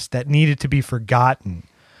past that needed to be forgotten.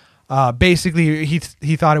 Basically,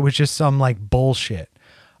 he thought it was just some like bullshit.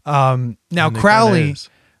 Now, Crowley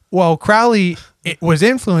was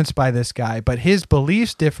influenced by this guy, but his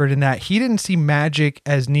beliefs differed in that he didn't see magic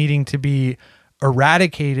as needing to be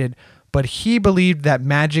eradicated, but he believed that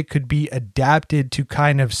magic could be adapted to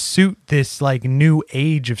kind of suit this like new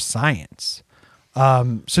age of science.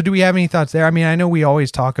 So do we have any thoughts there? I mean, I know we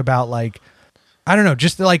always talk about like, I don't know,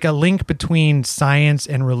 just like a link between science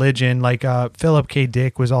and religion. Like Philip K.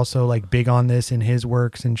 Dick was also like big on this in his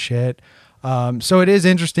works and shit. So it is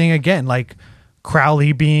interesting, again, like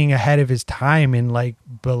Crowley being ahead of his time in like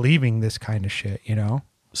believing this kind of shit, you know?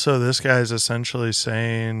 So this guy's essentially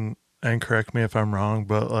saying, and correct me if I'm wrong,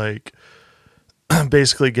 but like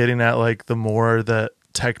basically getting at like the more that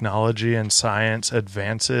technology and science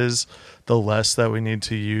advances, the less that we need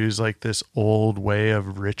to use like this old way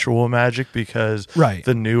of ritual magic, because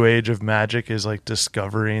the new age of magic is like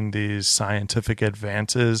discovering these scientific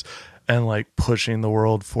advances and like pushing the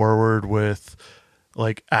world forward with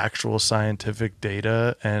like actual scientific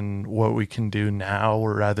data and what we can do now,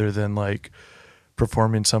 rather than like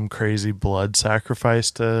performing some crazy blood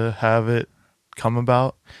sacrifice to have it come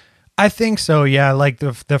about. I think so. Yeah. Like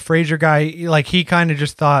the Fraser guy, like he kind of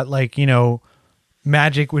just thought like, you know,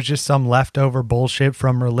 magic was just some leftover bullshit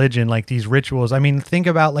from religion, like these rituals. I mean, think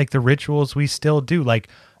about like the rituals we still do, like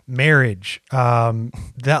marriage.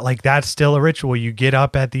 That's still a ritual. You get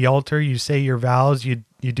up at the altar, you say your vows, you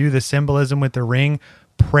do the symbolism with the ring,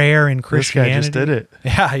 prayer in Christianity. This guy just did it.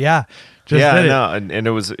 Yeah. And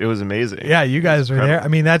it was amazing. Yeah, you guys were there. I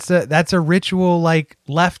mean, that's a ritual like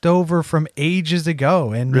left over from ages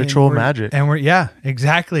ago, and ritual magic. And we're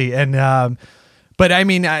exactly. And but I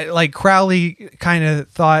mean, like Crowley kind of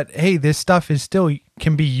thought, hey, this stuff is still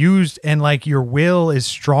can be used, and like your will is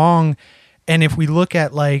strong. And if we look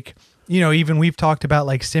at like, you know, even we've talked about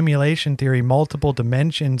like simulation theory, multiple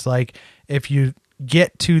dimensions. Like if you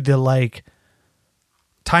get to the like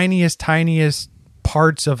tiniest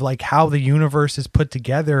parts of like how the universe is put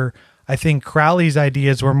together, I think Crowley's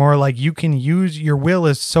ideas were more like you can use your will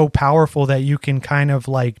is so powerful that you can kind of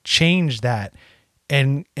like change that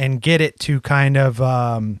and get it to kind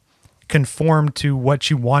of conform to what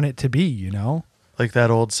you want it to be, you know? Like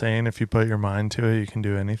that old saying, if you put your mind to it, you can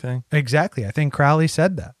do anything. Exactly. I think Crowley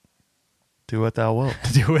said that. Do what thou wilt.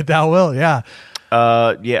 Do what thou wilt, yeah.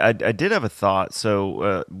 I did have a thought.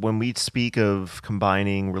 So when we speak of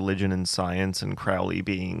combining religion and science, and Crowley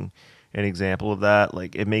being an example of that,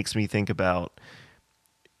 like it makes me think about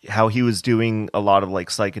how he was doing a lot of like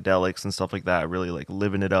psychedelics and stuff like that, really like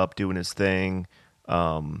living it up, doing his thing.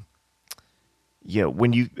 When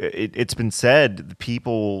it's been said, the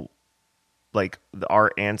people like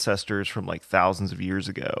our ancestors from like thousands of years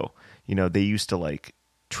ago, you know, they used to like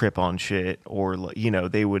trip on shit, or you know,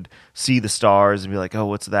 they would see the stars and be like, oh,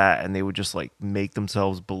 what's that? And they would just like make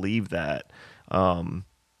themselves believe that, and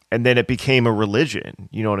then it became a religion,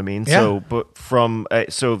 you know what I mean? Yeah.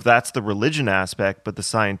 So if that's the religion aspect, but the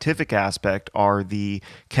scientific aspect are the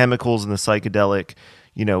chemicals and the psychedelic,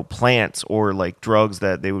 you know, plants or like drugs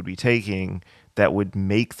that they would be taking that would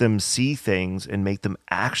make them see things and make them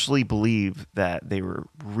actually believe that they were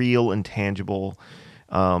real and tangible.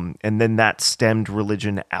 And then that stemmed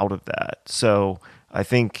religion out of that. So I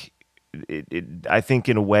think I think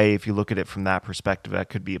in a way, if you look at it from that perspective, that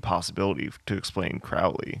could be a possibility to explain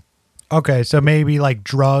Crowley. Okay, so maybe like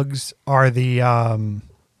drugs are the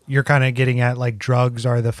you're kind of getting at like drugs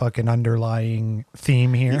are the fucking underlying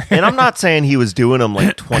theme here. And I'm not saying he was doing them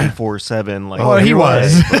like 24/7. Like, well, he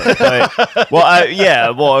was.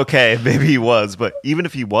 Okay, maybe he was, but even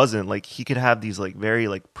if he wasn't, like, he could have these like very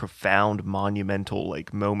like profound, monumental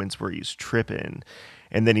like moments where he's tripping,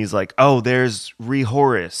 and then he's like, "Oh, there's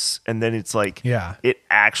Horus," and then it's like, yeah, it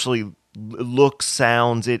actually looks,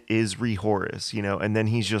 sounds, it is Horus, you know, and then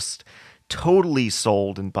he's just totally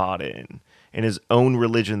sold and bought in his own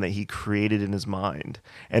religion that he created in his mind,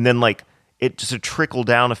 and then like it just a trickle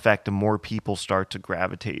down effect, and more people start to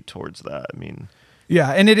gravitate towards that. I mean, yeah,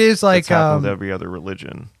 and it is like with every other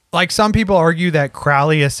religion. Like some people argue that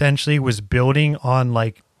Crowley essentially was building on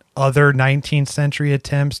like other 19th century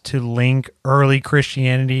attempts to link early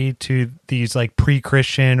Christianity to these like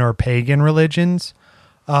pre-Christian or pagan religions.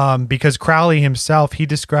 Because Crowley himself, he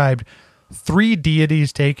described 3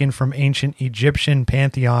 deities taken from ancient Egyptian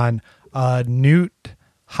pantheon, Nut,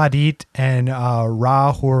 Hadit, and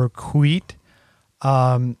Ra-Hor-Khuit.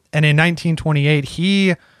 And in 1928,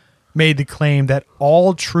 he made the claim that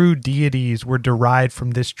all true deities were derived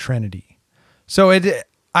from this trinity. So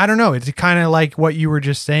I don't know, it's kind of like what you were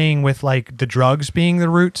just saying with like the drugs being the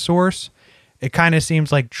root source. It kind of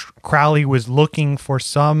seems like Crowley was looking for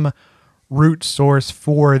some root source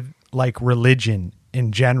for like religion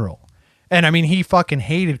in general. And I mean, he fucking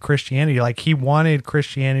hated Christianity. Like he wanted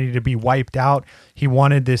Christianity to be wiped out. He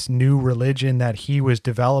wanted this new religion that he was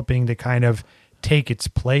developing to kind of take its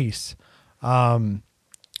place.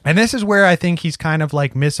 And this is where I think he's kind of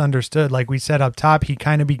like misunderstood. Like we said up top, he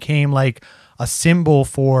kind of became like a symbol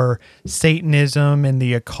for Satanism and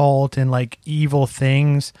the occult and like evil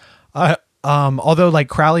things. Although like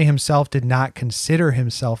Crowley himself did not consider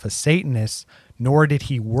himself a Satanist, nor did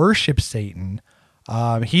he worship Satan.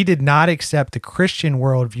 He did not accept the Christian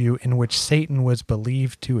worldview in which Satan was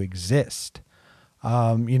believed to exist.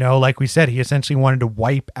 You know, like we said, he essentially wanted to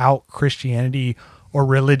wipe out Christianity or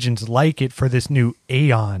religions like it for this new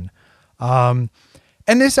aeon. And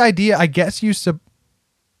this idea, I guess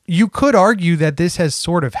you could argue that this has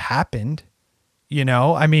sort of happened, you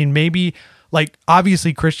know? I mean, maybe like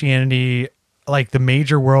obviously Christianity, like the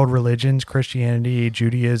major world religions, Christianity,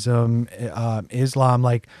 Judaism, Islam,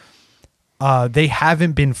 like they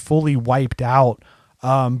haven't been fully wiped out.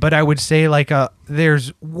 But I would say like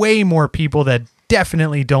there's way more people that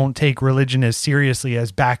definitely don't take religion as seriously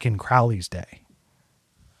as back in Crowley's day.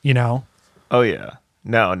 You know? Oh yeah.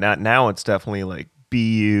 No, now it's definitely like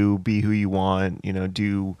be you, be who you want, you know,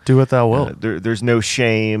 do what thou wilt. There's no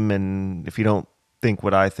shame, and if you don't think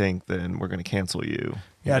what I think, then we're going to cancel you.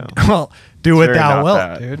 Yeah. You know? Well, do what thou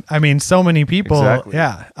wilt, dude. I mean, so many people. Exactly.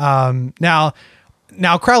 Yeah.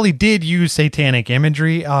 Now Crowley did use satanic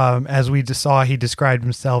imagery. As we just saw, he described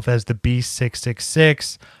himself as the Beast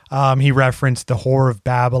 666. He referenced the Whore of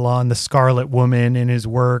Babylon, the Scarlet Woman in his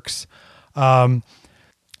works.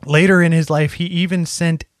 Later in his life, he even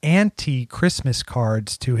sent anti-Christmas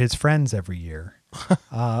cards to his friends every year.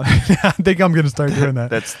 I think I'm going to start doing that.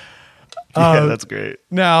 That's great.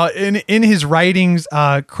 Now, in his writings,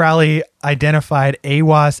 Crowley identified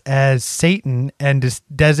Aiwass as Satan and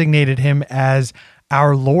designated him as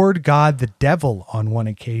our Lord God, the devil, on one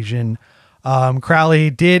occasion. Crowley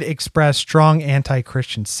did express strong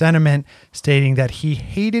anti-Christian sentiment, stating that he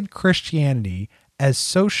hated Christianity as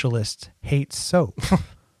socialists hate soap.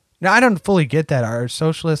 Now, I don't fully get that. Are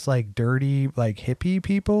socialists like dirty, like hippie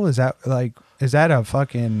people? Is that a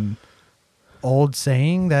fucking old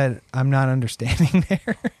saying that I'm not understanding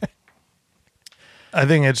there? I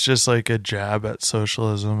think it's just like a jab at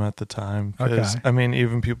socialism at the time. Okay. I mean,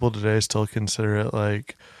 even people today still consider it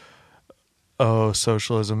like, oh,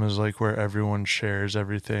 socialism is like where everyone shares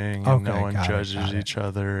everything and no one judges each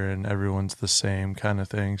other and everyone's the same kind of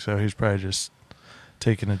thing. So he's probably just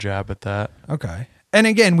taking a jab at that. Okay. And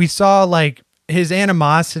again, we saw like his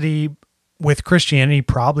animosity with Christianity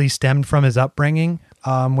probably stemmed from his upbringing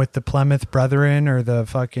with the Plymouth Brethren or the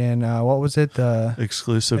fucking, what was it? The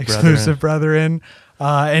Exclusive Brethren.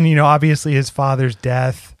 And, you know, obviously his father's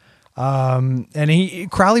death. And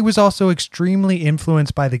Crowley was also extremely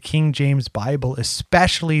influenced by the King James Bible,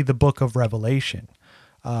 especially the book of Revelation.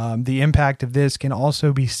 The impact of this can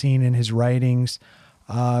also be seen in his writings.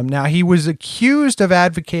 Now, he was accused of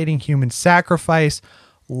advocating human sacrifice,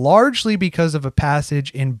 largely because of a passage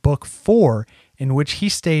in Book 4 in which he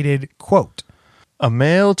stated, quote, "A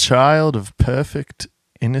male child of perfect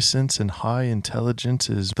innocence and high intelligence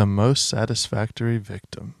is the most satisfactory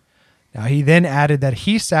victim." Now, he then added that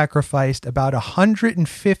he sacrificed about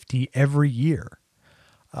 150 every year.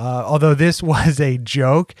 Although this was a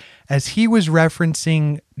joke, as he was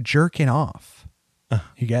referencing jerking off.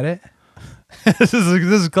 You get it? This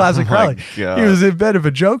is classic Crowley. God. He was a bit of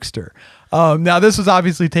a jokester. Now, this was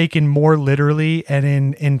obviously taken more literally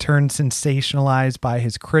and in turn sensationalized by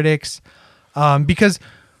his critics, because,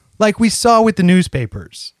 like we saw with the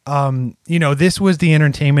newspapers, this was the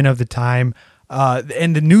entertainment of the time.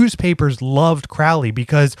 And the newspapers loved Crowley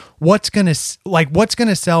because what's gonna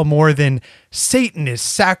sell more than Satanists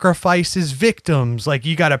sacrifices victims? Like,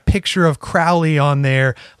 you got a picture of Crowley on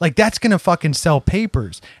there, like that's gonna fucking sell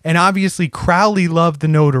papers. And obviously Crowley loved the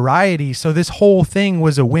notoriety, so this whole thing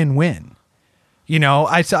was a win-win.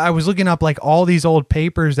 I was looking up like all these old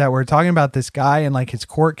papers that were talking about this guy and like his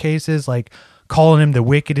court cases, like calling him the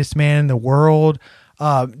wickedest man in the world.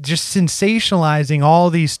 Just sensationalizing all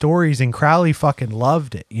these stories, and Crowley fucking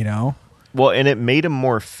loved it, Well, and it made him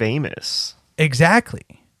more famous.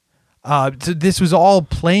 Exactly. So this was all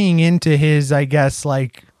playing into his, I guess,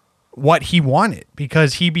 like what he wanted,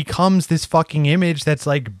 because he becomes this fucking image that's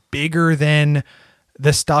like bigger than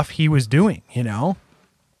the stuff he was doing,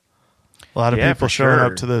 A lot of people showing sure.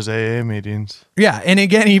 up to those AA meetings. Yeah, and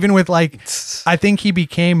again, even with like, I think he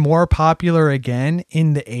became more popular again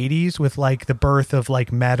in the 80s with like the birth of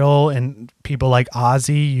like metal and people like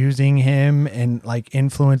Ozzy using him and like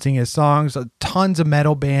influencing his songs. Tons of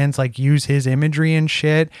metal bands like use his imagery and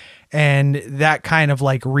shit, and that kind of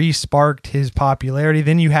like re-sparked his popularity.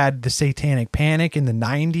 Then you had the Satanic Panic in the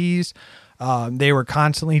 90s. They were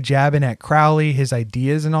constantly jabbing at Crowley, his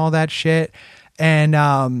ideas and all that shit.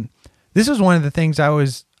 And this was one of the things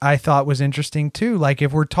I thought was interesting too. Like,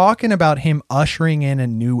 if we're talking about him ushering in a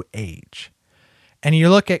new age, and you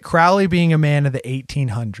look at Crowley being a man of the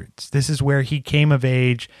 1800s, this is where he came of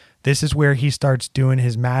age. This is where he starts doing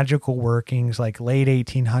his magical workings, like late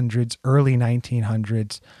 1800s, early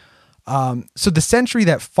 1900s. So the century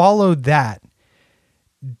that followed that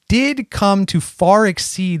did come to far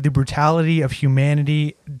exceed the brutality of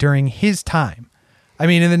humanity during his time. I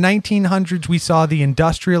mean, in the 1900s, we saw the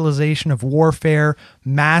industrialization of warfare,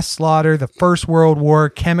 mass slaughter, the First World War,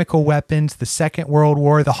 chemical weapons, the Second World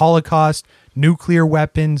War, the Holocaust, nuclear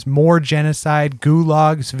weapons, more genocide,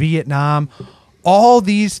 gulags, Vietnam. All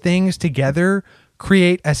these things together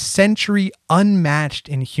create a century unmatched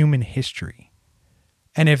in human history.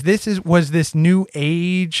 And if was this new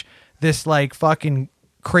age, this like fucking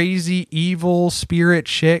crazy evil spirit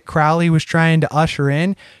shit Crowley was trying to usher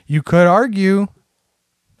in, you could argue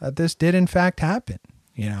that this did in fact happen,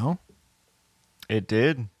 It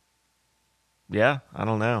did. Yeah, I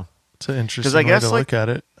don't know. It's an interesting way to look at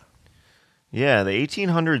it. Yeah, the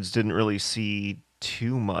 1800s didn't really see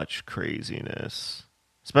too much craziness,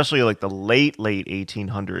 especially like the late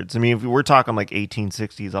 1800s. I mean, if we're talking like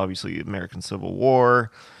 1860s, obviously American Civil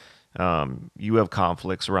War, you have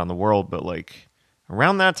conflicts around the world, but like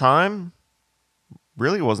around that time,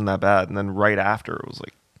 really wasn't that bad. And then right after, it was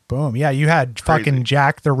like, boom. Yeah, you had crazy. Fucking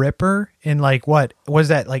Jack the Ripper in like, what was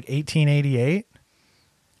that, like 1888?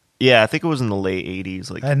 Yeah, I think it was in the late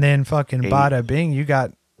 80s. And then fucking bada bing, you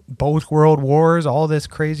got both world wars, all this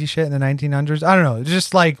crazy shit in the 1900s. I don't know.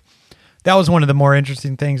 Just like, that was one of the more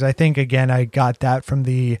interesting things. I think, again, I got that from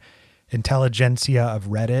the intelligentsia of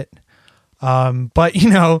Reddit. But,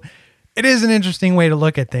 it is an interesting way to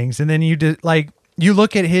look at things. And then you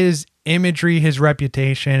look at his imagery, his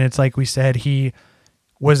reputation. It's like we said, he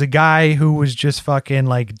was a guy who was just fucking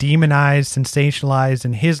like demonized, sensationalized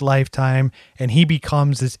in his lifetime. And he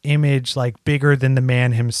becomes this image like bigger than the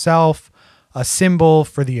man himself, a symbol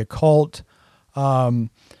for the occult.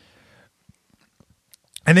 And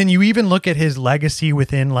then you even look at his legacy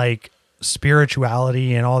within like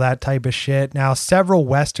spirituality and all that type of shit. Now, several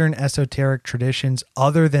Western esoteric traditions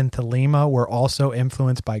other than Thelema were also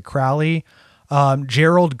influenced by Crowley.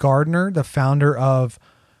 Gerald Gardner, the founder of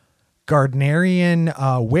Gardnerian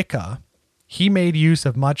Wicca, he made use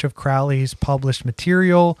of much of Crowley's published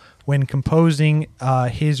material when composing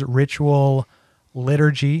his ritual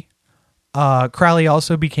liturgy. Crowley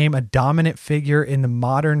also became a dominant figure in the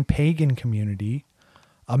modern pagan community.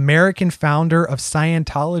 American founder of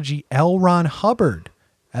Scientology, L. Ron Hubbard,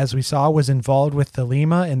 as we saw, was involved with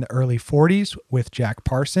Thelema in the early 40s with Jack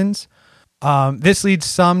Parsons. This leads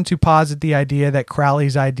some to posit the idea that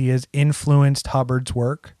Crowley's ideas influenced Hubbard's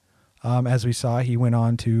work. As we saw, he went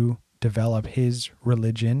on to develop his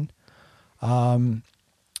religion. And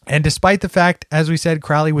despite the fact, as we said,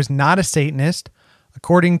 Crowley was not a Satanist,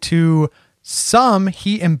 according to some,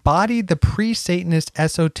 he embodied the pre-Satanist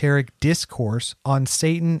esoteric discourse on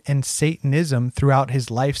Satan and Satanism throughout his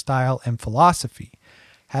lifestyle and philosophy,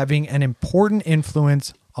 having an important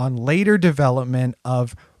influence on later development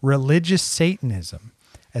of religious Satanism,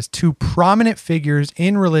 as two prominent figures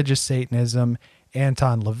in religious Satanism,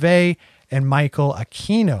 Anton LaVey and Michael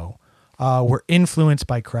Aquino, were influenced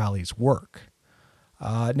by Crowley's work.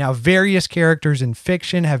 Now, various characters in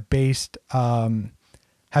fiction have been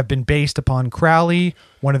based upon Crowley.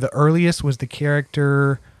 One of the earliest was the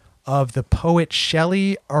character of the poet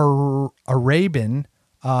Shelley Arabian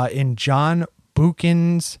in John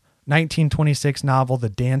Buchan's 1926 novel, The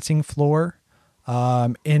Dancing Floor.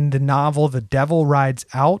 In the novel The Devil Rides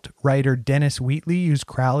Out, writer Dennis Wheatley used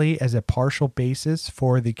Crowley as a partial basis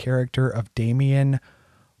for the character of Damien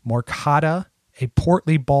Morkata, a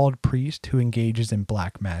portly bald priest who engages in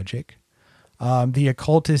black magic. The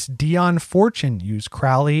occultist Dion Fortune used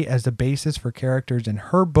Crowley as the basis for characters in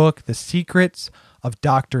her book, The Secrets of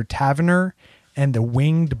Dr. Taverner and the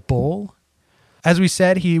Winged Bull. As we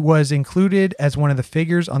said, he was included as one of the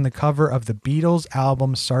figures on the cover of the Beatles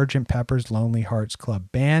album Sgt. Pepper's Lonely Hearts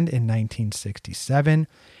Club Band in 1967.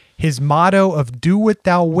 His motto of "Do What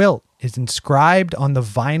Thou Wilt" is inscribed on the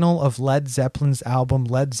vinyl of Led Zeppelin's album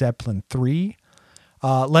Led Zeppelin III.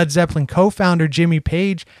 Led Zeppelin co-founder Jimmy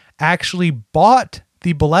Page actually bought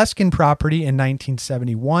the Boleskine property in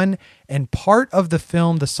 1971, and part of the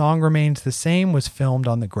film The Song Remains the Same was filmed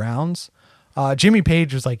on the grounds. Jimmy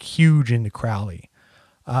Page was like huge into Crowley.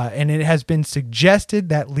 And it has been suggested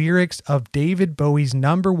that lyrics of David Bowie's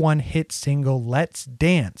 #1 hit single Let's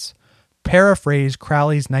Dance paraphrase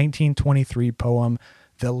Crowley's 1923 poem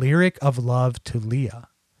The Lyric of Love to Leah.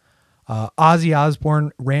 Ozzy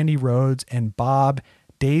Osbourne, Randy Rhoads, and Bob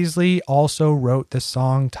Daisley also wrote the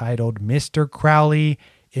song titled Mr. Crowley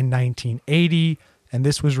in 1980, and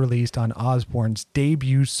this was released on Osbourne's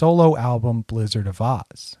debut solo album Blizzard of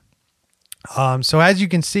Oz. So as you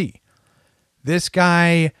can see, this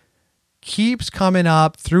guy keeps coming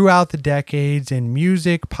up throughout the decades in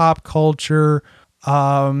music, pop culture.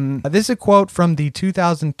 This is a quote from the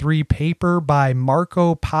 2003 paper by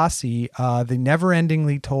Marco Passi, The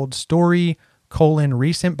Never-Endingly Told Story,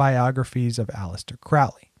 Recent Biographies of Aleister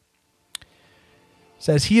Crowley. It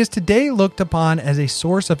says, he is today looked upon as a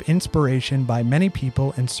source of inspiration by many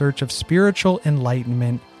people in search of spiritual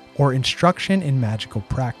enlightenment or instruction in magical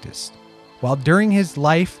practice. While during his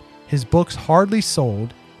life, his books hardly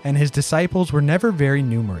sold, and his disciples were never very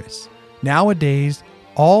numerous. Nowadays,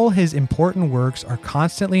 all his important works are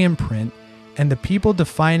constantly in print, and the people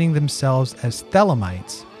defining themselves as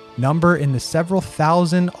Thelemites number in the several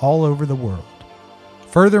thousand all over the world.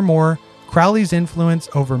 Furthermore, Crowley's influence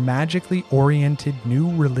over magically oriented new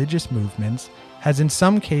religious movements has in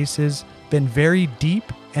some cases been very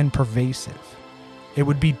deep and pervasive. It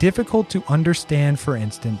would be difficult to understand, for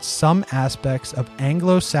instance, some aspects of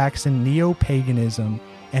Anglo-Saxon neo-paganism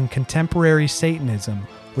and contemporary Satanism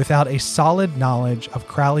without a solid knowledge of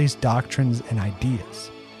Crowley's doctrines and ideas.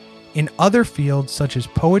 In other fields such as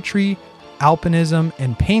poetry, alpinism,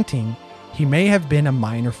 and painting, he may have been a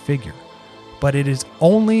minor figure, but it is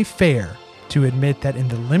only fair to admit that in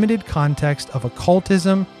the limited context of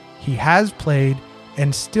occultism, he has played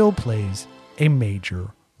and still plays a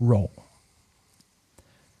major role.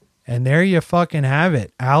 And there you fucking have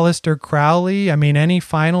it. Aleister Crowley. I mean, any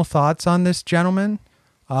final thoughts on this gentleman?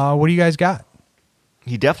 What do you guys got?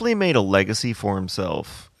 He definitely made a legacy for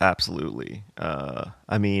himself. Absolutely.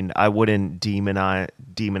 I mean, I wouldn't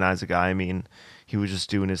demonize a guy. I mean, he was just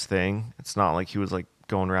doing his thing. It's not like he was like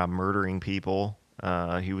going around murdering people.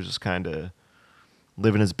 He was just kind of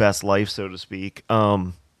living his best life, so to speak.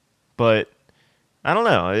 But I don't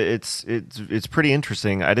know. It's pretty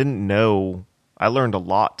interesting. I didn't know. I learned a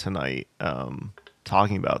lot tonight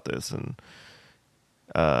talking about this, and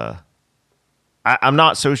I'm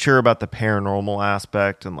not so sure about the paranormal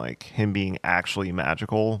aspect and like him being actually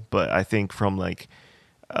magical, but I think from like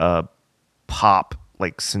a pop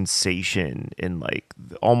like sensation and like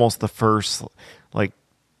almost the first like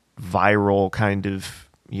viral kind of,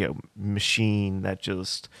 you know, machine that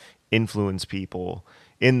just influenced people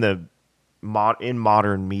in the in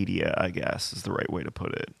modern media, I guess is the right way to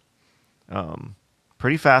put it.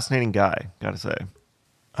 Pretty fascinating guy, gotta say.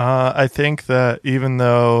 I think that even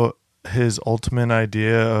though his ultimate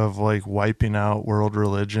idea of like wiping out world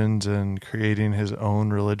religions and creating his own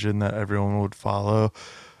religion that everyone would follow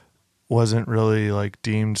wasn't really like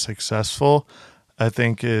deemed successful, I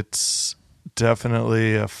think it's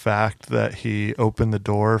definitely a fact that he opened the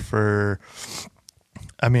door for,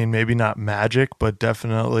 I mean, maybe not magic, but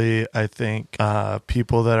definitely I think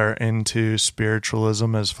people that are into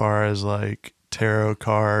spiritualism as far as like tarot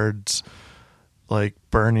cards, like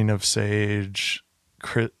burning of sage,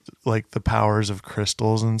 like the powers of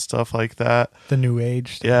crystals and stuff like that. The New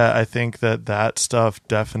Age stuff. Yeah, I think that stuff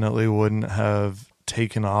definitely wouldn't have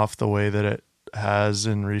taken off the way that it has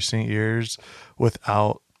in recent years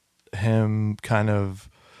without him kind of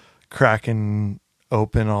cracking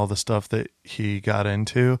open all the stuff that he got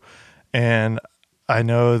into. And I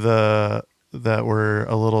know that we're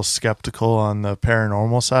a little skeptical on the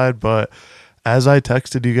paranormal side, but as I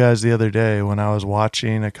texted you guys the other day when I was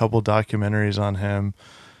watching a couple documentaries on him,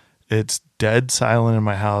 it's dead silent in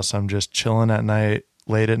my house. I'm just chilling at night,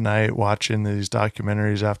 late at night, watching these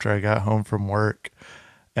documentaries after I got home from work.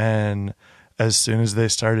 And as soon as they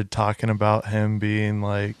started talking about him being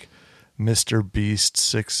like Mr. Beast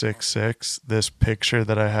 666, this picture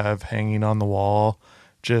that I have hanging on the wall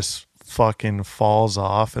just fucking falls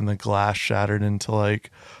off and the glass shattered into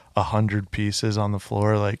like 100 pieces on the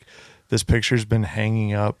floor. Like, this picture's been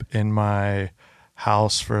hanging up in my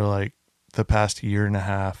house for like the past year and a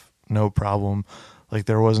half. No problem. Like,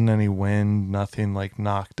 there wasn't any wind, nothing like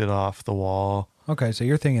knocked it off the wall. Okay, so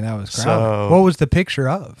you're thinking that was Crowley. So, what was the picture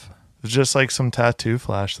of? It was just like some tattoo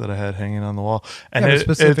flash that I had hanging on the wall. And yeah,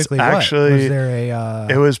 specifically it's actually, was there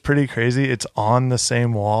it was pretty crazy. It's on the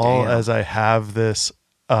same wall Damn. as I have this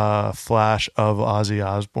flash of Ozzy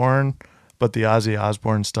Osbourne, but the Ozzy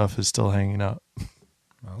Osbourne stuff is still hanging up.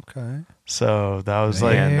 Okay. So that was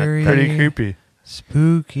Very like pretty creepy.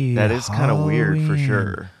 Spooky. That is kind of weird for Halloween.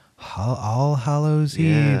 sure. All Hallows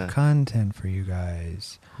Yeah. Eve content for you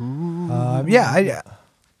guys.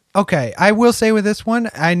 Okay, I will say with this one,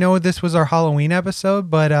 I know this was our Halloween episode,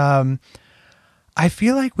 but I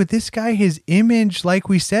feel like with this guy, his image, like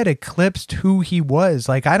we said, eclipsed who he was.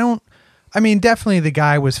 Like, definitely the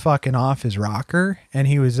guy was fucking off his rocker, and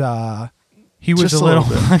he was a little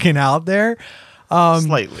fucking out there.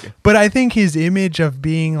 Slightly. But I think his image of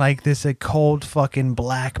being like this occult fucking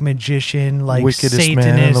black magician, like Wickedest Satanist,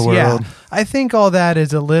 man in the world. yeah, I think all that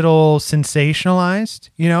is a little sensationalized.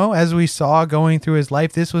 You know, as we saw going through his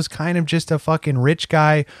life, this was kind of just a fucking rich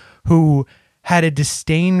guy who had a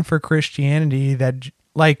disdain for Christianity. That,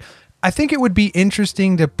 like, I think it would be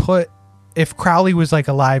interesting to put if Crowley was like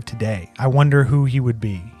alive today. I wonder who he would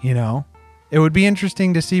be. You know, it would be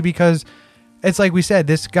interesting to see because. It's like we said,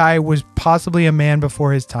 this guy was possibly a man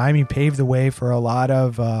before his time. He paved the way for a lot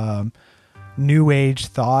of new age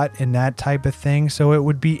thought and that type of thing. So it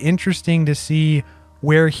would be interesting to see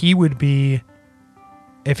where he would be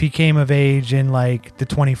if he came of age in like the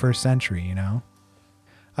 21st century, you know?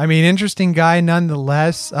 I mean, interesting guy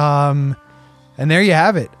nonetheless. And there you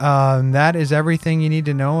have it. That is everything you need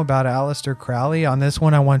to know about Aleister Crowley. On this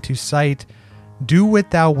one, I want to cite Do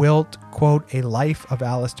What Thou Wilt, quote, A Life of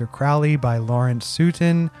Aleister Crowley by Lawrence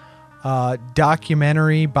Sutin,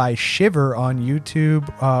 documentary by Shiver on YouTube,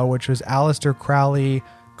 which was Aleister Crowley,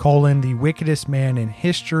 The Wickedest Man in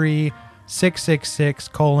History, 666,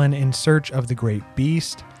 In Search of the Great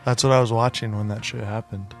Beast. That's what I was watching when that shit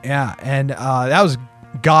happened. Yeah, and that was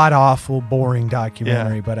god-awful, boring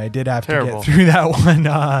documentary, but I did have to get through that one.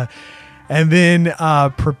 And then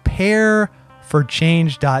prepare for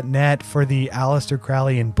change.net for the Aleister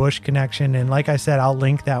Crowley and Bush connection. And like I said, I'll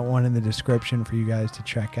link that one in the description for you guys to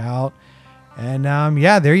check out. And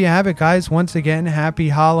there you have it, guys. Once again, happy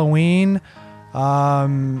Halloween.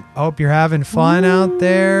 Hope you're having fun out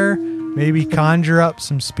there. Maybe conjure up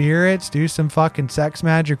some spirits, do some fucking sex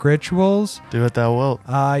magic rituals. Do what thou wilt.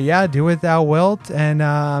 Do what thou wilt.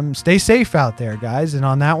 And stay safe out there, guys. And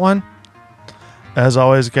on that one, as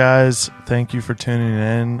always, guys, thank you for tuning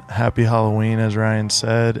in. Happy Halloween, as Ryan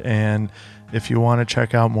said. And if you want to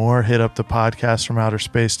check out more, hit up the podcast from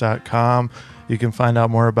outerspace.com. You can find out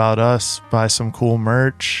more about us, buy some cool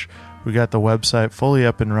merch. We got the website fully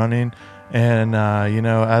up and running. And,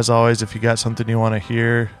 as always, if you got something you want to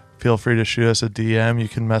hear, feel free to shoot us a DM. You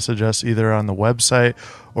can message us either on the website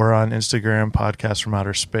or on Instagram, Podcast from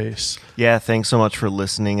Outer Space. Yeah, thanks so much for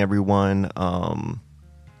listening, everyone.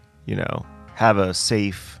 Have a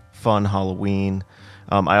safe, fun Halloween.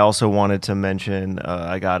 I also wanted to mention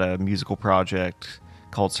I got a musical project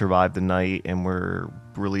called Survive the Night, and we're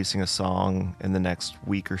releasing a song in the next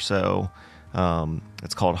week or so.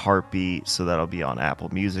 It's called Heartbeat, so that'll be on Apple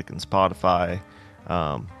Music and Spotify.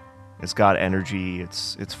 It's got energy.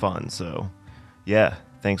 It's fun. So, yeah,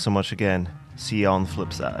 thanks so much again. See you on the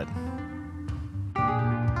flip side.